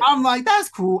like that. I'm like, that's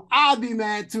cool. I'd be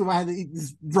mad too if I had to eat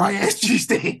this dry ass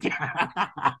cheesesteak.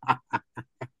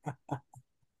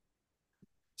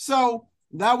 So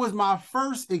that was my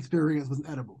first experience with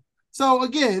an edible. So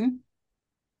again,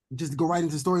 just to go right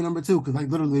into story number 2, because like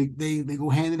literally they go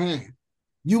hand in hand.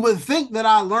 You would think that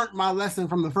I learned my lesson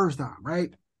from the first time,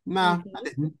 right? Nah, I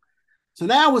didn't. So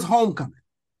now it's homecoming.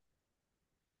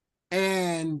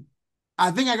 And I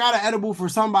think I got an edible for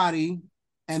somebody,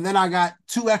 and then I got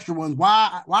 2 extra ones.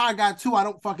 Why I got 2, I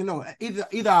don't fucking know.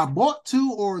 Either I bought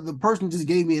 2 or the person just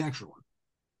gave me an extra one.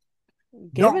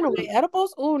 Giving away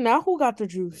edibles? Oh, now who got the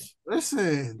juice?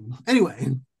 Listen. Anyway,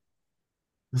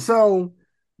 so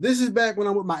this is back when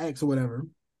I'm with my ex or whatever.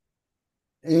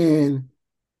 And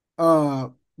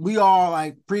we all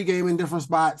like pregame in different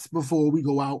spots before we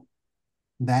go out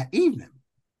that evening.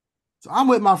 So I'm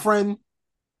with my friend.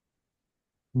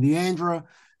 Leandra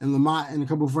and Lamont and a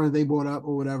couple of friends they brought up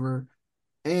or whatever.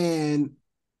 And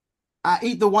I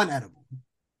eat the one edible,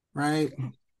 right?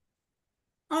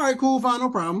 All right, cool, fine, no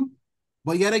problem.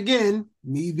 But yet again,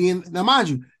 me being now, mind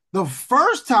you, the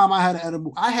first time I had an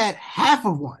edible, I had half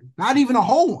of one, not even a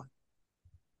whole one,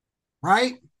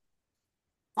 right?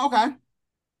 Okay,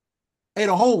 ate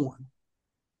a whole one.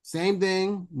 Same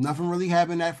thing, nothing really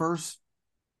happened that first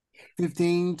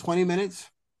 15, 20 minutes.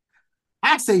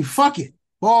 I say, fuck it,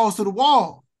 balls to the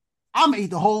wall. I'm gonna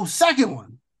eat the whole second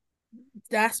one.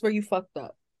 That's where you fucked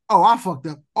up. Oh, I fucked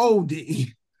up. OD.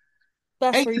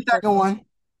 That's Ate where you the second one.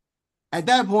 At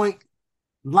that point,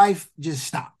 life just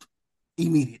stopped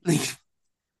immediately.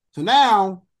 So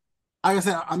now, like I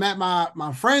said, I'm at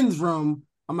my friend's room.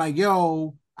 I'm like,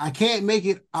 yo, I can't make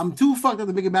it. I'm too fucked up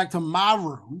to make it back to my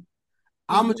room.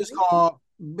 I'm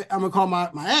gonna call my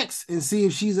ex and see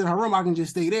if she's in her room. I can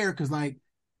just stay there because like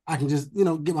I can just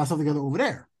get myself together over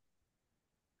there.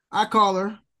 I call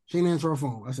her. She didn't answer her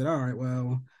phone. I said, all right,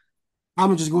 well, I'm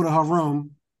gonna just go to her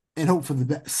room and hope for the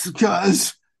best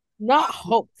because not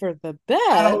hope for the I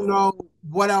best. don't know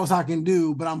what else I can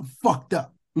do, but I'm fucked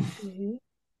up. Mm-hmm.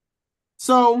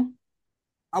 So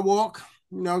I walk,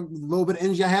 a little bit of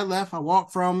energy I had left. I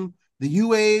walk from the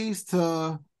UAs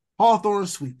to Hawthorne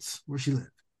Suites where she lived.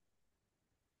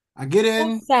 I get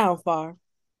in. That sound far.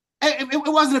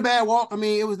 It wasn't a bad walk. I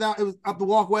mean, it was up the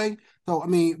walkway. So I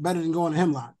mean, better than going to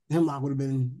Hemlock. Hemlock would have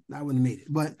been, I wouldn't have made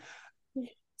it. But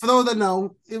for those that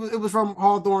know, it was from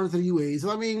Hawthorne to the UA. So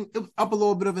I mean, it was up a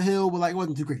little bit of a hill, but like it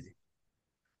wasn't too crazy.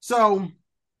 So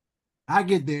I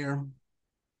get there,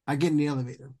 I get in the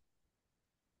elevator.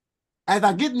 As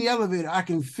I get in the elevator, I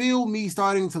can feel me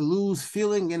starting to lose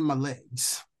feeling in my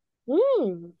legs.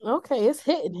 Okay, it's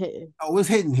hitting. Oh, it's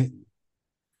hitting.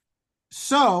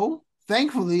 So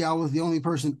thankfully, I was the only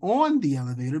person on the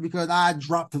elevator because I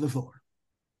dropped to the floor.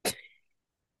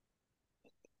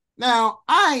 Now,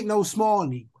 I ain't no small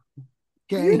Negro.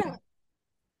 Okay. You're not.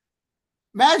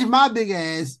 Imagine my big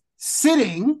ass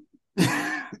sitting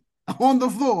on the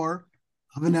floor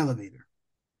of an elevator.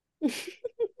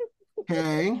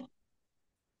 Okay.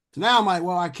 So now I'm like,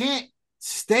 well, I can't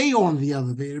stay on the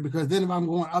elevator because then if I'm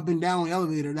going up and down the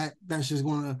elevator, that's just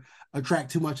going to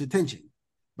attract too much attention.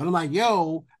 But I'm like,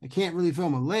 yo, I can't really feel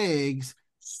my legs.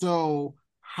 So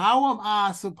how am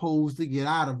I supposed to get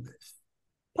out of this?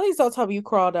 Please don't tell me you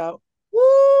crawled out. Woo!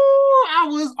 I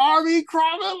was army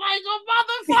crawling like a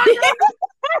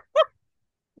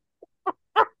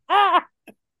motherfucker.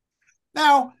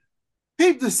 Now,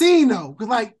 peep the scene though, because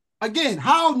like again,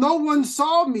 how no one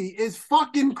saw me is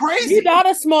fucking crazy. You're not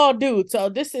a small dude, so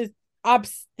this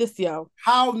yo.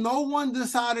 How no one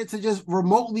decided to just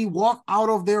remotely walk out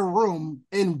of their room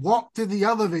and walk to the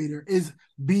elevator is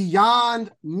beyond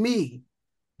me.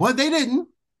 But they didn't.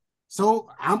 So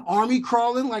I'm army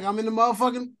crawling like I'm in the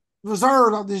motherfucking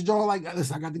reserve of this joint. Like,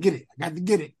 listen, I got to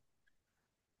get it.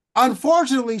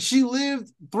 Unfortunately, she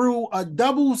lived through a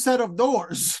double set of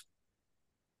doors.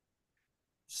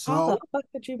 So how the fuck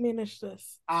did you manage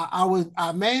this?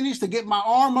 I managed to get my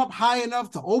arm up high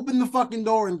enough to open the fucking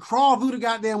door and crawl through the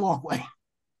goddamn walkway.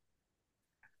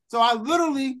 So I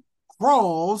literally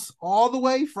crawls all the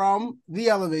way from the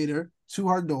elevator to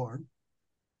her door.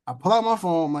 I pull out my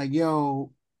phone, I'm like,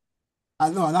 yo, I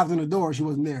knocked on the door, she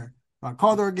wasn't there. I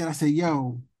called her again. I said,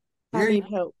 yo, I need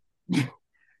help.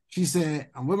 She said,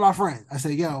 I'm with my friend. I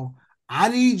said, yo, I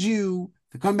need you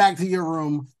to come back to your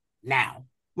room now.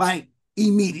 Like,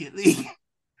 immediately.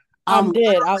 I'm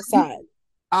dead outside.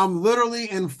 I'm literally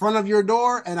in front of your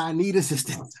door and I need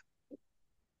assistance.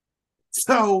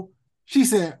 So she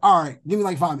said, all right, give me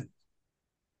like 5 minutes.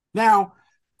 Now,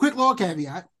 quick little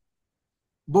caveat.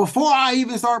 Before I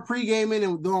even start pre-gaming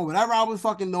and doing whatever I was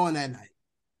fucking doing that night,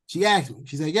 she asked me,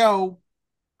 she said, yo,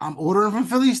 I'm ordering from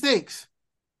Philly Steaks.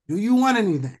 Do you want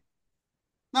anything?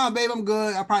 No, babe, I'm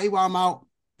good. I'll probably eat while I'm out.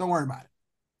 Don't worry about it.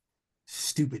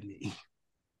 Stupid me.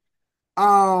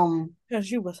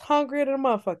 Because you was hungry than a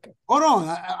motherfucker. Hold on.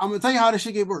 I'm going to tell you how this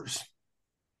shit get worse.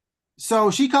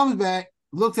 So she comes back,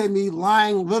 looks at me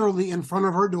lying literally in front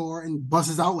of her door and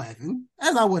busts out laughing,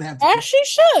 as I would have to. As she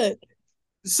should.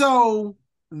 So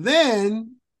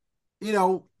then, we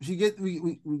get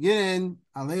in,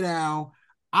 I lay down.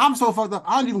 I'm so fucked up.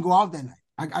 I didn't even go out that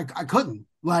night. I couldn't.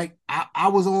 Like, I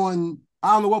was on,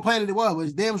 I don't know what planet it was, but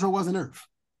it damn sure wasn't Earth.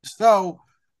 So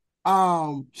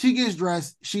she gets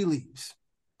dressed, she leaves.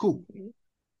 Cool.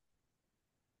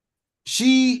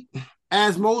 She,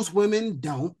 as most women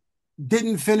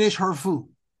didn't finish her food.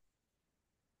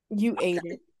 You ate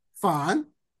it. Fine.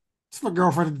 It's my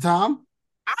girlfriend at the time.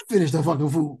 I finished the fucking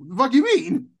food. The fuck you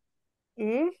mean?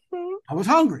 Mm-hmm. I was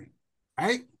hungry,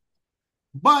 right?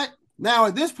 But now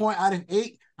at this point, I done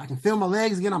ate. I can feel my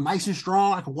legs again. I'm nice and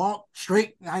strong. I can walk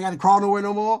straight. I ain't got to crawl nowhere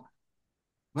no more.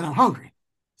 But I'm hungry.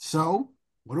 So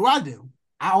what do?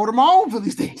 I order my own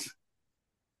Philly steaks.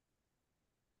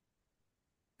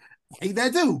 Ate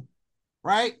that too,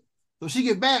 right? So she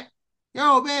get back.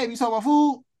 Yo, babe, you saw my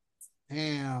food?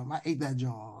 Damn, I ate that,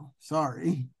 John.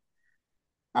 Sorry.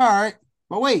 All right.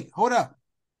 But wait, hold up.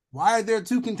 Why are there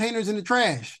 2 containers in the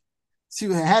trash? See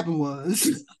what happened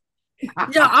was.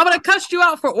 Yo, I'm gonna cuss you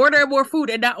out for ordering more food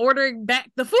and not ordering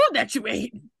back the food that you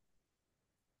ate.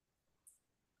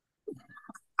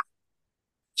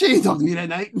 She didn't talk to me that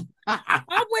night.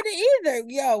 I wouldn't either.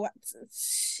 Yo,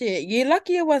 shit. You're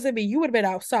lucky it wasn't me. You would have been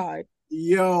outside.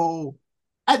 Yo.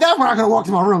 At that point, I could have walked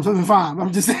to my room, so it's fine. But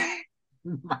I'm just saying.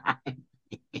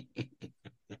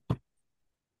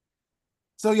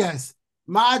 So yes,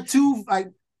 my 2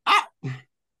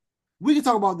 we can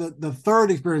talk about the third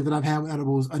experience that I've had with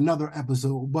edibles another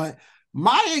episode, but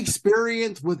my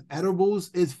experience with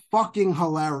edibles is fucking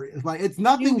hilarious. Like it's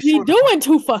nothing. You're doing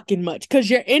too fucking much because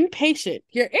you're impatient.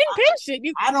 You're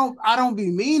impatient. I don't be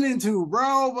meaning to,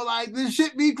 bro, but like this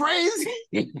shit be crazy.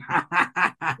 You're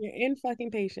in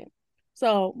fucking patient.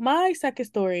 So my second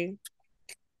story,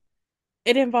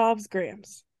 it involves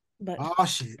grams. But oh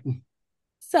shit.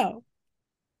 So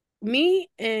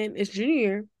it's junior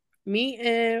year, me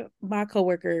and my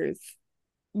coworkers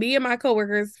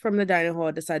from the dining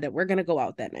hall decide that we're gonna go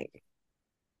out that night.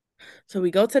 So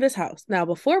we go to this house. Now,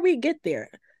 before we get there,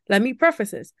 let me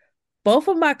preface this. Both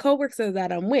of my coworkers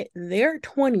that I'm with, they're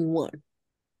 21.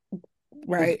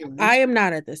 Right? Okay. I am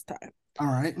not at this time. All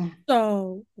right.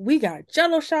 So we got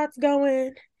Jello shots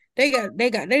going. They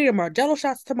brought Jello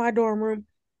shots to my dorm room.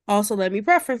 Also, let me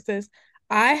preface this.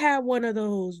 I had one of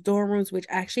those dorm rooms which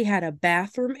actually had a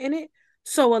bathroom in it.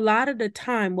 So a lot of the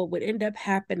time, what would end up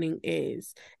happening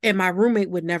is, and my roommate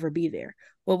would never be there.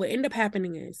 What would end up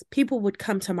happening is people would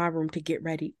come to my room to get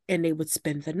ready and they would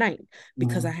spend the night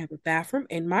because I have a bathroom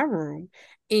in my room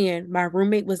and my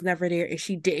roommate was never there and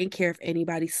she didn't care if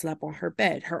anybody slept on her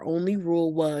bed. Her only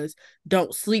rule was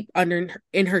don't sleep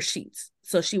in her sheets.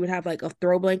 So she would have like a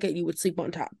throw blanket, you would sleep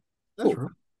on top. That's cool.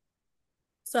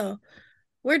 So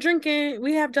we're drinking,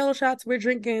 we have Jello shots, we're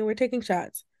drinking, we're taking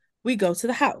shots. We go to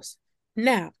the house.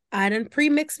 Now, I done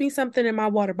pre-mixed me something in my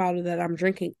water bottle that I'm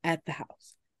drinking at the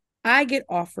house. I get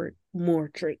offered more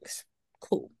drinks.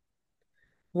 Cool.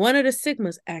 One of the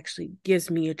Sigmas actually gives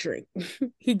me a drink.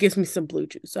 He gives me some blue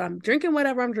juice. So I'm drinking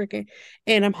whatever I'm drinking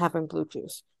and I'm having blue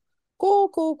juice.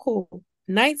 Cool.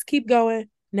 Nights keep going.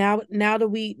 Now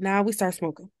we start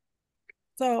smoking.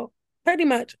 So pretty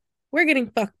much we're getting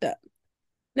fucked up.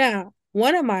 Now,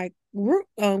 one of my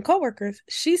coworkers,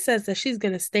 she says that she's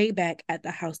going to stay back at the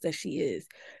house that she is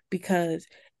because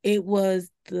it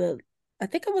was I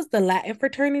think it was the Latin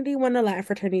fraternity, one of the Latin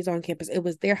fraternities on campus. It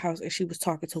was their house and she was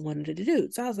talking to one of the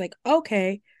dudes. So I was like,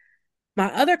 okay.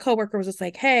 My other coworker was just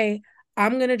like, hey,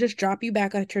 I'm going to just drop you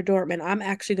back at your dorm and I'm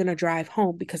actually going to drive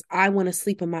home because I want to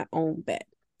sleep in my own bed.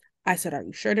 I said, are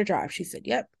you sure to drive? She said,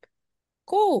 yep.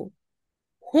 Cool.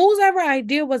 Whose ever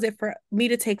idea was it for me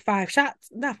to take 5 shots?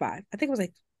 Not 5. I think it was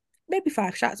like maybe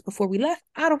 5 shots before we left.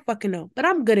 I don't fucking know, but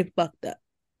I'm good and fucked up.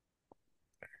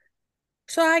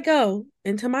 So I go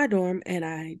into my dorm and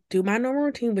I do my normal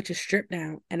routine, which is strip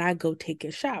down, and I go take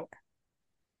a shower.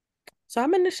 So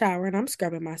I'm in the shower and I'm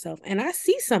scrubbing myself and I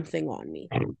see something on me.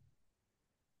 And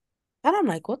I'm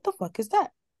like, what the fuck is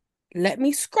that? Let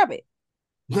me scrub it.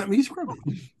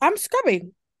 I'm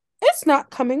scrubbing. It's not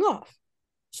coming off.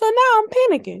 So now I'm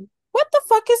panicking. What the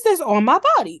fuck is this on my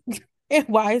body? And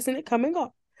why isn't it coming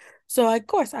off? So, of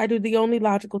course, I do the only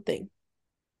logical thing.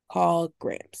 Call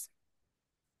Grams.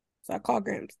 So I call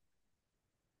Grams.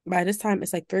 By this time,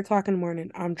 it's like 3 o'clock in the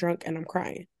morning. I'm drunk and I'm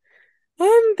crying.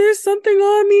 There's something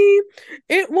on me.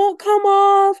 It won't come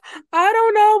off. I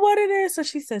don't know what it is. So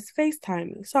she says,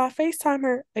 FaceTime me. So I FaceTime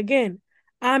her again.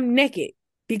 I'm naked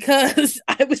because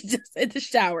I was just in the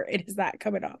shower. It is not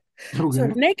coming off. Okay. So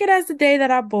naked as the day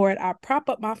that I bore it, I prop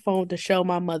up my phone to show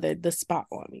my mother the spot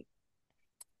on me.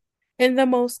 In the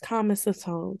most calmest of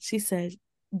tones, she said,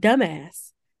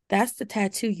 dumbass, that's the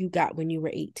tattoo you got when you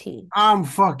were 18. I'm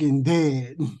fucking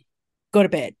dead. Go to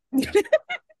bed.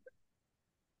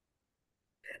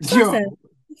 So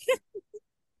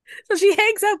she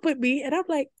hangs up with me and I'm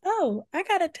like, oh, I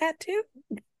got a tattoo.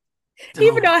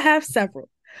 Even though I have several.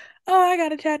 Oh, I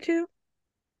got a tattoo.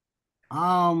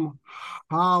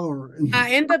 Hollering.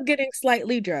 I end up getting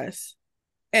slightly dressed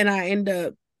and I end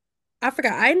up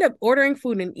ordering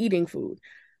food and eating food.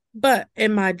 But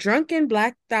in my drunken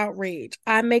blacked out rage,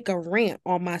 I make a rant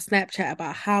on my Snapchat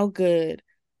about how good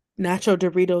nacho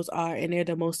Doritos are, and they're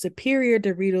the most superior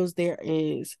Doritos there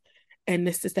is. And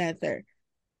this is that third.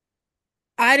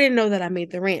 I didn't know that I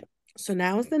made the rant. So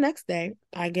now it's the next day.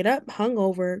 I get up,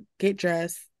 hungover, get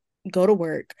dressed, go to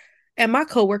work. And my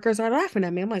coworkers are laughing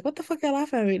at me. I'm like, what the fuck are you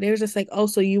laughing at me? They was just like, oh,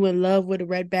 so you in love with a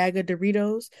red bag of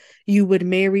Doritos? You would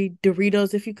marry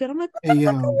Doritos if you could? I'm like, what the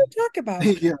fuck are you talking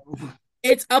about? Yeah.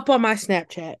 It's up on my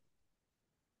Snapchat.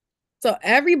 So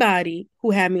everybody who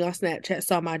had me on Snapchat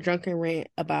saw my drunken rant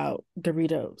about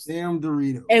Doritos Damn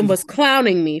Doritos. and was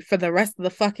clowning me for the rest of the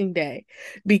fucking day,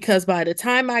 because by the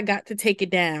time I got to take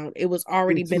it down, it was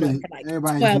already been up for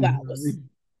like 12 hours.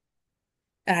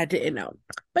 I didn't know.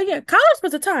 But yeah, college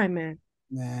was a time, man.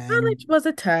 College was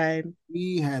a time.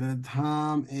 We had a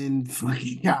time in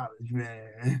fucking college,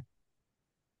 man.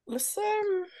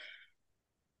 Listen.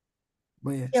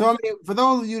 But yeah. So I mean, for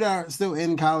those of you that are still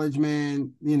in college,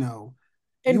 man, enjoy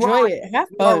it. Have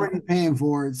fun. You're already paying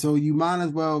for it, so you might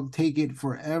as well take it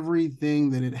for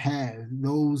everything that it has.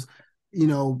 Those,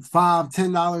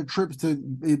 $5-10 trips to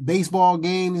baseball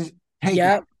games, take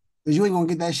it. Because you ain't gonna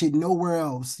get that shit nowhere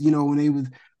else. When they was,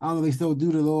 I don't know, they still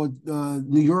do the little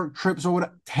New York trips or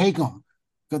whatever. Take them,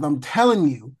 because I'm telling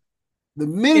you, the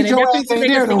minute your ass ain't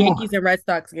there no more. Yankees and Red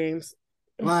Sox games.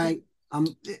 Like,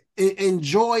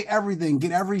 enjoy everything.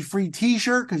 Get every free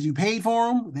T-shirt because you paid for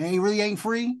them. They really ain't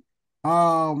free.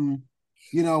 When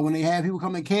they have people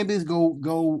come to campus,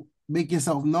 go make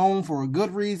yourself known for a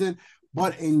good reason,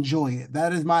 but enjoy it.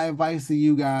 That is my advice to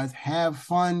you guys. Have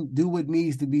fun. Do what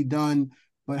needs to be done,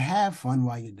 but have fun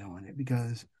while you're doing it,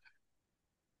 because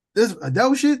this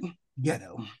adult shit,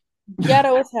 ghetto.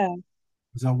 Ghetto as hell.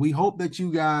 So we hope that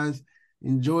you guys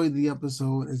enjoy the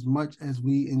episode as much as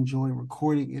we enjoy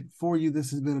recording it for you. This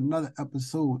has been another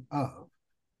episode of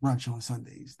Brunch on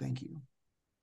Sundays. Thank you.